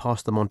 then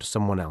pass them on to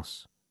someone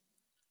else.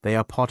 They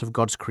are part of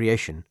God's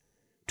creation.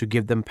 To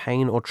give them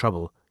pain or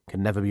trouble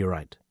can never be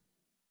right.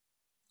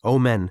 O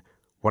men,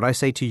 what I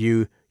say to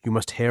you, you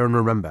must hear and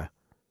remember.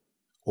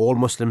 All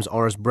Muslims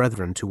are as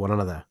brethren to one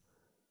another.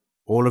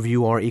 All of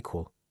you are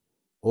equal.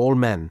 All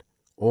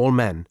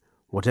men,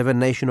 whatever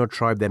nation or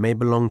tribe they may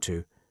belong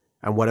to,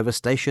 and whatever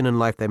station in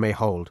life they may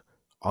hold,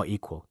 are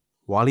equal.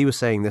 While he was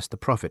saying this, the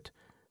Prophet,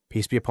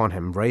 peace be upon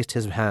him, raised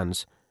his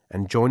hands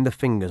and joined the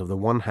fingers of the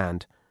one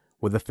hand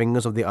with the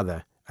fingers of the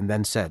other, and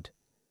then said,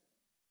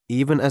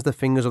 "Even as the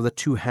fingers of the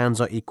two hands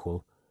are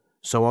equal,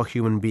 so are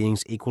human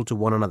beings equal to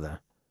one another.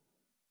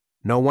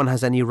 No one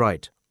has any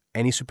right,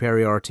 any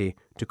superiority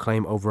to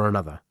claim over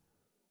another.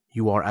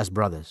 You are as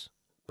brothers."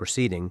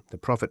 Proceeding, the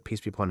Prophet,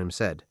 peace be upon him,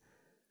 said,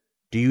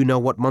 "Do you know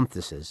what month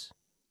this is?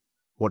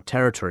 What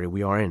territory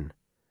we are in?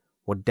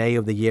 What day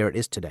of the year it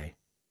is today?"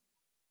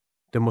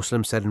 The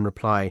Muslims said in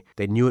reply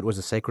they knew it was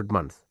the sacred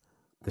month,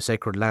 the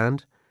sacred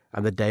land,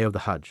 and the day of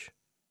the Hajj.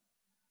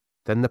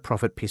 Then the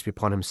Prophet, peace be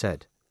upon him,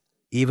 said,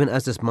 "Even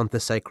as this month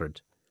is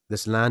sacred,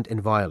 this land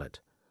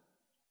inviolate,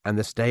 and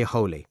this day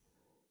holy,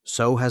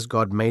 so has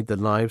God made the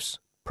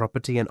lives,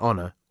 property, and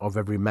honor of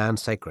every man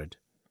sacred.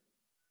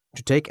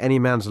 To take any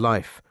man's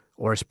life,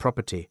 or his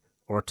property,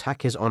 or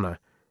attack his honor,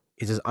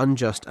 is as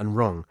unjust and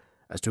wrong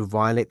as to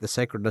violate the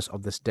sacredness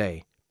of this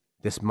day,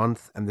 this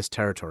month and this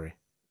territory.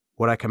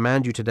 What I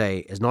command you today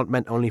is not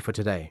meant only for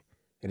today,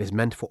 it is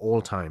meant for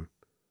all time.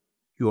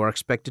 You are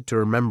expected to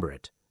remember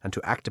it and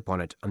to act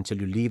upon it until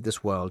you leave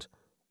this world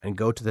and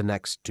go to the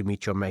next to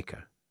meet your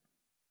Maker.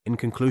 In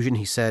conclusion,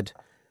 he said,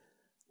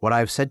 what I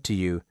have said to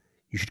you,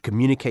 you should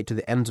communicate to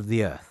the ends of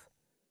the earth.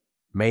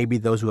 Maybe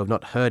those who have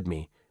not heard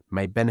me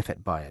may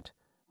benefit by it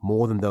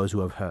more than those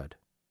who have heard.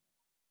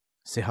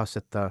 Sihah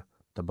Sitta,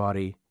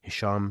 Tabari,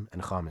 Hisham,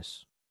 and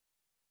Khamis.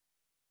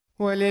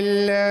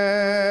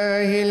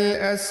 وَلِلَّهِ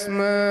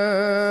الْأَسْمَاءُ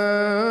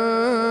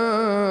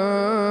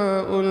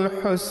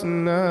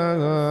الْحُسْنَى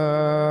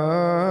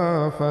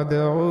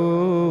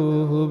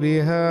فَادْعُوهُ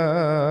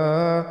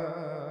بِهَا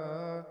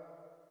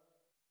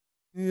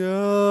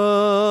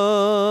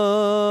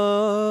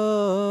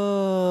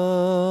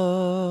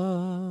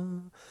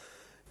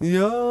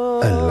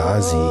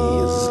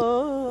Al-Aziz.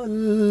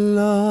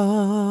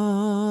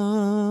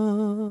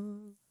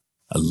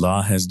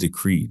 Allah has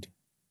decreed,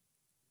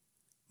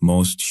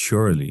 most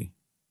surely,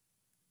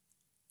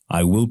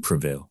 I will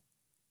prevail,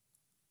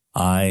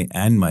 I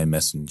and my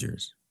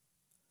messengers.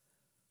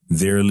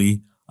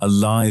 Verily,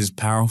 Allah is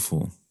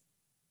powerful,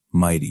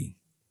 mighty.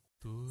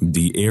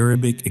 The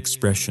Arabic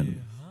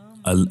expression,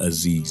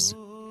 Al-Aziz,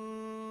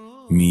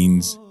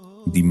 means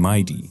the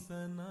mighty,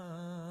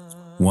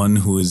 one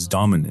who is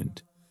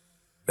dominant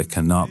but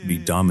cannot be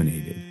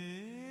dominated,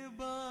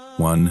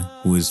 one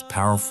who is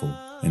powerful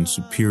and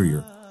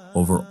superior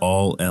over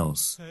all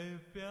else.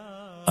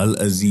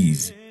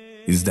 Al-Aziz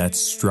is that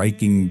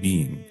striking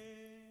being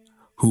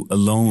who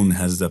alone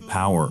has the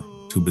power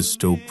to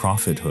bestow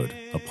prophethood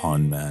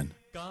upon man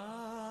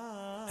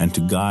and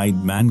to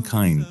guide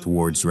mankind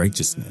towards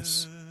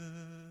righteousness.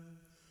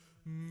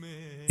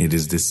 It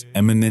is this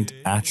eminent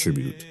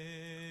attribute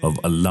of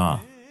Allah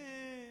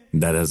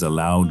that has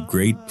allowed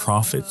great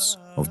prophets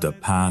of the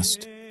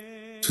past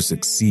to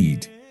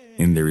succeed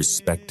in their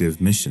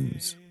respective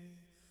missions.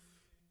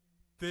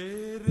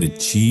 The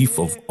chief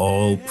of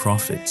all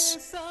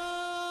prophets,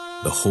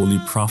 the Holy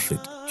Prophet,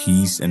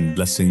 peace and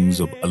blessings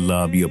of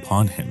Allah be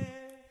upon him,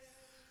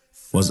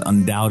 was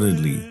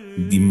undoubtedly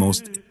the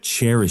most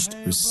cherished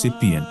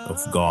recipient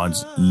of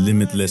God's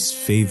limitless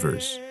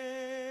favors.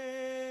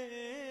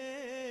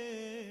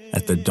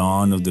 At the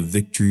dawn of the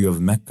victory of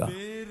Mecca,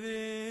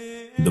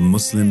 the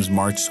Muslims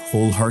marched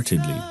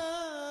wholeheartedly.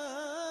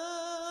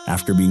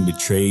 After being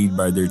betrayed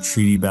by their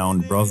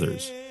treaty-bound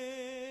brothers,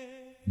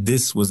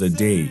 this was a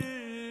day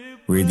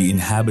where the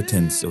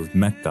inhabitants of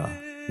Mecca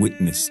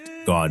witnessed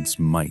God's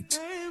might.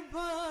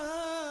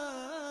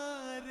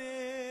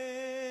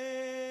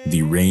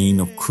 The reign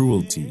of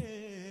cruelty,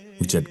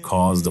 which had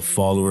caused the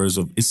followers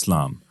of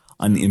Islam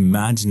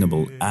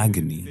unimaginable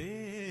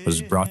agony,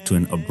 was brought to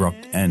an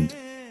abrupt end.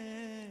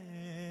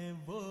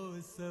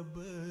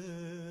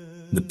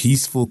 The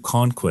peaceful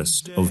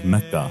conquest of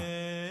Mecca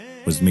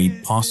was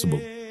made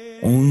possible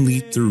only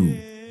through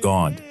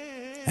God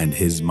and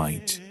His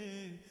might.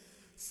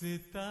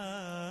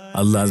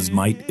 Allah's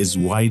might is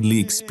widely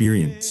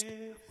experienced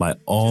by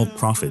all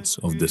prophets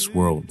of this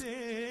world.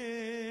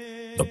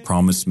 The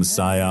promised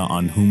Messiah,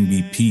 on whom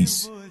be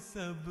peace,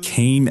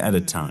 came at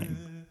a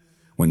time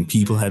when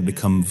people had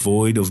become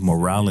void of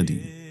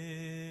morality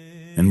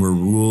and were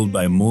ruled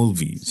by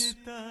Maulvis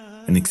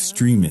and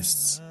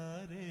extremists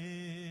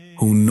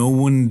who no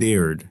one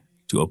dared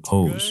to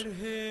oppose.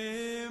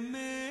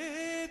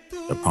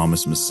 The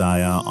promised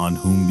Messiah, on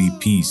whom be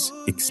peace,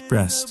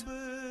 expressed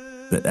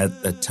that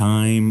at the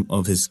time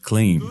of his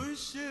claim,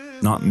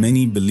 not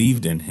many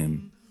believed in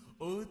him.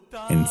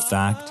 In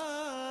fact,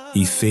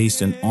 he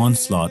faced an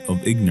onslaught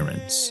of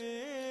ignorance,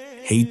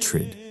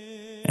 hatred,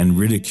 and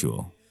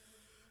ridicule.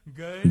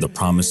 The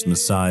promised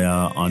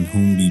Messiah, on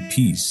whom be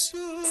peace,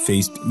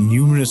 faced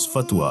numerous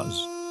fatwas,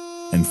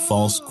 and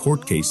false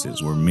court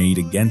cases were made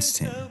against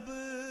him.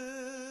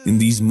 In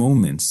these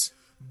moments,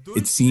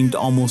 it seemed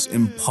almost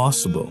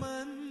impossible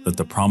that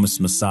the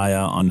promised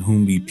Messiah, on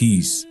whom be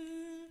peace,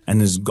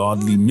 and his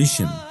godly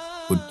mission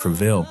would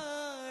prevail.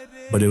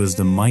 But it was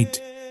the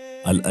might,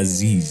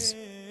 Al-Aziz,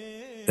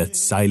 that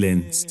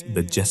silenced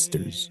the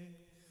jesters,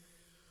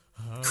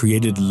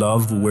 created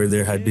love where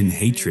there had been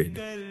hatred,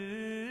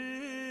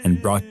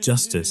 and brought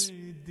justice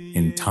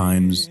in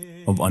times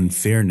of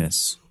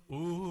unfairness.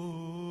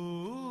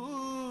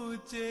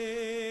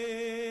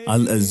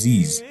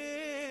 Al-Aziz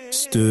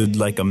stood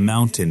like a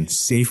mountain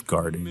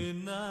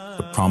safeguarding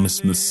the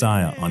promised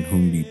Messiah, on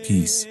whom be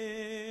peace,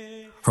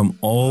 from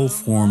all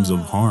forms of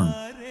harm.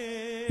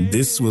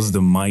 This was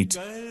the might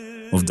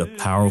of the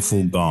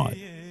powerful God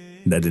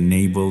that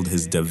enabled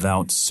his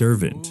devout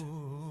servant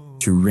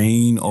to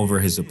reign over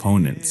his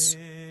opponents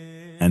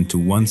and to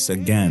once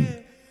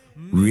again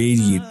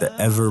radiate the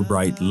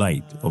ever-bright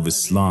light of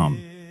Islam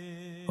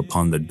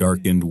upon the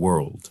darkened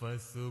world.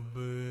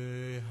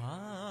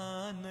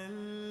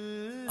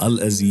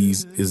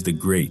 Al-Aziz is the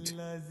great,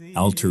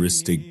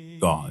 altruistic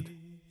God,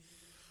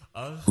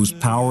 whose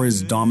power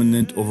is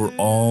dominant over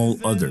all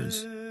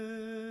others.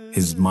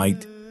 His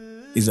might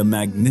is a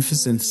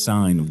magnificent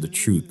sign of the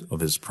truth of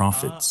his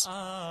prophets.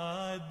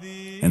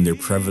 and their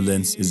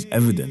prevalence is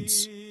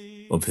evidence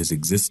of His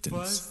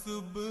existence.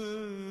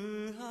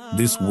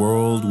 This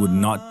world would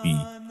not be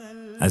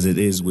as it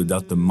is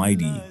without the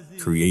mighty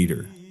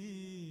Creator.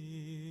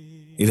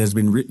 It has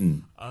been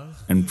written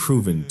and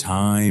proven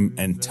time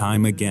and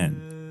time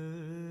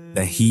again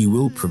that He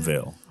will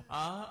prevail.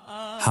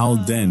 How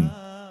then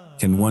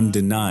can one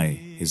deny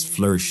His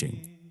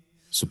flourishing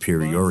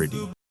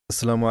superiority?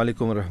 Assalamu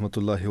alaikum wa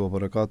rahmatullahi wa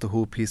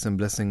barakatuhu. Peace and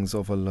blessings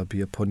of Allah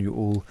be upon you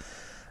all.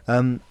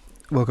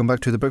 Welcome back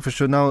to the Breakfast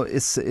Show. Now,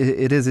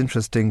 it is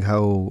interesting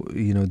how,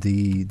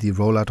 the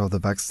rollout of the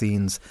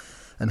vaccines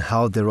and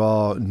how there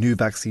are new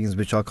vaccines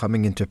which are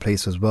coming into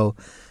place as well,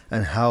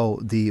 and how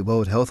the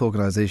World Health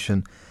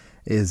Organization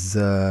is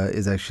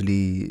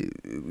actually,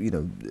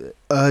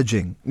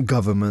 urging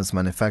governments,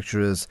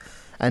 manufacturers,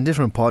 and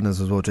different partners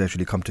as well to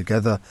actually come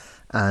together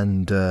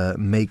and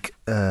make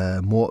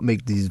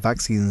these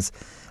vaccines,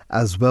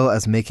 as well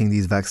as making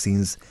these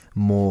vaccines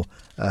more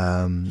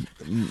applicable,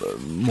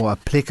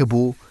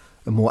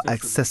 more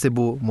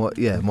accessible,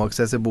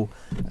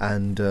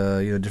 and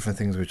different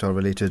things which are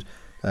related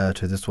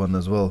to this one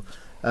as well.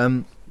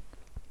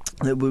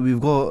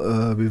 We've got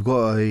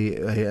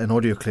an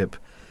audio clip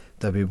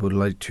that we would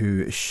like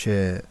to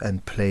share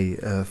and play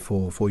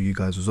for you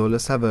guys as well.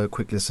 Let's have a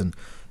quick listen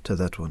to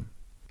that one.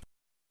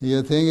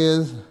 The thing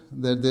is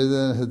that there's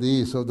a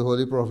hadith of the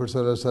Holy Prophet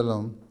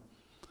ﷺ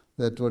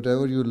that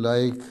whatever you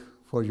like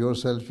for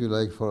yourself, you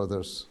like for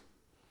others.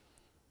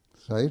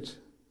 Right?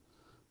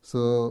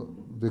 So,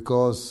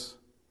 because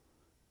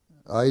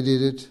I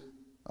did it,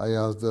 I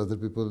asked the other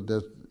people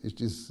that it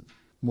is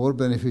more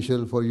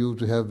beneficial for you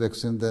to have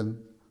vaccine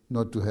than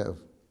not to have.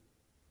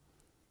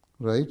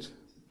 Right?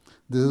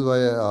 This is why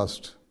I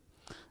asked.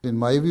 In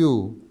my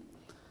view,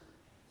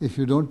 if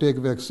you don't take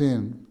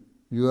vaccine,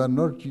 you are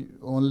not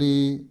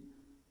only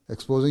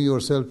exposing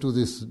yourself to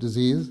this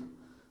disease,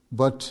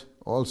 but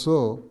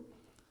also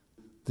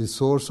the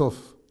source of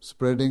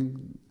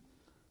spreading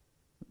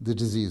the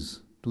disease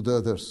to the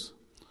others.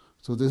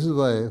 So this is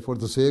why, for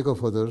the sake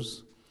of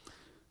others,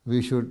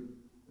 we should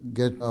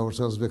get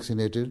ourselves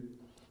vaccinated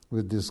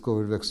with this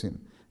COVID vaccine.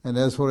 And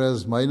as far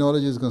as my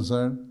knowledge is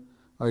concerned,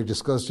 I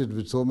discussed it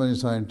with so many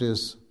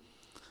scientists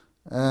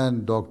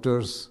and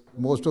doctors.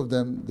 Most of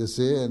them, they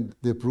say and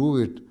they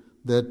prove it,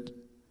 that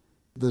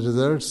the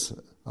results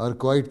are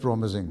quite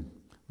promising.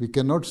 We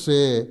cannot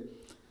say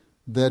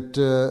that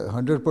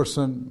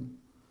 100%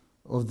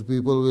 of the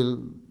people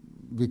will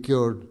be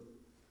cured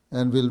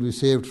and will be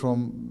saved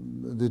from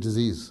the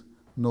disease.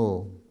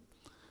 No.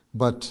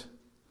 But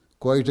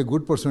quite a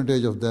good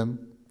percentage of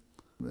them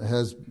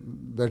has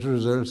better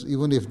results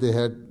even if they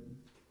had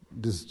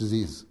this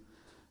disease.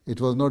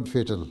 It was not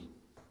fatal.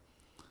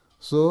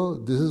 So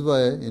this is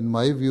why, in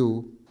my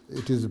view,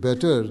 it is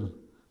better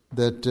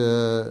that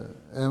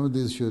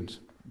Ahmadis should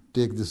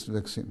take this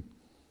vaccine.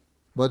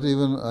 But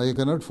even I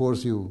cannot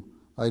force you.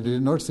 I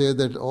did not say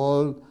that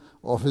all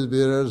office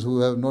bearers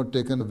who have not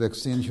taken a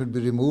vaccine should be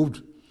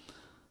removed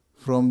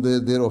from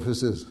their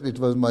offices. It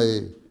was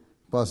my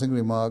passing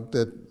remark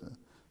that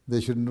they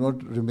should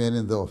not remain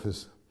in the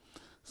office.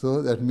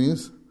 So that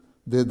means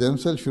they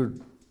themselves should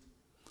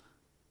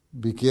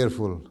be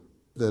careful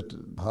that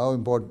how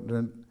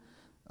important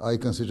I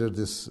consider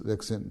this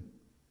vaccine,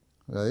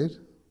 right?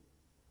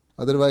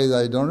 Otherwise,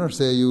 I do not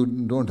say you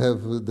don't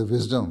have the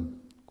wisdom.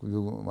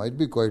 You might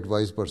be quite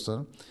wise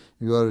person.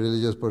 You are a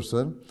religious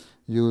person.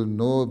 You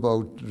know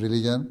about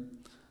religion.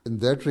 In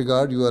that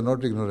regard, you are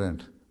not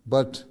ignorant.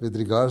 But with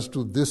regards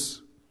to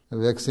this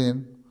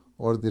vaccine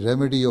or the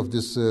remedy of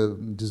this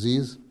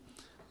disease,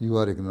 you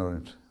are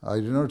ignorant. I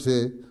do not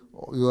say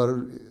you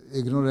are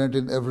ignorant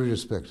in every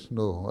respect.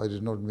 No, I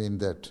did not mean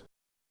that.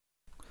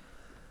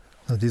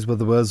 These were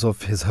the words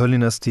of His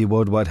Holiness, the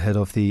worldwide head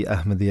of the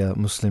Ahmadiyya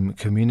Muslim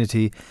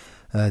community,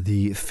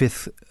 the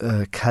fifth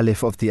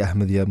caliph of the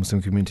Ahmadiyya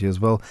Muslim community as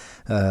well,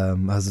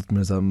 Hazrat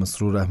Mirza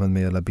Masroor Ahmad,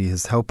 may Allah be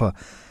his helper.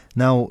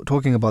 Now,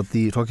 talking about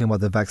the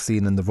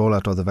vaccine and the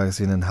rollout of the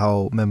vaccine and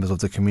how members of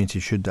the community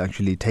should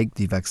actually take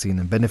the vaccine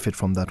and benefit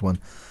from that one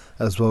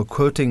as well,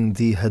 quoting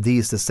the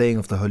hadith, the saying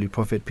of the Holy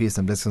Prophet, peace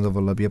and blessings of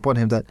Allah be upon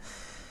him, that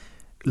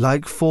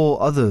like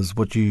for others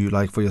what you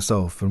like for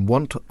yourself, and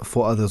want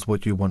for others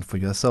what you want for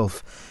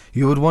yourself.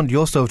 You would want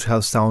yourself to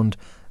have sound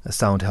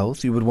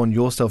health. You would want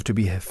yourself to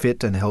be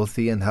fit and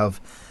healthy and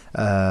have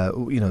a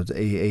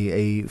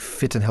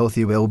fit and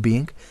healthy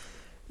well-being.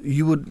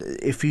 You would,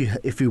 if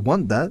you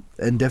want that,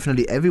 and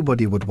definitely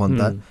everybody would want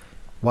that,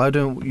 why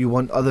don't you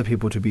want other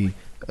people to be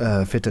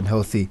fit and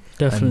healthy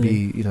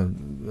Definitely.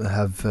 and be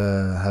have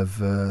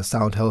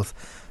sound health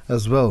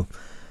as well?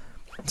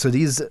 So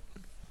this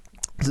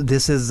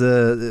is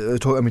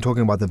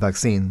talking about the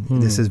vaccine.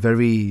 This is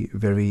very,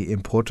 very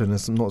important.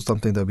 It's not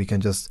something that we can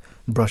just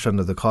brush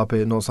under the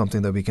carpet. Not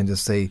something that we can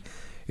just say,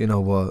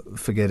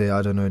 forget it.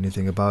 I don't know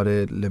anything about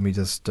it. Let me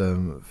just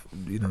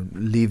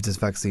leave this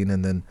vaccine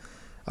and then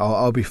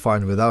I'll be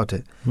fine without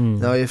it.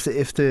 Now, if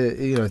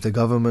the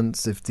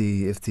governments, if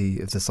the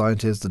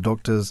scientists, the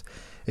doctors,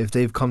 if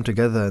they've come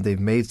together and they've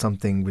made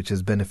something which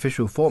is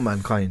beneficial for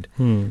mankind,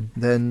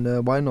 then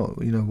why not?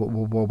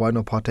 Why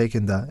not partake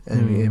in that? I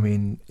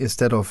mean,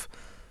 instead of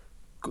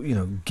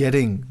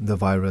getting the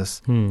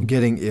virus,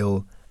 getting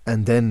ill,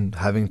 and then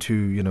having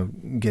to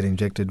get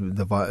injected with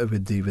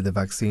the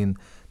vaccine,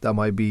 that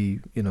might be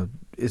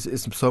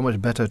it's so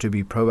much better to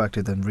be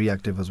proactive than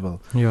reactive as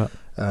well. Yeah.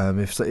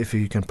 If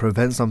you can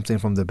prevent something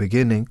from the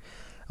beginning,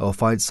 or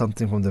fight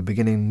something from the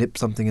beginning, nip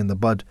something in the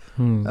bud,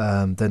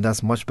 then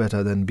that's much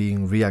better than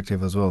being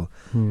reactive as well.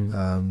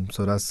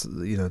 So that's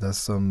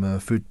some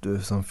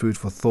food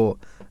for thought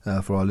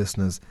for our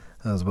listeners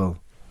as well.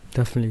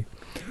 Definitely.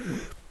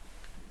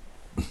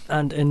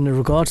 And in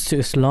regards to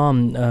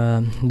Islam,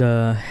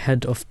 the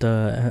head of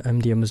the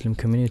Ahmadiyya Muslim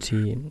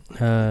community,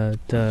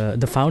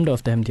 the founder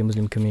of the Ahmadiyya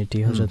Muslim community,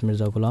 Hazrat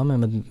Mirza Ghulam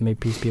Ahmad, may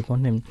peace be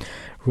upon him,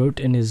 wrote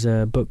in his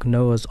book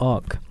Noah's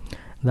Ark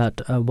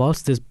that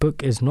whilst this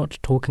book is not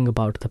talking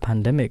about the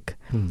pandemic,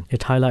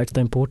 it highlights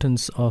the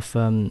importance of.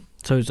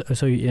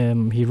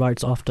 He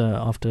writes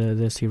after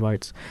this. He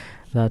writes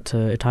that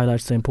it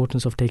highlights the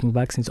importance of taking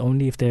vaccines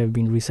only if they have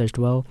been researched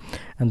well,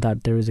 and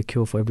that there is a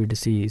cure for every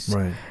disease.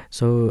 Right.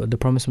 So the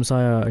promised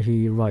Messiah,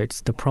 he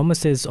writes, the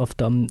promises of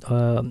the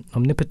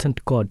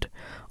omnipotent God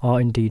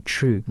are indeed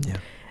true. Yeah.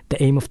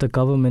 The aim of the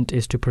government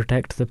is to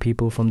protect the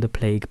people from the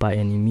plague by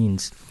any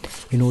means.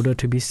 In order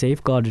to be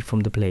safeguarded from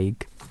the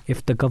plague,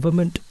 if the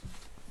government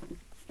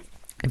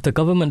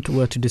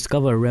were to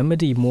discover a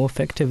remedy more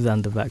effective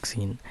than the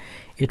vaccine,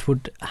 it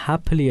would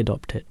happily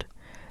adopt it.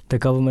 The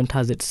government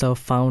has itself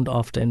found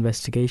after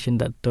investigation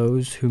that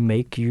those who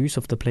make use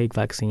of the plague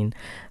vaccine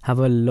have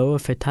a lower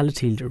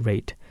fatality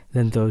rate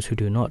than those who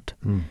do not.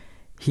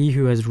 He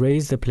who has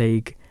raised the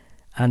plague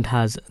and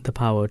has the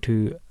power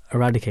to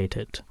eradicate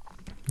it.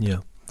 Yeah.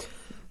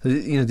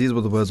 These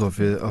were the words of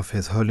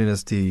His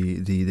Holiness,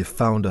 the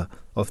founder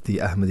of the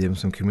Ahmadiyya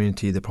Muslim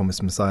community, the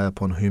promised Messiah,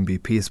 upon whom be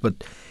peace.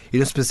 But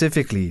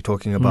specifically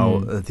talking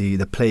about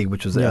the plague,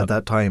 which was at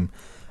that time,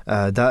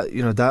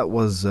 that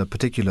was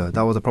particular.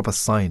 That was a proper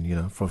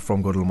sign,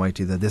 from God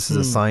Almighty, that this is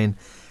a sign,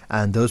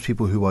 and those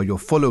people who are your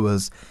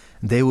followers,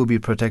 they will be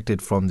protected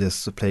from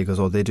this plague as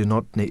well. They do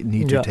not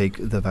need to take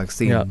the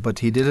vaccine. Yeah. But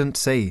he didn't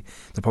say,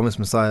 the promised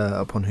Messiah,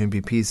 upon whom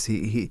be peace,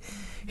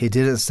 he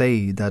didn't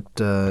say that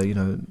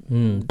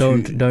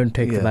don't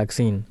take the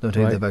vaccine. Don't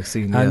take the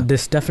vaccine. And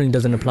this definitely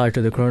doesn't apply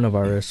to the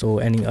coronavirus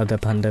or any other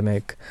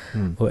pandemic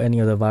or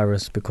any other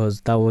virus,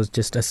 because that was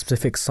just a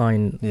specific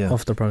sign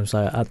of the Prophet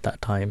Messiah at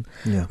that time,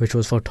 which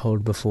was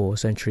foretold before,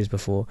 centuries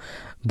before.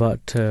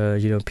 But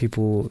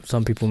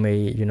some people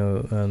may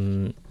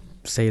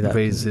say that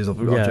raise his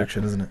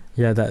objection, isn't it?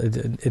 Yeah,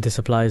 that this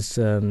applies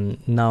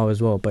now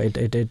as well, but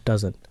it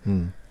doesn't.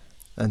 And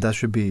that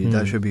should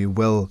be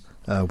well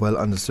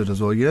understood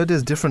as well.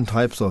 There's different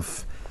types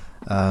of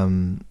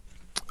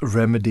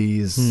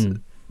remedies,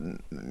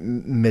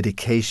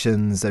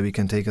 medications that we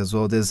can take as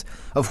well. There's,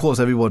 of course,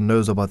 everyone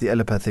knows about the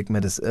allopathic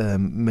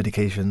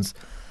medications,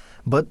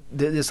 but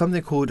there's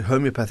something called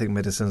homeopathic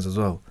medicines as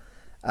well,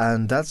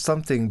 and that's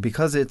something,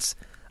 because it's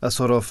a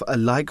sort of a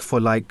like for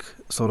like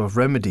sort of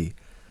remedy.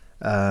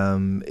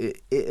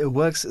 It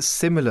works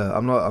similar.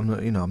 I'm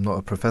not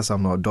a professor.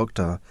 I'm not a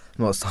doctor.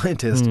 I'm not a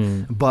scientist.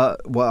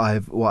 But what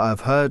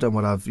I've heard and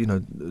what I've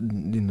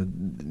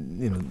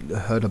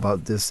heard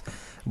about this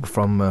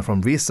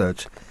from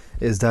research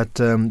is that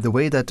the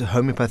way that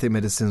homeopathic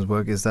medicines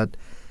work is that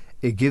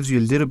it gives you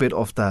a little bit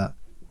of that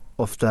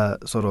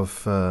sort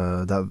of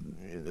that.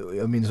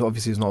 I mean,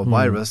 obviously it's not a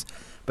virus,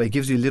 but it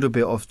gives you a little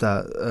bit of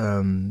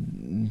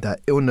that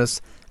illness,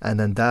 and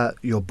then that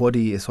your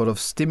body, it sort of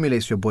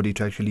stimulates your body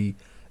to actually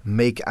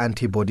make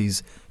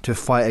antibodies to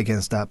fight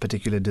against that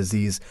particular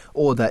disease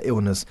or that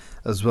illness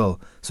as well.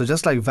 So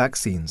just like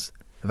vaccines,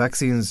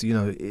 you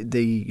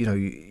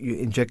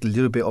inject a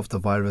little bit of the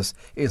virus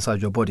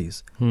inside your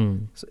bodies,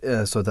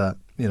 so that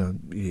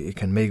it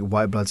can make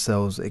white blood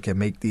cells, it can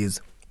make these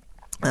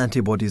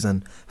antibodies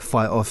and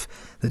fight off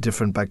the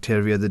different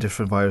bacteria, the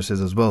different viruses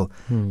as well,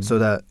 so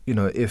that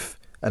if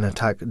an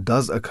attack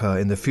does occur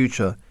in the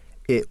future,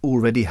 it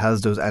already has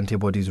those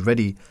antibodies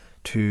ready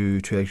to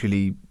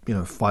actually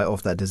fight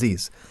off that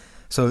disease.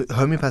 So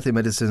homeopathic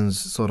medicines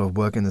sort of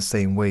work in the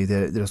same way.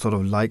 They're sort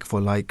of like for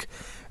like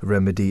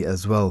remedy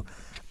as well.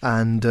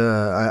 And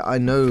I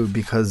know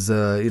because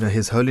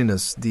His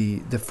Holiness,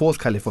 the fourth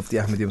Caliph of the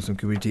Ahmadiyya Muslim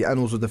community, and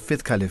also the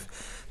fifth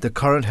Caliph, the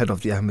current head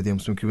of the Ahmadiyya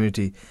Muslim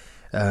community,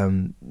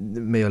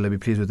 may Allah be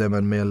pleased with them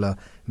and may Allah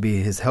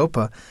be his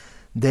helper,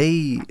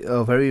 they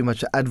are very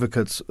much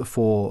advocates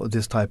for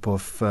this type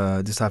of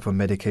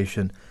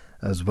medication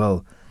as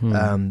well,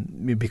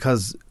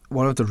 because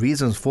one of the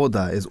reasons for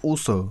that is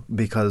also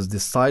because the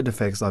side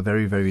effects are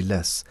very, very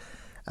less,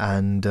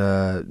 and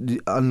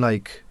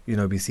unlike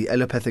we see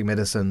allopathic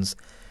medicines,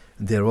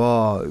 there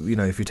are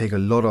if you take a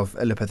lot of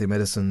allopathic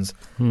medicines,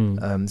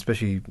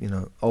 especially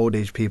old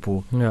age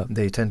people,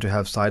 they tend to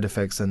have side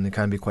effects, and it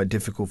can be quite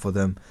difficult for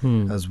them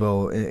as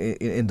well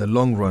in the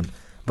long run.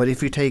 But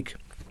if you take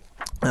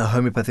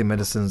homeopathic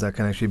medicines, that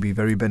can actually be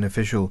very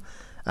beneficial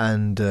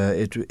and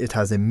it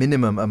has a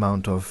minimum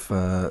amount of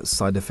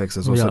side effects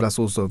as well. So that's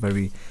also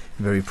very,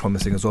 very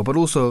promising as well. But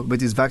also with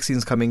these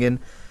vaccines coming in,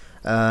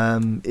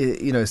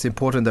 it's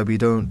important that we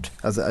don't,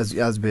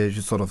 as we're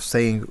just sort of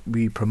saying,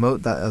 we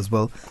promote that as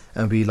well,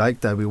 and we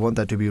like that. We want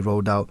that to be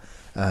rolled out,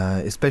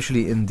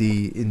 especially in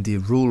the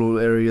rural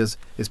areas,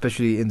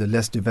 especially in the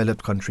less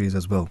developed countries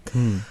as well.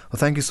 Well,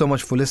 thank you so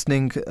much for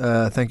listening.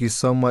 Thank you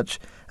so much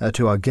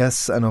to our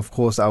guests and of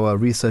course our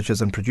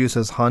researchers and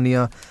producers,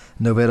 Hania,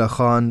 Novera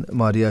Khan,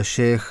 Maria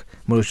Sheikh,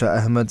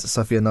 Murusha Ahmed,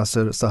 Safia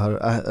Nasser,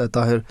 Sahar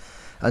Tahir.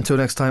 Until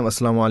next time,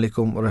 Assalamu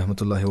alaikum wa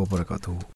rahmatullahi wa barakatuh.